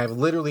 I have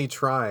literally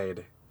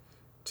tried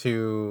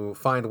to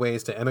find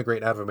ways to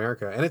emigrate out of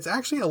America, and it's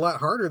actually a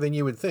lot harder than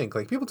you would think.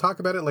 People talk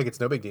about it like it's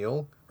no big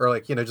deal, or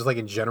just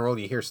in general,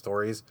 you hear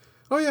stories.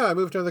 Oh yeah, I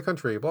moved to another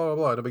country, blah, blah,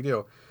 blah, no big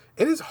deal.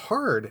 It is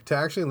hard to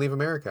actually leave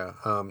America.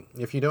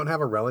 If you don't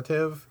have a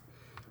relative,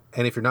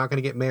 and if you're not going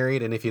to get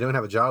married, and if you don't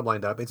have a job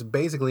lined up, it's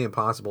basically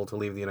impossible to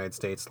leave the United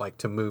States,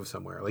 to move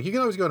somewhere. You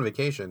can always go on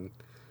vacation,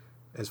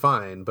 it's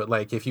fine, but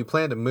if you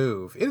plan to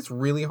move, it's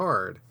really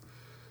hard.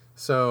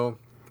 So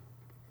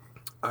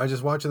I was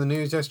just watching the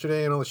news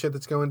yesterday and all the shit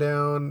that's going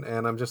down,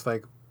 and I'm just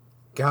like,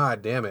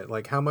 God damn it.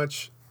 How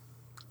much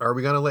are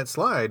we going to let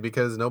slide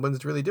because no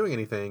one's really doing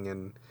anything,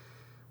 and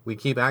we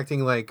keep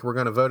acting like we're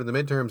going to vote in the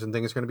midterms and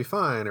things are going to be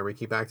fine, or we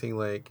keep acting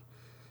like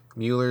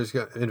Mueller's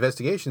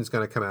investigation is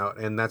going to come out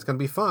and that's going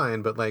to be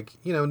fine, but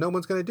no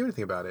one's going to do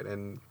anything about it.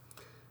 And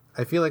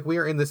I feel like we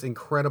are in this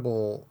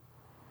incredible,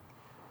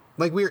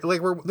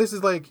 this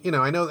is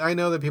I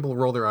know that people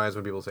roll their eyes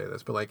when people say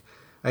this, but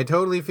I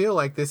totally feel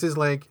like this is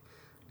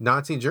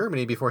Nazi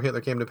Germany before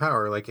Hitler came to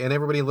power. And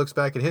everybody looks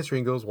back at history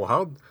and goes,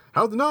 well,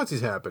 how'd the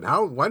Nazis happen?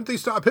 Why didn't they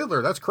stop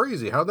Hitler? That's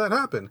crazy. How'd that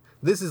happen?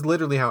 This is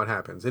literally how it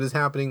happens. It is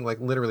happening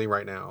literally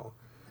right now.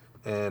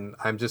 And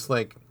I'm just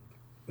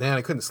man,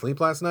 I couldn't sleep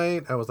last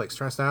night. I was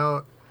stressed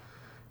out,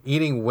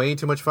 eating way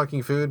too much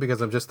fucking food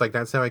because I'm just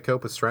that's how I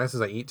cope with stress,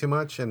 is I eat too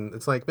much. And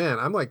it's man,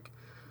 I'm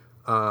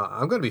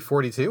I'm going to be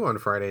 42 on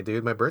Friday,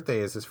 dude. My birthday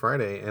is this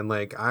Friday. And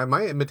my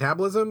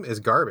metabolism is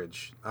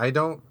garbage. I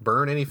don't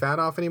burn any fat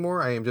off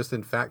anymore. I am just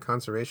in fat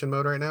conservation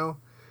mode right now.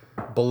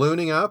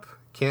 Ballooning up.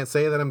 Can't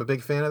say that I'm a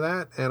big fan of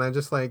that. And I'm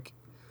just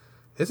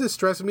this is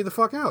stressing me the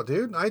fuck out,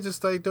 dude. I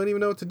don't even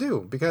know what to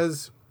do,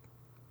 because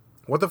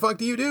what the fuck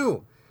do you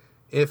do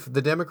if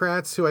the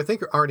Democrats, who I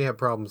think already have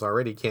problems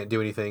already, can't do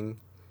anything?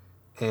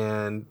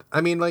 And I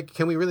mean,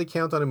 can we really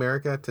count on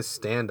America to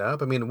stand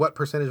up? I mean, what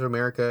percentage of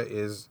America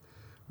is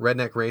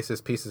redneck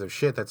racist pieces of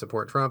shit that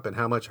support Trump, and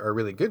how much are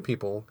really good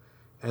people?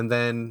 And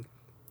then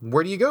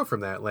where do you go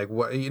from that?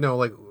 What,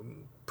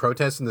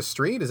 protests in the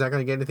street? Is that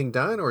going to get anything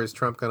done? Or is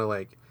Trump going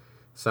to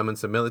summon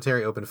some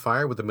military, open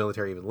fire? Would the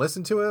military even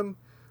listen to him?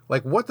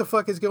 What the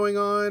fuck is going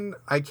on?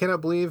 I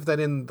cannot believe that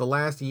in the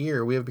last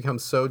year we have become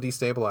so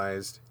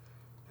destabilized,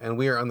 and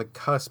we are on the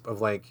cusp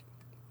of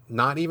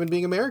not even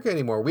being America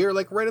anymore. We are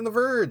right on the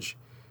verge,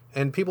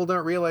 and people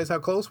don't realize how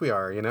close we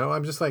are.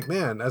 I'm just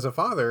man, as a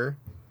father,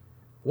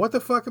 what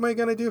the fuck am I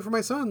going to do for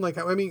my son?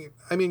 I mean,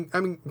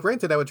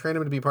 granted, I would train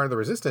him to be part of the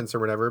resistance or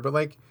whatever, but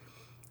I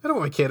don't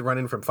want my kid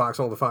running from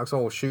foxhole to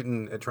foxhole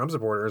shooting at Trump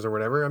supporters or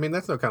whatever. I mean,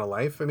 that's no kind of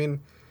life. I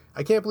mean,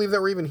 I can't believe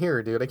that we're even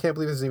here, dude. I can't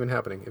believe this is even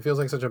happening. It feels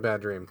like such a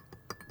bad dream.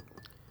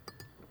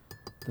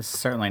 This is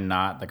certainly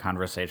not the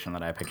conversation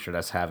that I pictured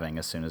us having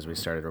as soon as we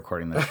started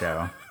recording the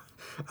show.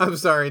 I'm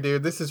sorry,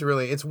 dude.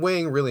 It's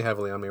weighing really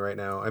heavily on me right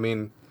now. I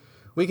mean,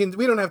 we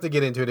don't have to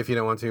get into it if you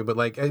don't want to, but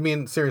I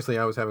mean, seriously,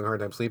 I was having a hard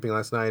time sleeping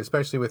last night,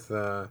 especially with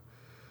the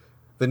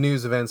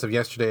news events of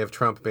yesterday of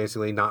Trump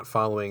basically not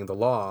following the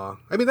law.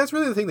 I mean, that's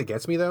really the thing that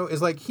gets me, though,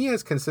 is he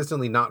has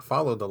consistently not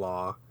followed the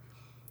law,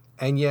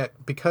 and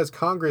yet because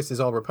Congress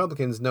is all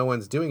Republicans, no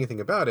one's doing anything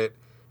about it,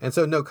 and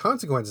so no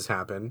consequences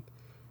happen.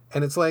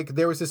 And it's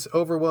there was this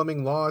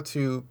overwhelming law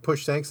to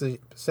push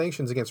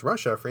sanctions against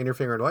Russia for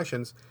interfering in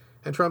elections,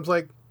 and Trump's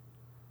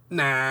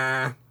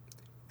nah.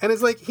 And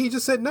it's he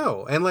just said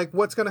no. And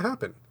what's going to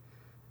happen?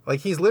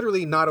 He's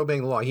literally not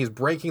obeying the law. He's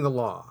breaking the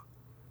law.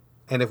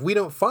 And if we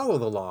don't follow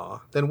the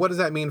law, then what does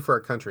that mean for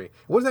our country?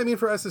 What does that mean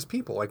for us as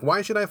people?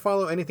 Why should I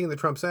follow anything that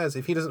Trump says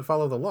if he doesn't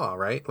follow the law,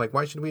 right?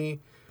 Why should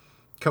we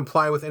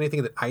comply with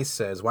anything that ICE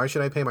says? Why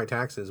should I pay my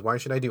taxes? Why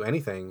should I do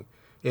anything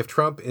if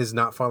Trump is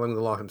not following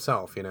the law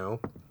himself,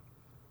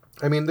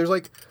 I mean, there's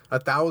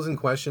 1,000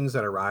 questions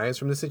that arise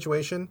from this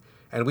situation.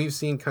 And we've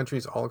seen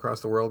countries all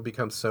across the world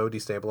become so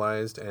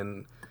destabilized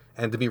and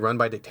to be run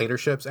by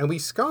dictatorships, and we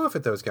scoff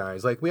at those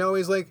guys. We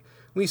always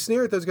we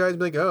sneer at those guys and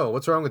be oh,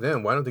 what's wrong with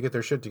them? Why don't they get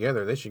their shit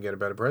together? They should get a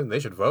better president.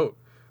 They should vote.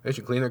 They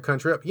should clean their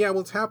country up. Yeah,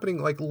 well, it's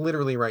happening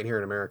literally right here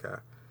in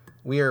America.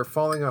 We are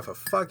falling off a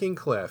fucking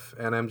cliff,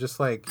 and I'm just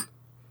I'm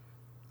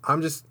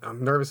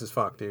nervous as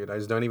fuck, dude. I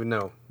just don't even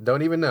know.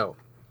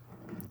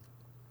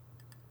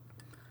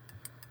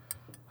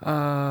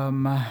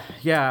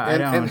 Yeah, I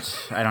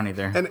don't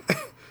either.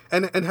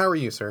 And how are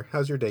you, sir?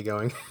 How's your day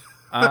going?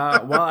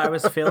 Well, I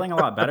was feeling a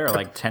lot better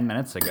like 10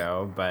 minutes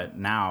ago, but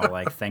now,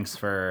 like, thanks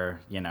for,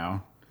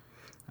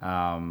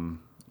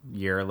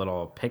 your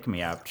little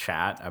pick-me-up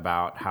chat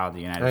about how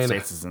the United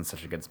States is in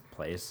such a good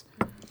place.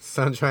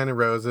 Sunshine and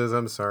roses.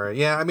 I'm sorry.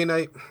 Yeah, I mean,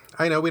 I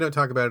know we don't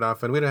talk about it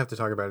often. We don't have to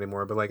talk about it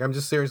anymore. But like, I'm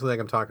just seriously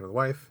like, I'm talking to the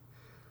wife.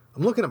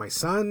 I'm looking at my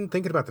son,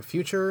 thinking about the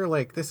future.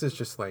 Like, this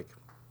is like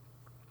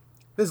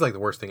the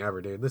worst thing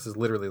ever, dude. This is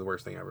literally the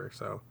worst thing ever.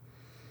 So,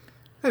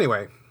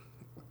 anyway,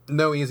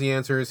 no easy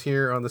answers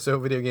here on the So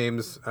Video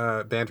Games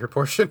banter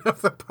portion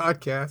of the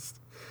podcast.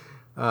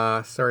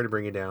 Sorry to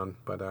bring you down,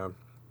 but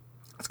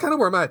that's kind of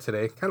where I'm at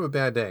today. Kind of a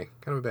bad day.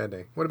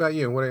 What about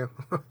you?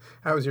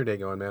 How is your day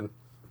going, man?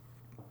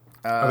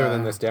 Other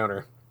than this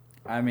downer.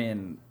 I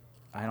mean,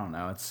 I don't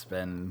know. It's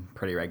been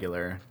pretty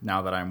regular.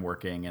 Now that I'm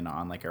working and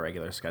on like a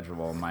regular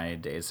schedule, my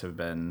days have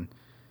been,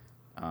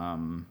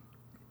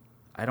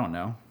 I don't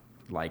know,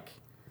 like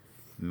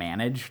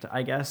managed,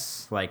 I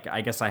guess. Like,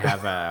 I guess I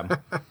have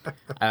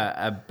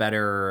a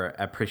better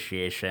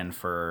appreciation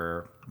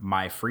for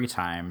my free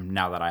time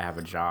now that I have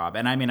a job.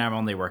 And I mean, I'm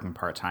only working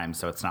part-time,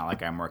 so it's not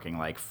like I'm working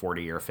like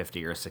 40 or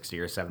 50 or 60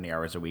 or 70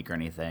 hours a week or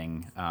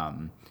anything.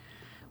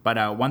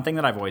 But one thing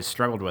that I've always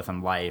struggled with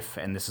in life,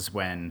 and this is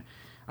when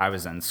I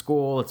was in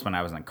school, it's when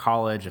I was in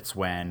college, it's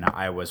when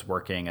I was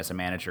working as a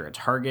manager at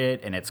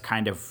Target, and it's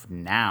kind of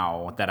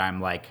now that I'm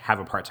like have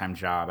a part-time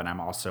job and I'm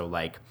also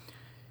like,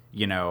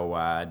 doing a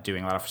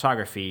lot of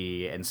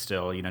photography and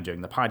still,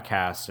 doing the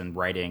podcast and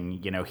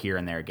writing, here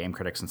and there, Game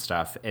Critics and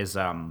stuff, is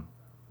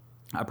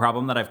a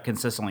problem that I've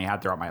consistently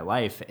had throughout my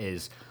life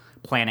is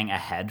planning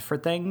ahead for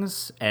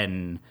things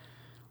and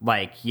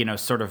like,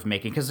 sort of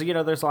making, because,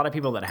 there's a lot of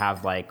people that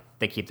have like,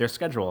 they keep their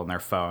schedule on their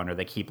phone or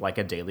they keep like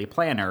a daily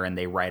planner and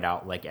they write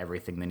out like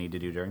everything they need to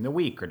do during the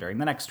week or during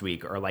the next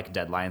week or like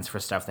deadlines for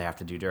stuff they have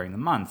to do during the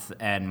month.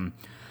 And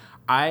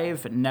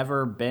I've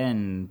never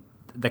been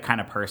the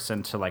kind of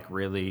person to like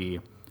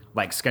really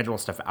like schedule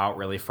stuff out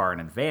really far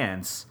in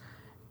advance.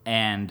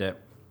 And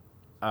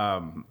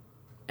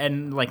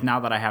like now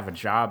that I have a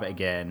job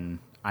again,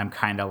 I'm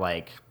kind of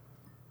like,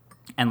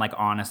 and like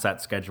on a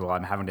set schedule,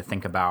 I'm having to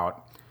think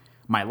about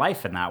my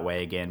life in that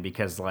way again,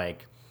 because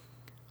like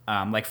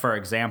for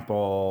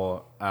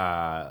example,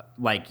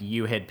 like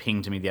you had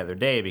pinged me the other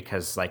day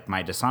because like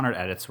my Dishonored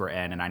edits were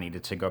in and I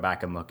needed to go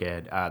back and look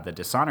at the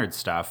Dishonored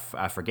stuff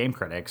for Game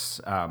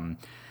Critics.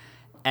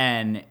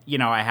 And,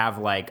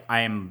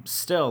 I am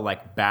still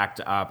like backed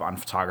up on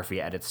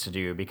photography edits to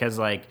do because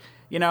like,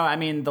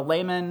 the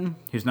layman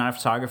who's not a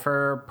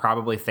photographer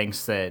probably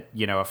thinks that,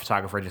 a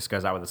photographer just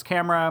goes out with his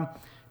camera,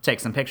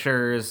 takes some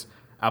pictures,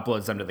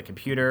 uploads them to the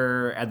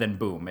computer, and then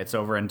boom, it's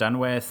over and done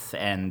with,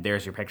 and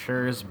there's your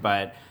pictures.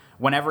 But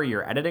whenever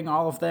you're editing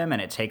all of them,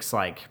 and it takes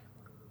like,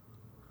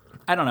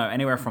 I don't know,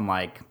 anywhere from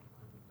like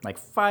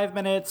 5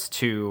 minutes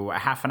to a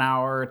half an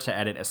hour to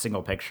edit a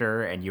single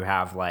picture, and you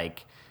have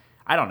like,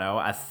 I don't know,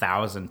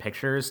 1,000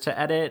 pictures to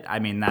edit. I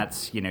mean,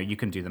 that's, you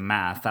can do the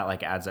math. That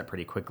like adds up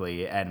pretty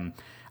quickly. And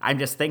I'm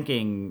just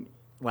thinking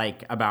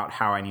like about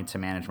how I need to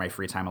manage my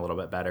free time a little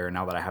bit better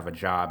now that I have a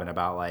job, and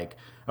about like,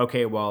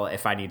 okay, well,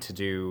 if I need to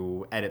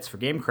do edits for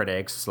Game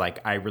Critics, like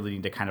I really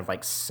need to kind of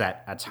like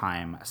set a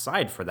time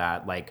aside for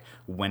that. Like,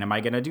 when am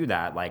I going to do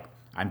that? Like,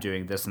 I'm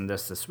doing this and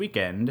this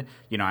weekend.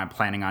 I'm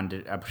planning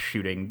on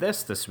shooting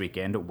this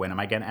weekend. When am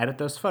I going to edit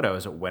those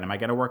photos? When am I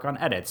going to work on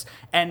edits?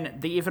 And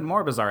the even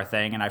more bizarre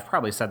thing, and I've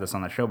probably said this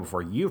on the show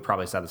before, you've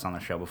probably said this on the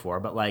show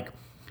before, but like,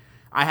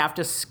 I have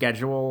to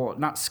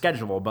not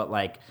schedule, but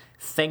like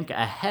think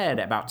ahead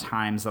about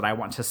times that I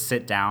want to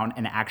sit down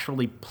and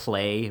actually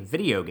play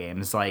video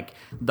games. Like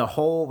the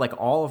whole, like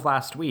all of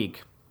last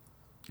week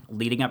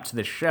leading up to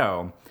the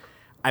show,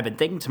 I've been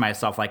thinking to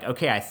myself, like,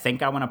 okay, I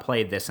think I want to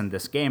play this and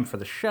this game for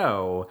the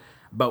show,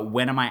 but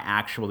when am I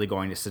actually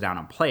going to sit down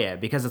and play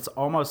it? Because it's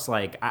almost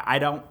like I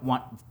don't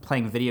want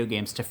playing video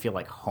games to feel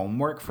like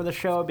homework for the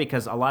show,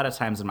 because a lot of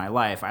times in my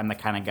life, I'm the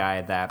kind of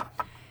guy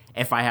that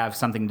if I have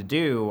something to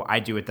do,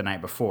 I do it the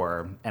night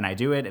before, and I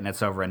do it, and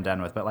it's over and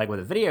done with. But like with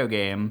a video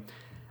game,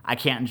 I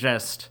can't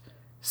just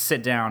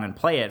sit down and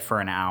play it for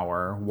an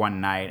hour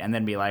one night and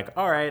then be like,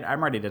 all right,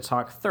 I'm ready to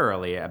talk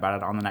thoroughly about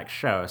it on the next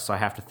show. So I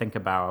have to think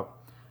about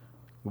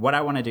what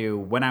I want to do,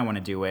 when I want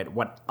to do it,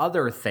 what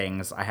other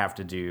things I have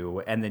to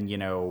do, and then,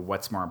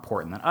 what's more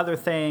important than other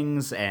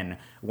things, and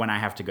when I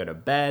have to go to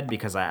bed,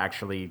 because I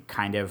actually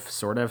kind of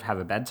sort of have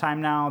a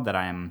bedtime now that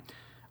I'm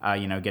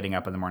getting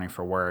up in the morning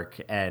for work.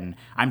 And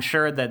I'm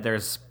sure that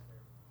there's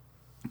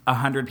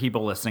 100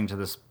 people listening to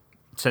this,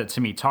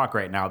 to me talk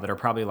right now, that are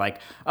probably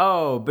like,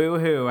 oh,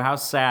 boo-hoo, how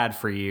sad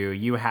for you.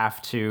 You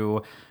have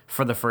to,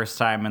 for the first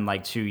time in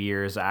like 2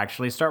 years,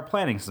 actually start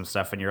planning some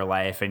stuff in your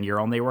life, and you're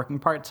only working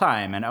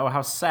part-time, and oh,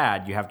 how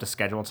sad, you have to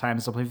schedule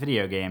times to play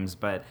video games.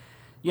 But,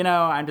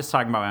 I'm just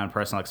talking about my own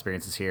personal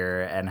experiences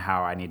here and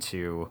how I need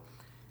to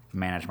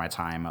manage my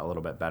time a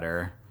little bit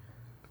better.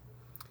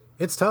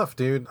 It's tough,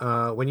 dude.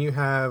 When you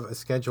have a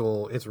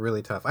schedule, it's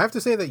really tough. I have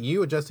to say that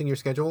you adjusting your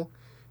schedule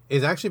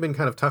has actually been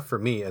kind of tough for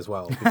me as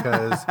well,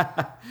 because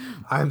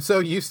I'm so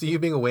used to you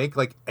being awake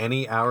like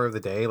any hour of the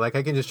day. Like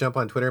I can just jump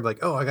on Twitter and be like,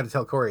 oh, I got to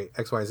tell Corey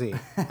XYZ.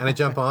 And I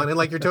jump on and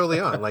like, you're totally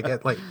on.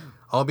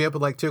 I'll be up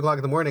at like 2:00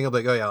 in the morning. I'll be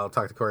like, oh yeah, I'll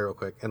talk to Corey real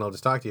quick. And I'll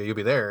just talk to you. You'll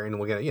be there and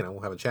we'll get,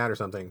 we'll have a chat or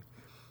something.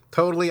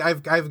 Totally.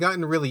 I've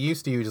gotten really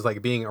used to you just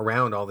like being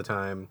around all the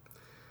time.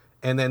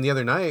 And then the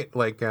other night,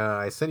 like,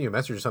 I sent you a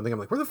message or something. I'm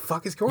like, where the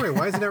fuck is Corey?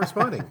 Why is he not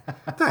responding?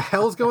 What the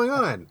hell's going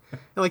on? And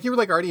like, you were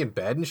like already in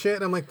bed and shit.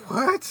 And I'm like,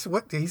 what?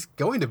 He's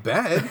going to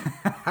bed?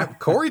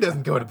 Corey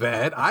doesn't go to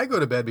bed. I go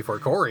to bed before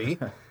Corey.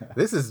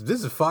 This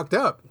is fucked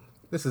up.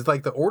 This is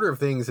like the order of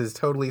things is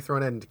totally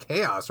thrown into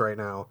chaos right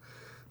now.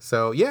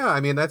 So yeah,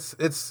 I mean,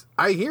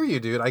 I hear you,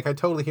 dude. Like, I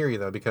totally hear you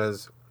though,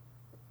 because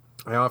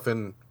I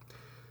often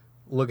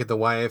look at the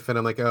wife and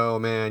I'm like, oh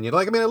man,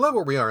 I love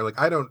where we are. Like,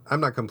 I'm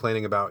not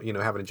complaining about,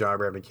 having a job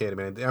or having a kid. I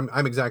mean,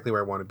 I'm exactly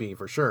where I want to be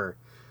for sure.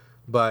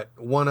 But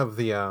one of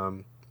the,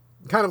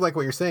 kind of like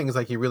what you're saying is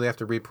like, you really have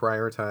to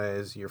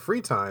reprioritize your free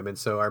time. And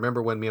so I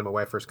remember when me and my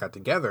wife first got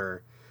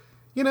together,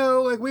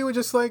 like we would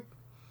just like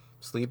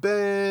sleep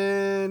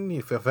in,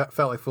 you felt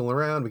like fooling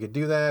around. We could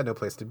do that. No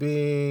place to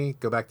be,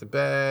 go back to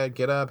bed,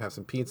 get up, have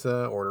some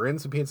pizza, order in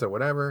some pizza,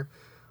 whatever,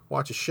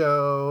 watch a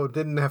show.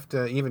 Didn't have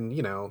to even,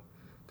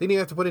 didn't even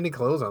have to put any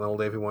clothes on the whole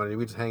day if we wanted to.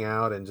 We just hang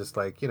out and just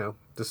like,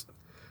 just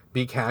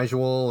be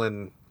casual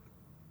and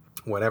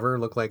whatever,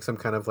 look like some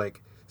kind of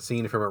like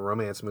scene from a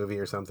romance movie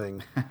or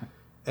something.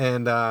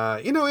 And,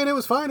 and it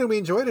was fine and we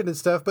enjoyed it and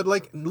stuff. But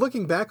like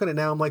looking back on it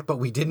now, I'm like, but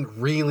we didn't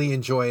really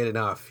enjoy it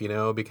enough,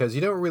 because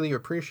you don't really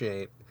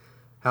appreciate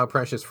how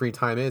precious free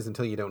time is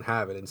until you don't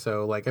have it. And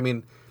so like, I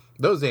mean,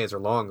 those days are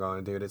long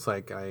gone, dude. It's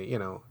like,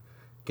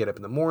 get up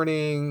in the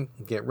morning,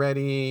 get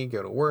ready,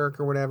 go to work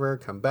or whatever,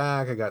 come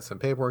back. I got some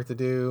paperwork to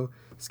do,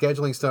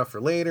 scheduling stuff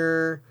for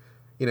later.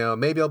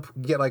 Maybe I'll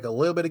get like a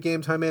little bit of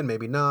game time in,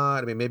 maybe not.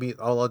 I mean, maybe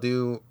all I'll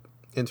do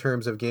in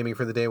terms of gaming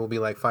for the day will be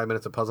like 5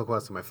 minutes of Puzzle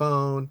Quest on my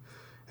phone.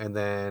 And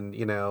then,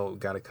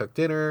 got to cook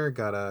dinner,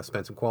 got to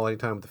spend some quality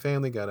time with the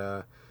family, got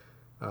to,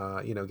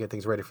 get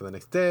things ready for the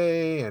next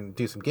day and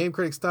do some Game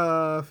Critic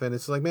stuff. And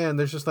it's like, man,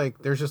 there's just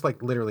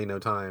like literally no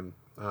time.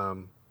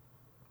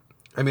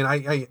 I mean,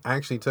 I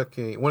actually took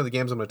one of the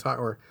games I'm going to talk,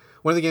 or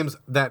one of the games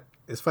that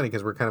is funny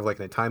because we're kind of like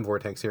in a time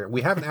vortex here.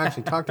 We haven't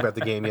actually talked about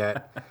the game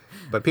yet,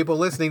 but people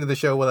listening to the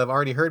show will have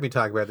already heard me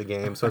talk about the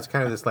game. So it's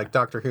kind of this like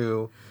Doctor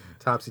Who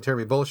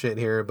topsy-turvy bullshit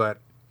here. But,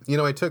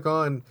 I took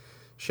on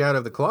Shadow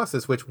of the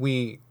Colossus, which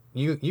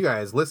you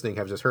guys listening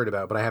have just heard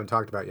about, but I haven't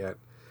talked about yet.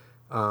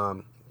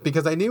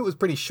 Because I knew it was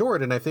pretty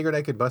short and I figured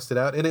I could bust it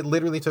out. And it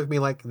literally took me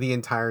like the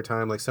entire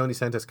time. Like Sony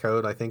sent us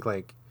code, I think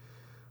like,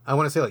 I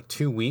want to say like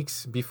 2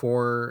 weeks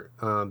before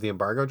the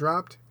embargo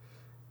dropped.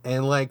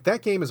 And like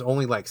that game is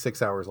only like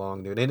 6 hours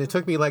long, dude. And it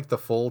took me like the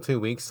full 2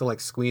 weeks to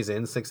like squeeze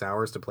in 6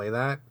 hours to play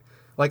that.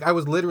 Like I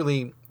was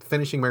literally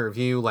finishing my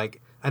review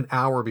like an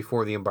hour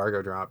before the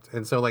embargo dropped.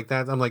 And so like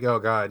that, I'm like, oh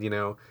God,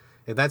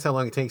 if that's how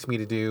long it takes me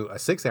to do a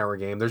 6 hour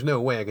game, there's no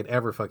way I could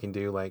ever fucking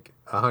do like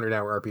a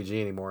 100-hour RPG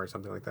anymore or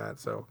something like that.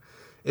 So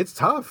it's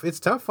tough. It's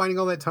tough finding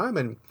all that time.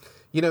 And,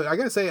 I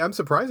got to say, I'm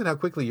surprised at how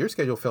quickly your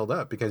schedule filled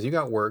up because you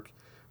got work.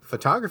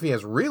 Photography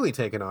has really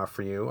taken off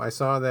for you. I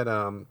saw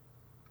that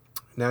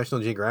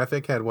National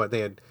Geographic had they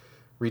had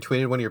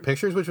retweeted one of your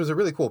pictures, which was a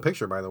really cool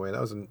picture, by the way.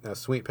 That was a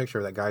sweet picture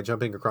of that guy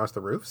jumping across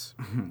the roofs.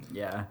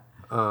 Yeah.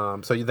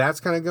 So that's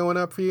kind of going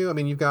up for you. I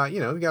mean, you've got,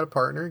 you got a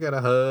partner, you got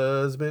a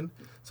husband.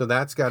 So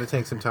that's got to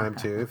take some time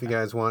too if you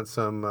guys want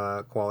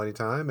some quality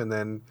time. And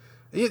then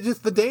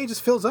the day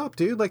just fills up,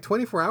 dude. Like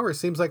 24 hours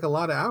seems like a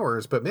lot of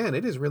hours, but man,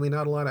 it is really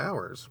not a lot of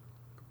hours.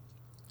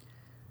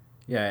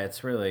 Yeah,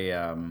 it's really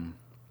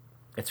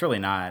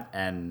not.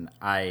 And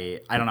I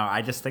don't know.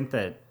 I just think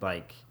that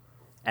like,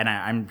 and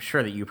I'm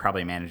sure that you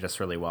probably manage this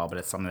really well, but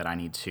it's something that I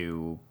need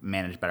to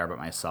manage better about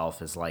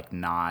myself is like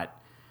not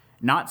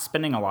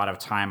spending a lot of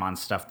time on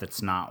stuff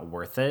that's not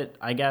worth it,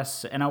 I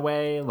guess, in a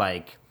way.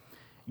 Like,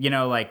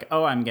 like,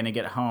 oh, I'm going to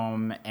get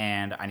home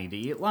and I need to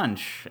eat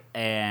lunch.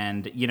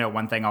 And,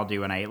 one thing I'll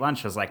do when I eat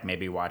lunch is like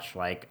maybe watch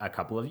like a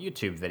couple of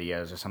YouTube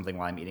videos or something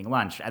while I'm eating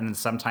lunch. And then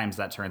sometimes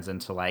that turns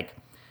into like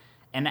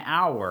an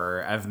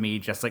hour of me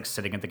just like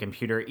sitting at the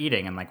computer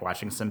eating and like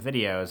watching some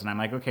videos. And I'm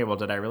like, okay, well,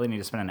 did I really need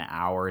to spend an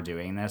hour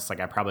doing this? Like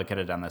I probably could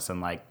have done this in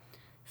like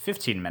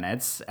 15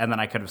 minutes. And then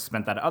I could have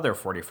spent that other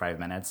 45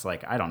 minutes,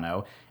 like, I don't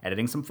know,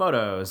 editing some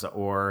photos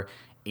or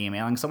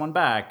emailing someone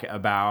back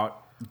about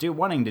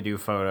wanting to do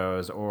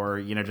photos or,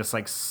 just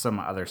like some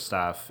other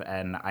stuff.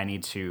 And I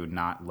need to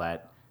not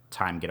let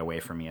time get away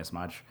from me as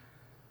much.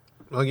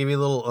 I'll give you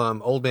a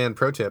little old man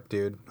pro tip,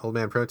 dude. Old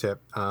man pro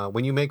tip.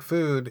 When you make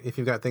food, if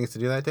you've got things to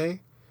do that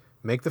day,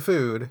 make the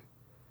food,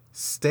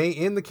 stay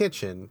in the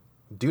kitchen,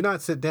 do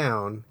not sit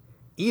down,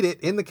 eat it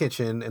in the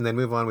kitchen, and then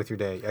move on with your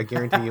day. I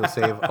guarantee you'll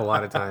save a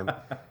lot of time.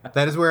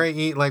 That is where I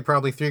eat like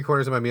probably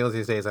 3/4 of my meals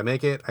these days. I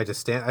make it, I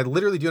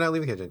literally do not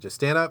leave the kitchen. Just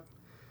stand up,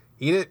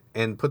 eat it,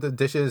 and put the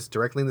dishes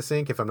directly in the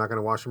sink if I'm not going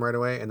to wash them right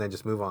away, and then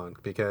just move on.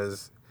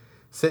 Because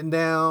sitting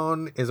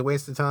down is a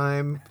waste of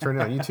time.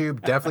 Turning on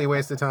YouTube, definitely a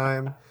waste of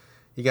time.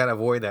 You got to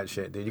avoid that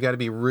shit, dude. You got to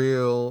be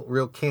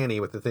real canny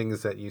with the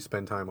things that you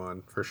spend time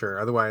on, for sure.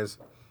 Otherwise,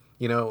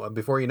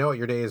 before you know it,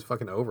 your day is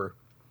fucking over.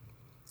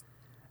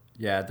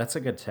 Yeah, that's a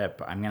good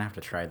tip. I'm gonna have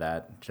to try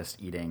that.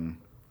 Just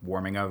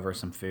warming over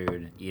some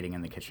food, eating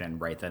in the kitchen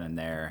right then and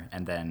there,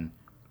 and then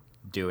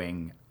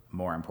doing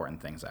more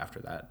important things after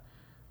that.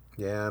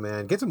 Yeah,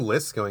 man. Get some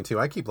lists going too.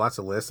 I keep lots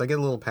of lists. I get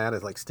a little pad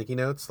of like sticky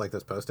notes, like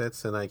those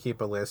Post-its, and I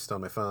keep a list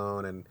on my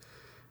phone. And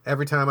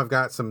every time I've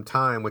got some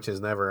time, which is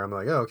never, I'm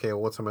like, oh, okay,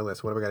 well, what's on my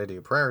list? What do I got to do?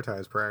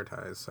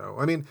 Prioritize. So,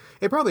 I mean,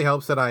 it probably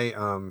helps that I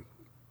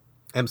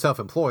am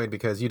self-employed,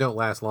 because you don't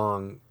last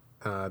long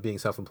being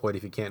self-employed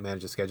if you can't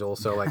manage a schedule.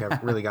 So, like,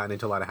 I've really gotten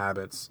into a lot of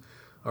habits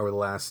over the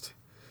last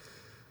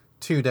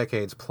 2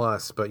 decades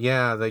plus. But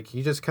yeah, like,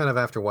 you just kind of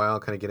after a while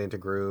kind of get into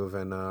groove.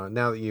 And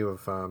now that you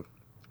have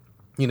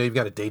you've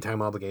got a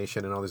daytime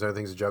obligation and all these other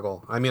things to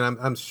juggle. I mean,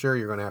 I'm sure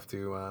you're going to have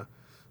to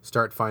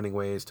start finding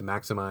ways to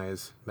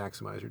maximize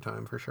your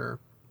time, for sure.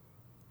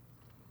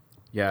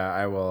 Yeah,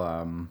 I will.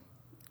 I'll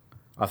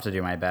have to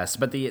do my best.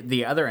 But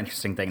the other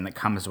interesting thing that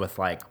comes with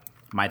like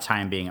my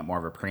time being at more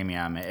of a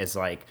premium is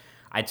like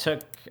I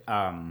took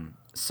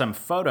some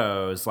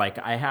photos. Like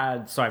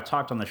I've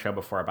talked on the show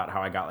before about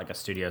how I got like a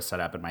studio set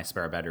up in my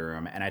spare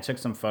bedroom, and I took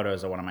some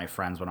photos of one of my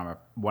friends,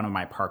 one of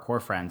my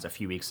parkour friends, a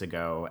few weeks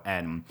ago,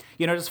 and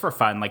just for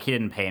fun. Like he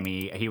didn't pay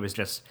me. He was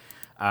just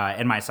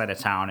in my side of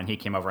town, and he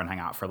came over and hung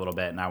out for a little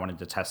bit, and I wanted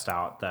to test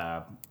out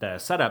the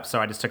setup,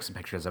 so I just took some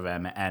pictures of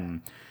him,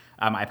 and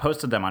I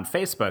posted them on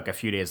Facebook a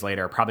few days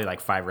later, probably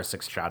like 5 or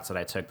 6 shots that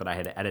I took that I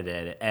had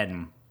edited,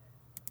 and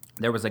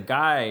there was a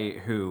guy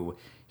who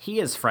he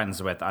is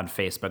friends with on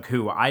Facebook,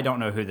 who I don't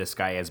know who this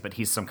guy is, but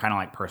he's some kind of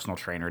like personal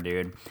trainer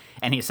dude.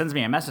 And he sends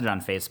me a message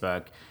on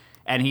Facebook,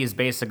 and he's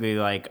basically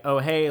like, oh,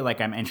 hey,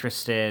 like I'm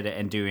interested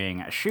in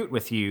doing a shoot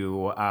with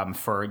you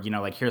for,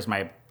 like here's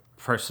my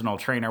personal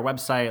trainer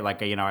website.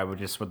 Like, I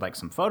would like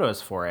some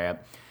photos for it.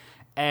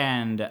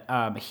 And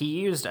he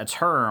used a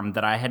term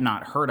that I had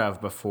not heard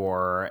of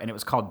before, and it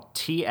was called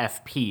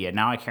TFP. And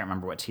now I can't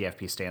remember what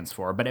TFP stands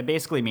for, but it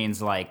basically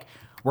means like,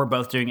 we're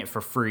both doing it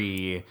for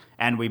free,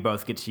 and we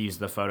both get to use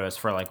the photos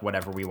for like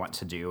whatever we want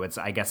to do.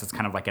 I guess it's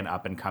kind of like an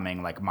up and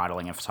coming like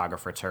modeling and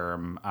photographer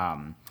term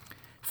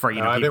for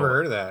I've never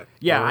heard of that.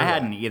 Yeah, I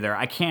hadn't either.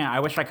 I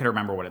wish I could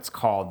remember what it's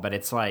called, but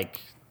it's like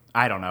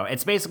I don't know.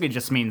 It's basically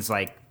just means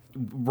like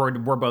we're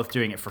both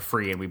doing it for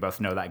free, and we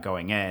both know that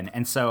going in.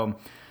 And so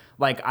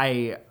like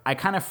I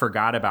kind of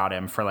forgot about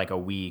him for like a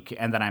week,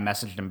 and then I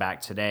messaged him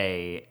back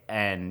today.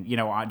 And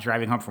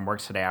driving home from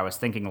work today, I was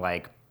thinking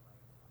like,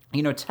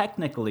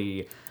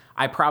 technically,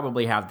 I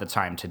probably have the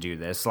time to do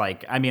this.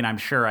 Like, I mean, I'm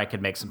sure I could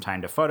make some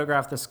time to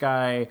photograph this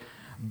guy,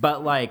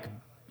 but like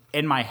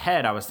in my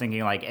head, I was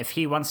thinking like, if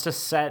he wants to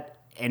set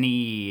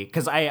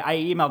because I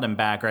emailed him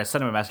back, or I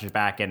sent him a message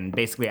back and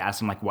basically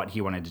asked him like what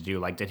he wanted to do.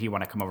 Like, did he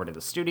want to come over to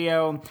the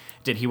studio?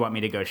 Did he want me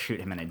to go shoot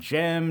him in a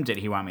gym? Did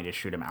he want me to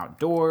shoot him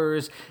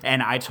outdoors?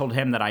 And I told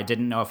him that I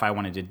didn't know if I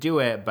wanted to do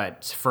it,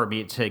 but for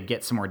me to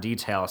get some more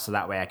detail so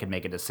that way I could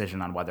make a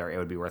decision on whether it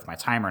would be worth my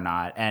time or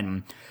not.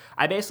 And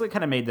I basically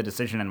kind of made the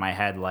decision in my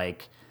head,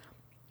 like,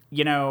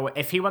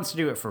 if he wants to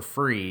do it for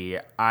free,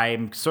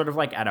 I'm sort of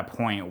like at a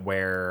point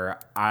where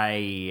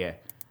I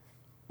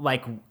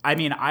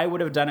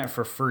would have done it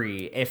for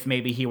free if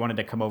maybe he wanted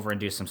to come over and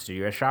do some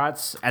studio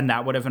shots, and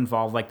that would have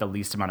involved like the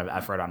least amount of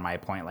effort on my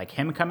point. Like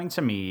him coming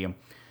to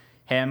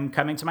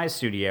my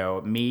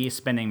studio, me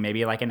spending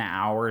maybe like an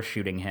hour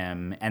shooting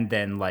him, and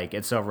then like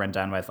it's over and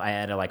done with. I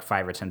edit like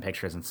 5 or 10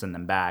 pictures and send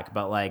them back.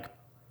 But like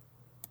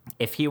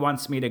if he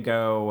wants me to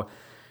go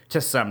to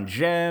some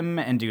gym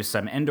and do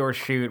some indoor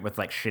shoot with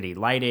like shitty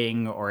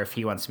lighting, or if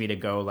he wants me to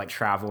go like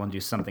travel and do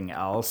something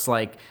else,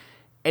 like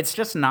it's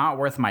just not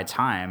worth my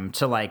time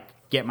to like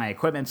get my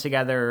equipment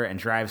together and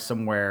drive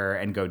somewhere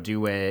and go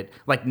do it,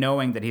 like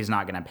knowing that he's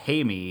not going to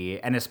pay me.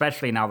 And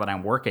especially now that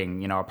I'm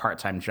working, a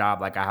part-time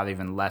job, like I have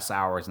even less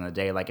hours in the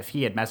day. Like if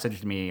he had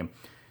messaged me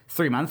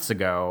 3 months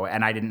ago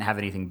and I didn't have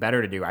anything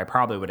better to do, I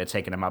probably would have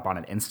taken him up on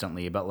it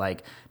instantly. But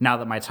like now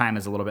that my time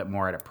is a little bit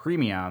more at a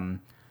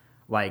premium,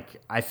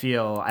 like I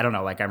feel, I don't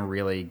know, like I'm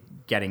really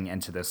getting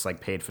into this like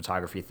paid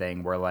photography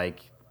thing where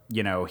like,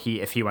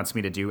 if he wants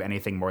me to do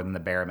anything more than the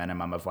bare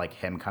minimum of like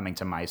him coming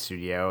to my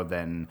studio,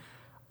 then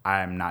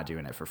I'm not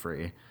doing it for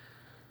free.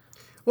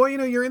 Well,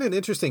 you're in an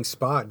interesting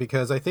spot,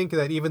 because I think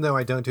that even though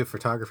I don't do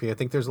photography, I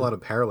think there's a lot of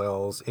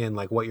parallels in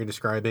like what you're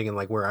describing and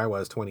like where I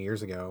was 20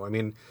 years ago. I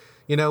mean,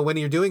 when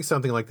you're doing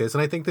something like this,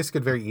 and I think this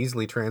could very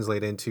easily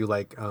translate into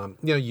like,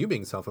 you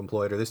being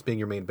self-employed or this being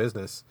your main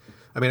business.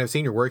 I mean, I've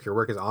seen your work. Your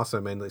work is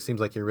awesome. And it seems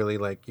like you're really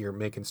like, you're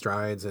making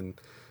strides and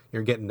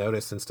you're getting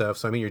noticed and stuff.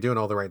 So, I mean, you're doing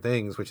all the right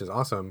things, which is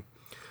awesome.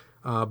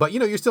 But,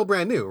 you're still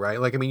brand new,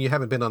 right? Like, I mean, you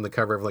haven't been on the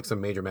cover of like some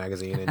major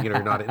magazine, and,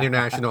 you're not an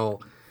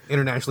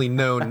internationally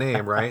known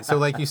name, right? So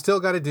like, you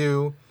still got to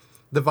do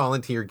the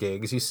volunteer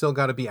gigs. You still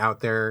got to be out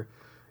there,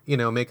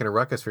 making a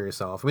ruckus for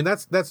yourself. I mean,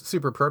 that's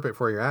super appropriate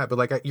for where you're at, but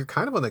like, you're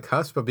kind of on the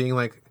cusp of being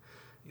like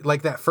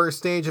that first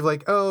stage of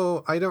like,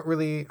 oh, I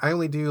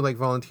only do like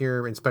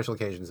volunteer in special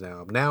occasions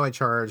now. Now I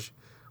charge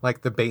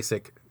like the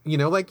basic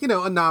like,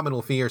 a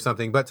nominal fee or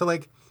something, but to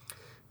like,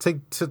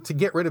 to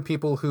get rid of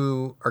people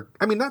who are,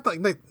 I mean, not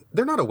like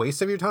they're not a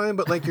waste of your time,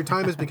 but like your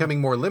time is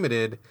becoming more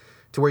limited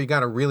to where you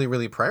got to really,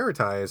 really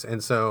prioritize.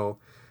 And so,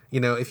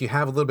 if you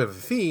have a little bit of a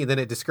fee, then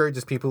it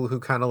discourages people who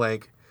kind of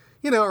like,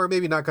 are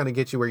maybe not going to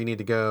get you where you need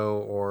to go,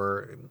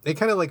 or it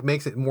kind of like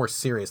makes it more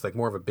serious, like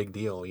more of a big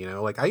deal,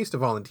 Like I used to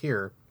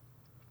volunteer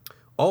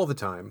all the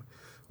time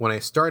when I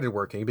started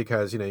working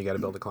because, you got to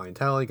build a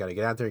clientele, you got to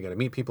get out there, you got to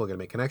meet people, you got to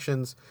make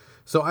connections.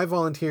 So I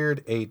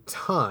volunteered a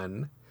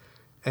ton.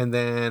 And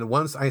then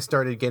once I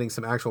started getting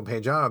some actual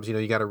paid jobs,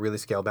 you got to really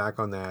scale back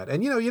on that.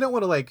 And, you don't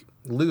want to like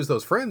lose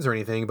those friends or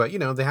anything, but,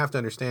 they have to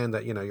understand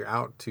that, you're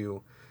out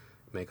to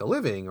make a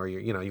living, or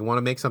you want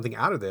to make something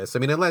out of this. I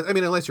mean,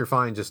 unless you're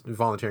fine just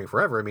volunteering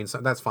forever. I mean, so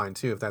that's fine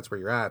too, if that's where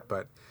you're at.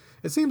 But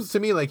it seems to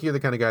me like you're the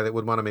kind of guy that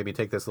would want to maybe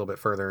take this a little bit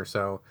further.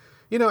 So,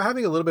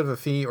 having a little bit of a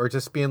fee, or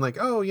just being like,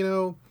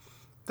 oh,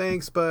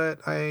 thanks, but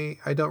I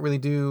don't really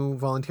do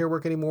volunteer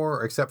work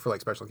anymore, except for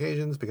like special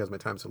occasions because my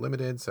time's so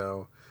limited.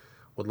 So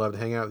would love to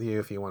hang out with you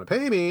if you want to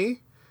pay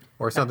me,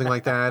 or something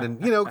like that. And,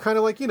 kind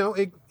of like,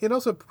 it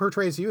also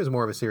portrays you as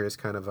more of a serious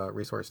kind of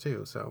resource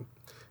too. So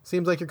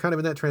seems like you're kind of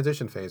in that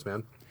transition phase,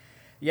 man.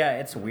 Yeah,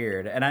 it's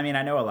weird. And I mean,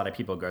 I know a lot of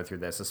people go through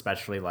this,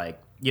 especially like,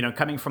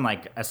 coming from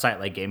like a site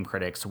like Game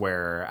Critics,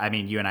 where, I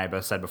mean, you and I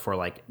both said before,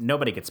 like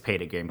nobody gets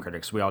paid at Game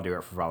Critics. We all do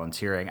it for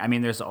volunteering. I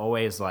mean, there's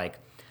always like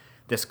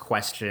this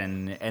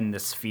question and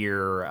this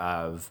fear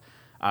of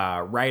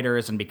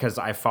writers, and because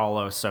I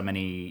follow so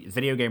many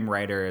video game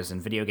writers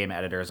and video game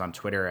editors on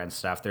Twitter and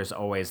stuff, there's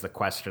always the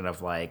question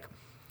of like,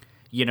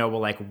 well,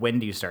 like, when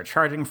do you start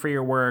charging for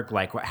your work?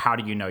 Like, how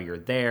do you know you're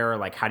there?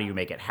 Like, how do you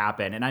make it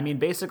happen? And I mean,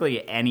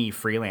 basically any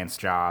freelance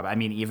job, I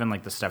mean, even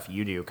like the stuff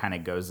you do kind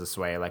of goes this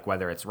way, like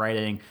whether it's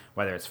writing,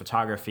 whether it's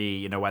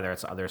photography, whether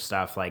it's other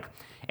stuff, like,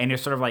 and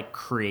it's sort of like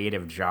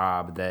creative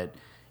job that,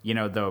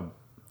 the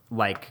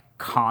like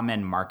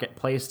common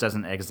marketplace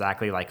doesn't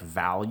exactly like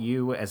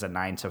value as a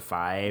 9 to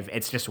 5.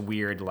 It's just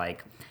weird,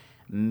 like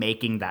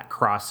making that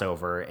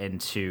crossover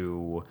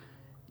into,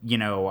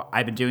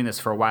 I've been doing this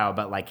for a while,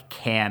 but like,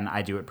 can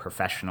I do it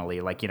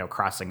professionally? Like,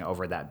 crossing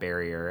over that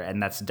barrier.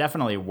 And that's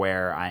definitely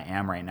where I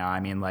am right now. I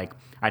mean, like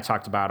I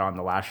talked about on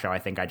the last show, I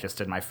think I just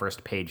did my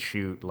first paid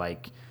shoot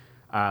like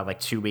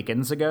 2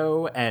 weekends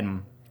ago.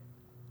 And,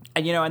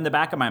 in the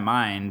back of my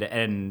mind,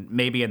 and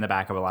maybe in the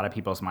back of a lot of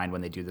people's mind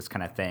when they do this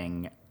kind of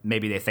thing,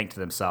 maybe they think to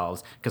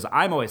themselves, because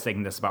I'm always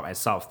thinking this about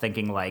myself,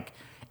 thinking like,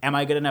 am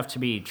I good enough to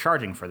be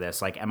charging for this?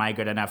 Like, am I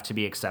good enough to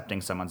be accepting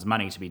someone's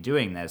money to be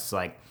doing this?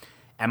 Like,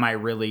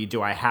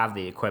 do I have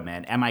the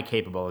equipment? Am I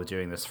capable of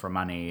doing this for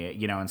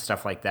money? And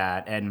stuff like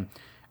that. And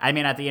I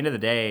mean, at the end of the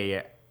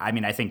day, I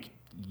mean, I think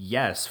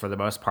yes, for the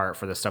most part,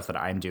 for the stuff that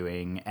I'm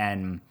doing.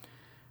 And,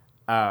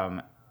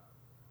 oh,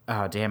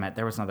 damn it.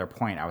 There was another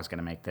point I was going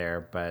to make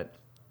there, but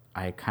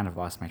I kind of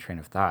lost my train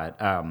of thought.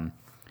 I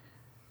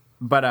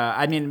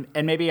mean,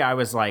 and maybe I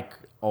was like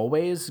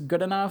always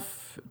good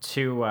enough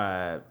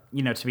to,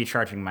 to be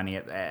charging money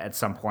at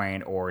some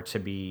point, or to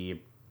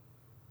be,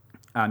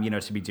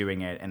 to be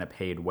doing it in a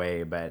paid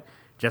way, but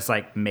just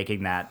like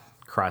making that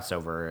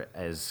crossover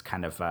is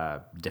kind of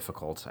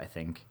difficult, I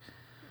think.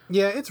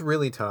 Yeah, it's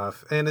really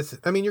tough. And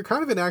you're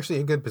kind of in actually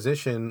a good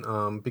position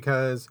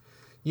because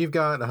you've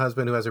got a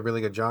husband who has a really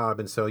good job.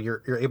 And so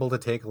you're able to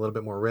take a little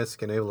bit more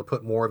risk and able to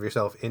put more of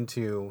yourself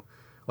into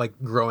like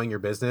growing your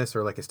business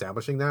or like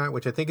establishing that,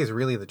 which I think is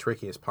really the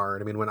trickiest part.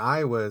 I mean, when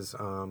I was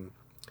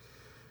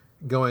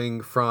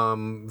going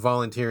from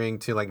volunteering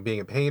to like being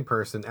a paid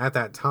person at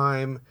that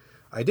time,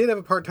 I did have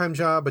a part-time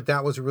job, but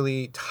that was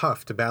really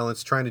tough to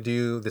balance trying to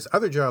do this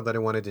other job that I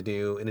wanted to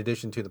do in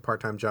addition to the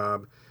part-time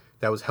job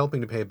that was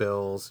helping to pay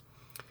bills.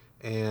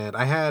 And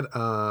I had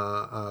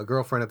a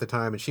girlfriend at the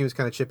time, and she was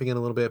kind of chipping in a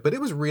little bit, but it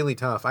was really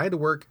tough. I had to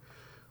work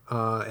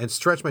and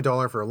stretch my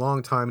dollar for a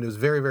long time, and it was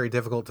very, very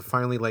difficult to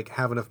finally like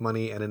have enough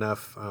money and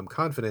enough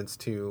confidence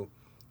to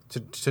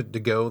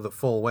go the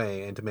full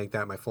way and to make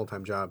that my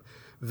full-time job.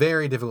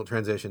 Very difficult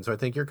transition. So I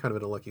think you're kind of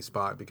in a lucky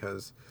spot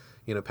because,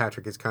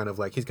 Patrick is kind of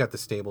like, he's got the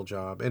stable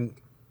job, and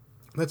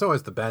that's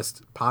always the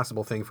best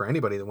possible thing for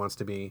anybody that wants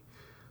to be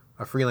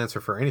a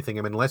freelancer for anything.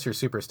 I mean, unless you're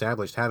super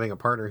established, having a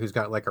partner who's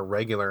got like a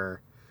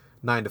regular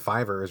 9 to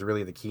 5er is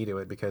really the key to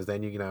it, because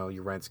then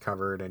your rent's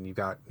covered and you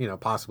got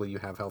possibly you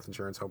have health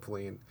insurance,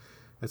 hopefully, and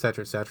et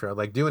cetera, et cetera.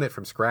 Like doing it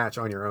from scratch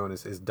on your own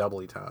is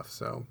doubly tough.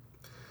 So,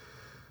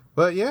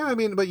 but yeah, I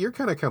mean, but you're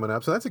kind of coming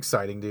up, so that's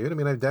exciting, dude. I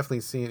mean, I've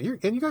definitely seen you,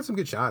 and you got some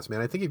good shots, man.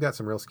 I think you've got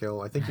some real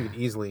skill. I think you could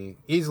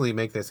easily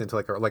make this into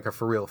like a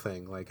for real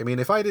thing. Like, I mean,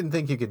 if I didn't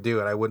think you could do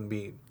it, I wouldn't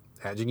be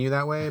edging you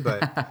that way.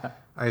 But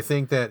I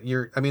think that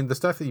the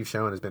stuff that you've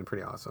shown has been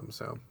pretty awesome.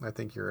 So I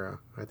think you're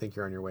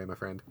on your way, my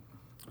friend.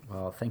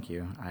 Well, thank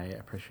you. I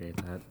appreciate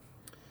that.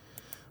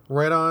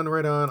 Right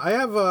on. I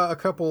have a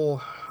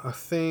couple of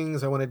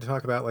things I wanted to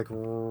talk about, like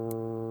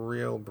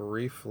real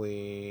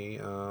briefly.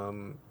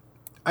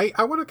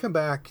 I want to come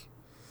back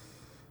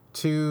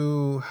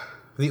to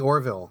The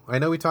Orville. I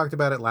know we talked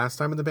about it last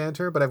time in the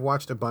banter, but I've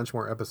watched a bunch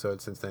more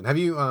episodes since then. Have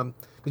you?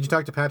 Did you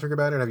talk to Patrick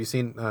about it? Have you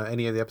seen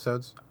any of the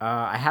episodes?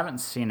 I haven't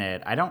seen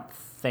it. I don't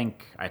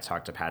think I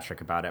talked to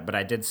Patrick about it, but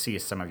I did see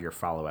some of your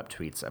follow-up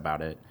tweets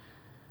about it.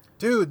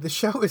 Dude, the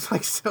show is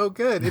like so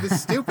good. It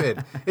is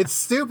stupid. It's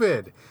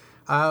stupid.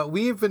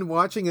 We've been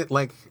watching it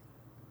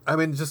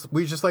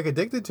we're just like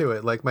addicted to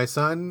it. Like my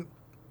son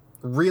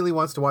really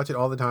wants to watch it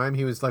all the time.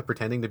 He was like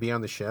pretending to be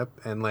on the ship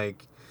and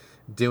like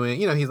doing,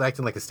 he's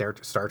acting like a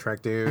Star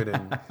Trek dude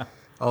and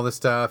all this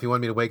stuff. He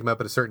wanted me to wake him up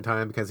at a certain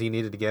time because he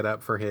needed to get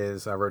up for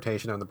his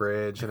rotation on the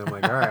bridge. And I'm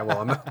like, all right, well,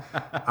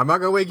 I'm not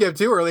gonna wake you up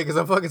too early because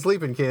I'm fucking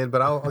sleeping, kid.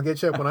 But I'll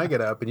get you up when I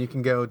get up, and you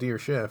can go do your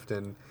shift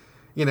and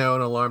an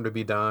alarm to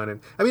be done.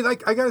 And I mean,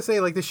 like I gotta say,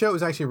 like the show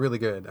is actually really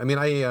good. I mean,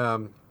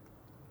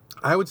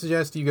 I would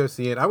suggest you go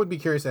see it. I would be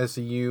curious as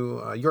to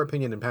your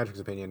opinion and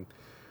Patrick's opinion.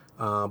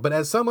 But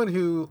as someone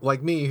who,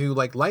 like me, who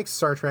likes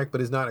Star Trek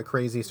but is not a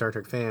crazy Star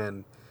Trek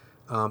fan,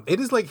 it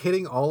is like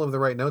hitting all of the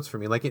right notes for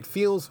me. Like it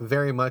feels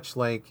very much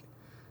like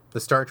the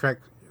Star Trek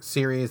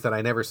series that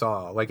I never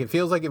saw. Like it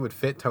feels like it would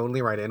fit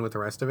totally right in with the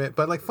rest of it,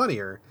 but like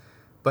funnier,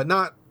 but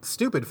not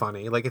stupid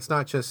funny. Like it's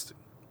not just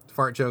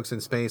fart jokes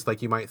in space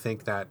like you might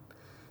think that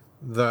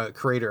the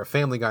creator of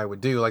Family Guy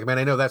would do. Like, man,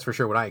 I know that's for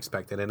sure what I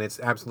expected, and it's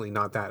absolutely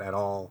not that at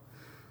all.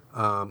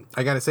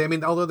 I gotta say, I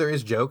mean, although there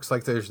is jokes,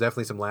 like there's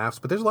definitely some laughs,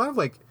 but there's a lot of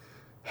like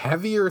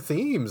heavier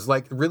themes,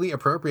 like really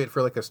appropriate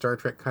for like a Star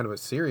Trek kind of a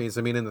series.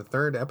 I mean, in the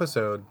third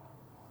episode,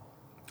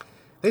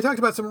 they talked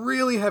about some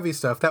really heavy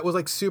stuff that was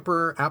like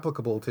super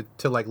applicable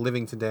to like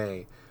living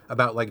today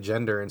about like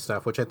gender and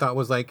stuff, which I thought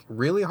was like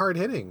really hard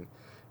hitting.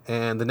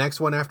 And the next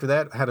one after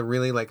that had a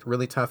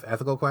really tough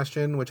ethical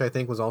question, which I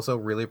think was also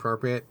really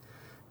appropriate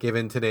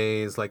given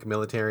today's like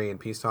military and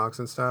peace talks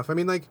and stuff. I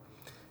mean, like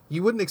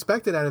you wouldn't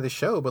expect it out of the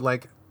show, but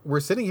like we're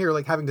sitting here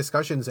like having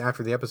discussions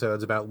after the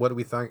episodes about what do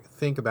we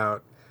think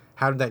about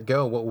how did that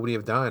go, what would we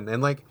have done,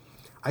 and like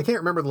I can't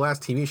remember the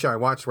last TV show I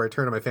watched where I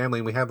turned to my family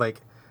and we had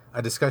like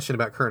a discussion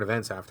about current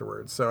events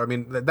afterwards. So I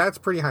mean that's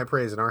pretty high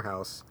praise in our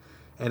house,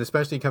 and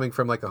especially coming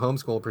from like a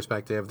homeschool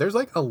perspective, there's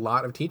like a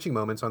lot of teaching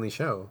moments on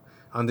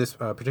this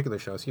particular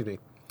show, excuse me.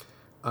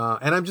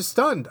 And I'm just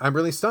stunned. I'm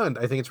really stunned.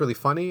 I think it's really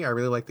funny. I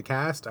really like the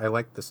cast. I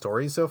like the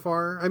stories so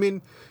far. I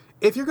mean,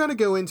 if you're going to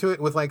go into it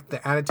with like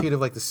the attitude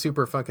of like the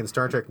super fucking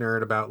Star Trek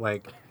nerd about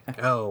like,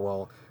 oh,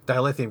 well,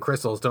 dilithium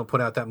crystals don't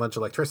put out that much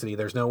electricity,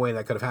 there's no way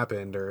that could have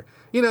happened. Or,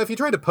 if you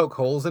try to poke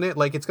holes in it,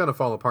 like it's going to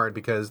fall apart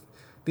because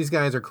these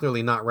guys are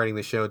clearly not writing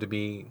the show to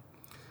be,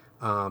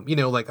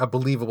 like a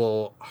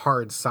believable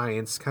hard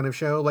science kind of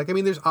show. Like, I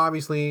mean, there's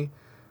obviously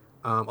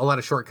a lot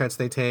of shortcuts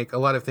they take, a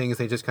lot of things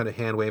they just kind of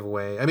hand wave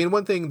away. I mean,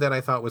 one thing that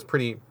I thought was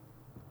pretty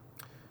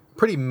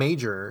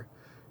major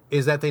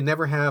is that they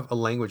never have a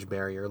language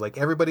barrier. Like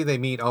everybody they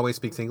meet always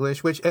speaks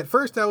English, which at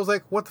first I was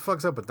like, what the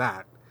fuck's up with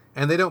that?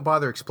 And they don't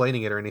bother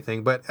explaining it or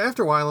anything. But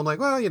after a while, I'm like,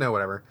 well,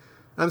 whatever.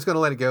 I'm just going to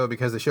let it go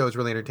because the show is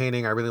really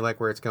entertaining. I really like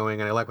where it's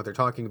going and I like what they're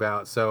talking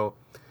about. So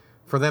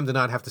for them to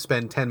not have to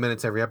spend 10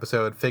 minutes every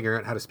episode figuring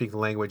out how to speak the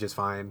language is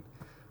fine.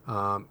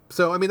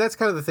 So, I mean, that's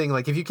kind of the thing.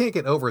 Like, if you can't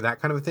get over that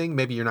kind of a thing,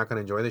 maybe you're not going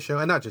to enjoy the show.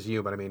 And not just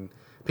you, but I mean,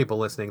 people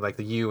listening, like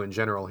the you in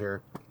general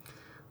here.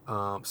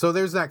 So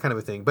there's that kind of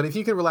a thing. But if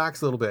you can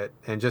relax a little bit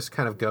and just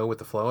kind of go with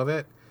the flow of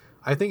it,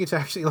 I think it's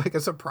actually like a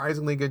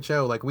surprisingly good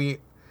show. Like, we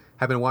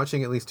have been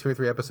watching at least 2 or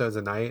 3 episodes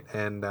a night,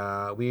 and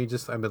I've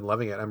been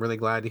loving it. I'm really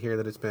glad to hear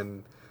that it's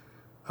been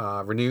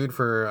renewed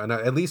for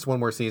at least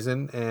one more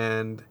season.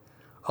 And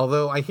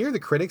although I hear the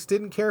critics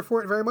didn't care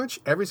for it very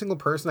much, every single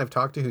person I've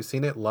talked to who's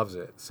seen it loves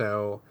it.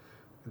 So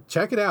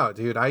check it out,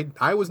 dude.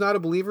 I was not a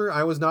believer.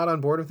 I was not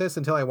on board with this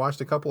until I watched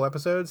a couple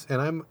episodes,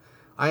 and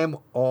I am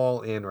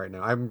all in right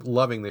now. I'm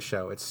loving this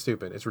show. It's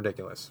stupid. It's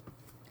ridiculous.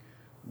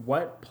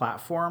 What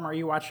platform are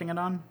you watching it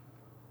on?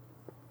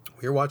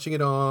 We're watching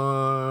it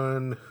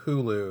on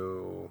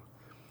Hulu. Okay.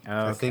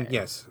 I think,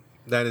 yes.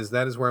 That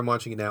is where I'm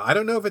watching it now. I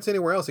don't know if it's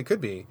anywhere else. It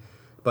could be.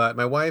 But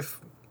my wife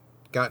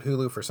got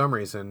Hulu for some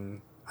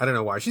reason. I don't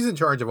know why. She's in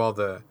charge of all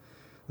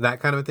that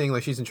kind of a thing.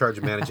 Like she's in charge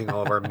of managing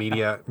all of our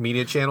media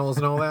channels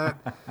and all that.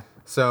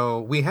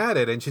 So we had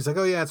it, and she's like,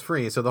 "Oh yeah, it's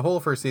free." So the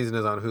whole first season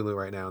is on Hulu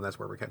right now, and that's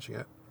where we're catching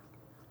it.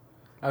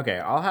 Okay,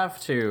 I'll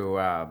have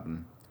to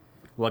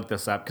look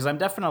this up because I'm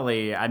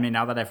definitely. I mean,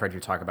 now that I've heard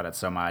you talk about it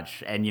so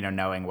much, and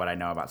knowing what I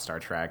know about Star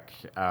Trek,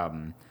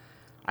 I'm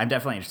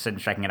definitely interested in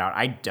checking it out.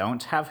 I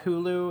don't have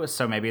Hulu,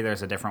 so maybe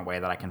there's a different way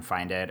that I can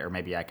find it, or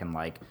maybe I can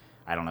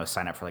I don't know,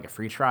 sign up for a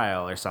free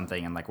trial or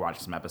something and watch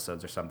some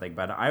episodes or something.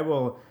 But I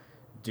will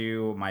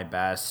do my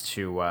best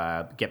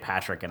to get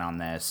Patrick in on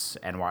this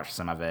and watch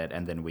some of it,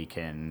 and then we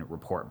can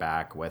report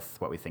back with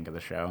what we think of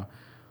the show.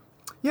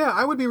 Yeah,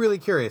 I would be really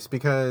curious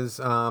because,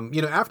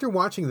 after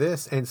watching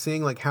this and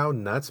seeing how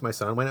nuts my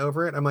son went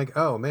over it, I'm like,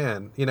 oh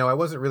man, I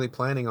wasn't really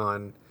planning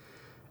on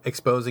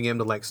exposing him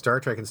to Star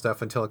Trek and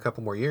stuff until a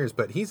couple more years,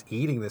 but he's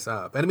eating this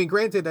up. And I mean,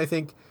 granted, I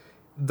think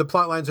the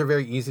plot lines are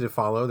very easy to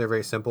follow. They're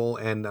very simple.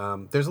 And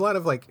there's a lot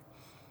of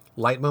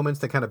light moments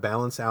that kind of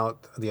balance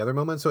out the other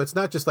moments. So it's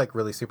not just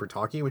really super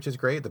talky, which is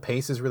great. The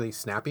pace is really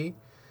snappy.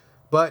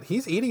 But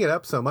he's eating it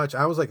up so much.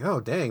 I was like,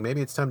 oh, dang,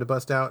 maybe it's time to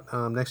bust out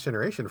Next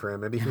Generation for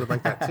him. Maybe he would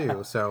like that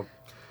too. So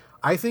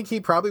I think he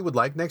probably would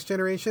like Next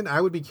Generation.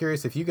 I would be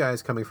curious if you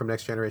guys coming from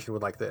Next Generation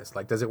would like this.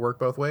 Like, does it work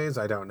both ways?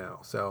 I don't know.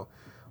 So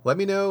let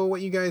me know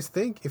what you guys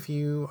think. If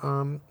you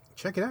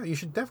check it out, you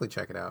should definitely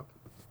check it out.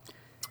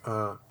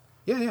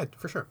 Yeah,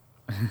 for sure.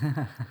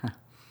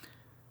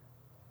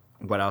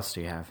 What else do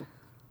you have?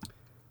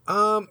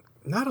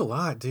 Not a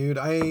lot, dude.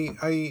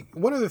 I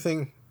one other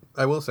thing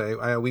I will say,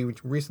 we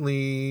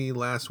recently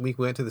last week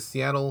went to the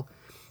Seattle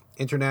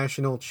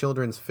International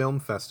Children's Film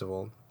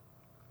Festival,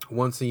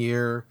 once a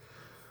year,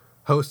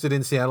 hosted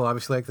in Seattle,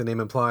 obviously, like the name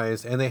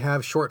implies, and they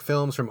have short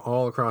films from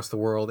all across the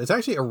world. It's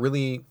actually a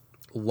really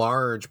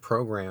large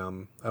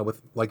program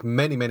with like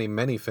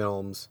many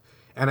films,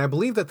 and I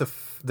believe that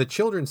the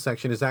children's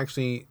section is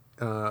actually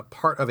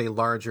part of a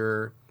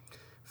larger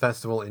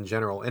festival in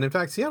general. And in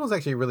fact, Seattle's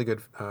actually a really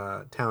good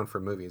town for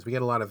movies. We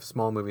get a lot of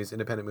small movies,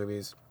 independent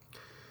movies.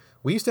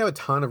 We used to have a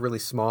ton of really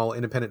small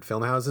independent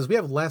film houses. We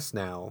have less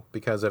now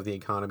because of the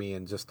economy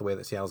and just the way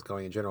that Seattle's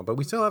going in general. But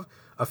we still have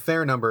a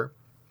fair number.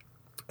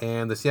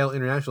 And the Seattle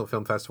International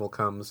Film Festival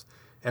comes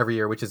every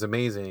year, which is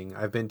amazing.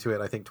 I've been to it,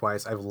 I think,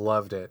 twice. I've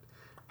loved it.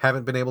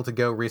 Haven't been able to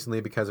go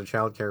recently because of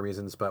childcare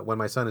reasons. But when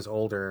my son is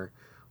older,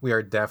 we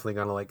are definitely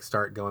going to like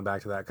start going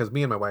back to that. Because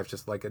me and my wife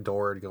just like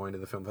adored going to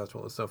the film festival.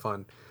 It was so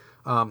fun.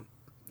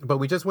 But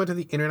we just went to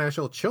the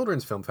International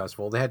Children's Film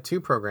Festival. They had two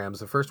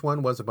programs. The first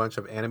one was a bunch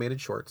of animated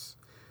shorts.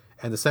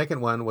 And the second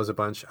one was a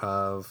bunch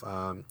of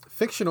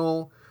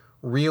fictional,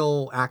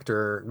 real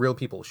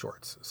people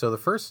shorts. So the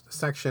first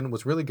section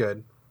was really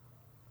good.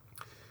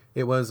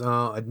 It was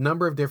a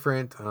number of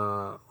different,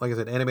 like I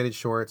said, animated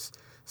shorts.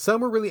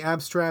 Some were really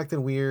abstract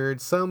and weird.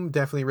 Some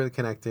definitely really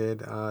connected.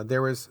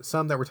 There was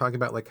some that were talking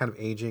about like kind of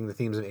aging, the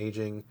themes of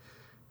aging.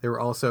 There were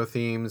also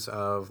themes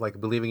of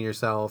like believing in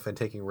yourself and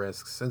taking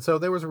risks. And so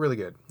they was really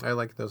good. I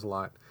liked those a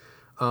lot.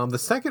 The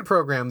second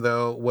program,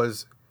 though,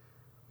 was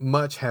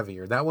much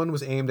heavier. That one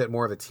was aimed at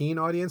more of a teen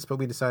audience, but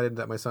we decided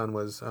that my son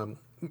was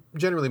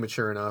generally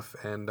mature enough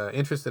and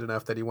interested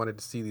enough that he wanted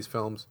to see these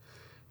films.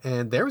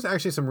 And there was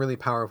actually some really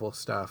powerful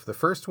stuff. The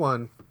first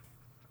one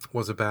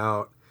was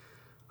about,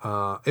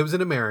 it was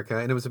in America,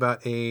 and it was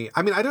about I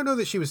don't know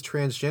that she was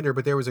transgender,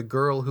 but there was a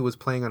girl who was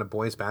playing on a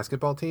boys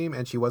basketball team,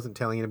 and she wasn't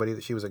telling anybody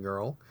that she was a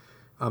girl.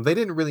 They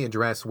didn't really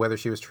address whether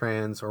she was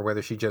trans or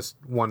whether she just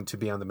wanted to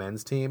be on the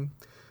men's team.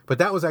 But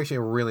that was actually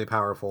a really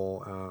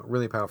powerful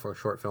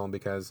short film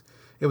because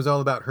it was all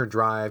about her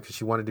drive because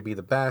she wanted to be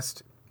the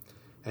best.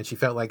 And she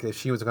felt like if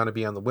she was going to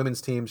be on the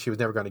women's team, she was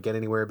never going to get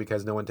anywhere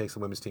because no one takes the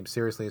women's team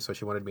seriously. So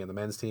she wanted to be on the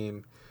men's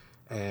team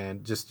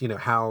and just,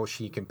 how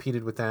she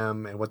competed with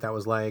them and what that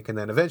was like. And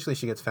then eventually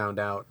she gets found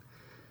out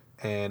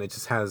and it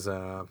just has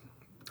a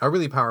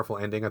really powerful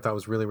ending. I thought it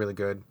was really, really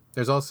good.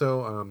 There's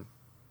also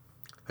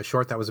a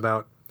short that was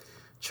about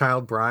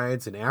child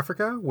brides in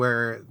Africa,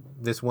 where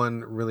this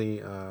one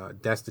really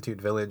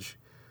destitute village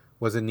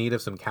was in need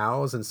of some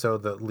cows, and so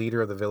the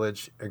leader of the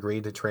village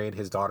agreed to trade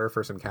his daughter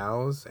for some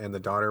cows, and the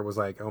daughter was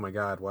like, oh my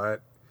god,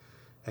 what?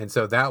 And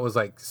so that was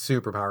like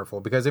super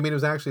powerful because it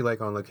was actually like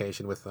on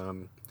location with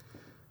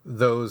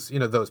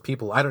those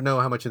people. I don't know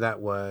how much of that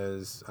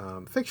was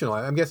fictional.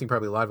 I'm guessing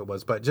probably a lot of it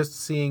was, but just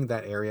seeing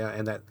that area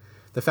and that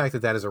the fact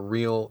that that is a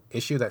real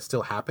issue that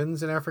still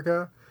happens in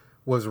Africa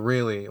was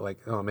really like,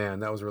 oh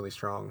man, that was really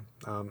strong.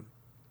 A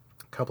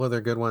couple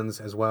other good ones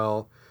as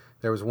well.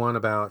 There was one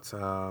about,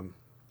 one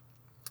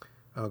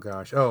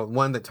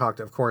that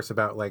talked, of course,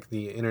 about like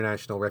the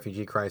international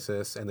refugee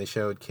crisis, and they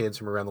showed kids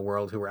from around the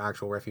world who were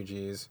actual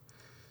refugees.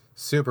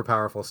 Super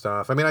powerful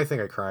stuff. I think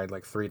I cried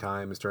like 3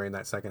 times during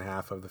that second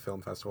half of the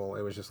film festival.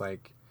 It was just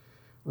like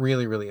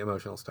really, really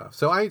emotional stuff.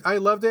 So I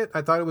loved it.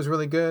 I thought it was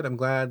really good. I'm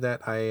glad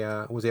that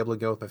I was able to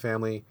go with my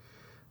family.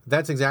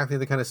 That's exactly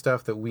the kind of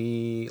stuff that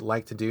we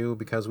like to do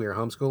because we are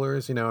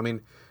homeschoolers.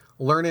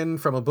 Learning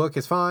from a book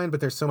is fine, but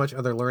there's so much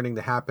other learning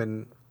to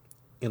happen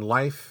in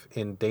life,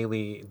 in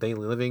daily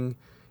living,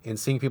 in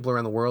seeing people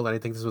around the world. And I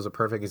think this was a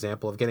perfect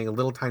example of getting a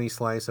little tiny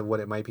slice of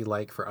what it might be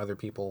like for other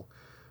people,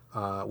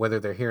 whether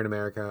they're here in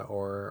America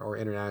or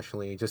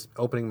internationally. Just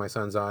opening my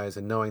son's eyes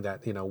and knowing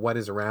that, what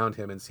is around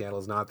him in Seattle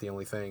is not the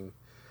only thing.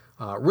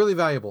 Really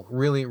valuable.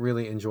 Really,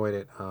 really enjoyed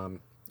it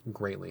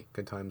greatly.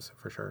 Good times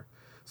for sure.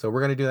 So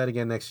we're going to do that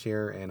again next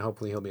year, and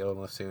hopefully he'll be old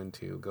enough soon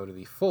to go to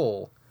the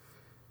full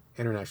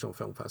International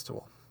Film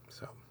Festival.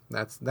 So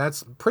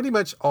that's pretty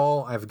much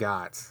all I've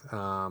got.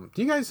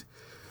 Do you guys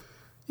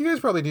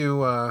probably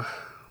do have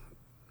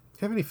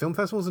any film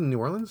festivals in New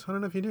Orleans? I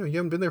don't know if you do. You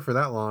haven't been there for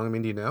that long.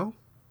 Do you know?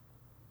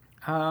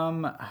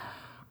 I'm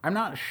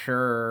not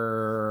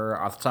sure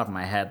off the top of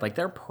my head. Like,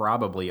 there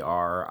probably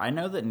are. I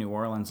know that New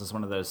Orleans is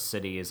one of those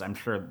cities. I'm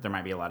sure there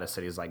might be a lot of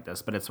cities like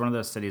this, but it's one of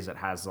those cities that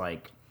has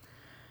like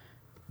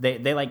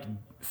They like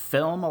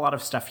film a lot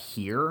of stuff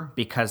here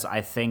because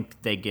I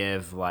think they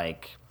give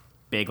like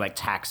big like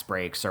tax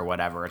breaks or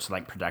whatever to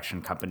like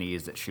production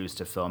companies that choose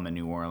to film in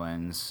New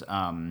Orleans.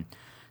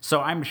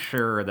 So I'm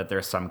sure that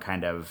there's some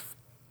kind of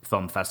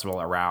film festival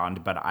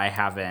around, but I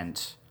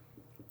haven't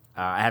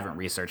I haven't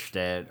researched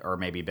it or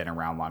maybe been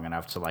around long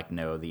enough to like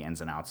know the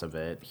ins and outs of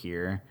it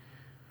here.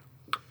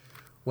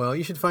 Well,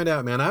 you should find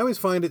out, man. I always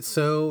find it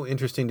so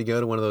interesting to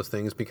go to one of those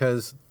things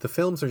because the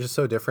films are just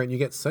so different. You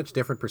get such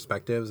different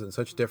perspectives and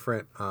such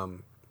different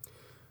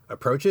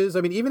approaches.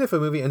 I mean, even if a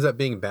movie ends up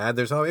being bad,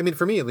 there's always, I mean,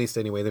 for me at least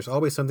anyway, there's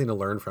always something to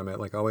learn from it.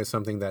 Like always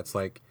something that's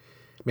like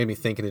made me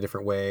think in a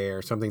different way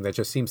or something that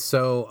just seems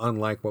so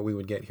unlike what we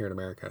would get here in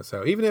America.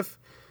 So even if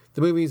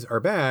the movies are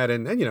bad,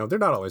 and you know, they're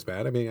not always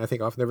bad. I mean, I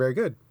think often they're very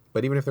good.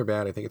 But even if they're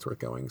bad, I think it's worth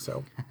going.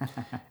 So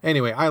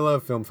anyway, I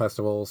love film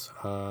festivals,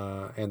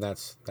 and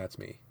that's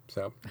me.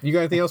 So you got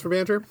anything else for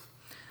banter?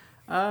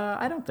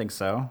 I don't think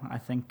so. I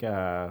think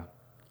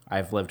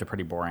I've lived a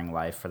pretty boring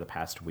life for the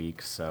past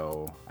week,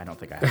 so I don't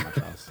think I have much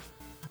else.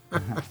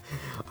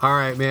 All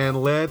right, man,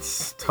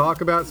 let's talk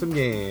about some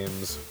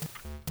games.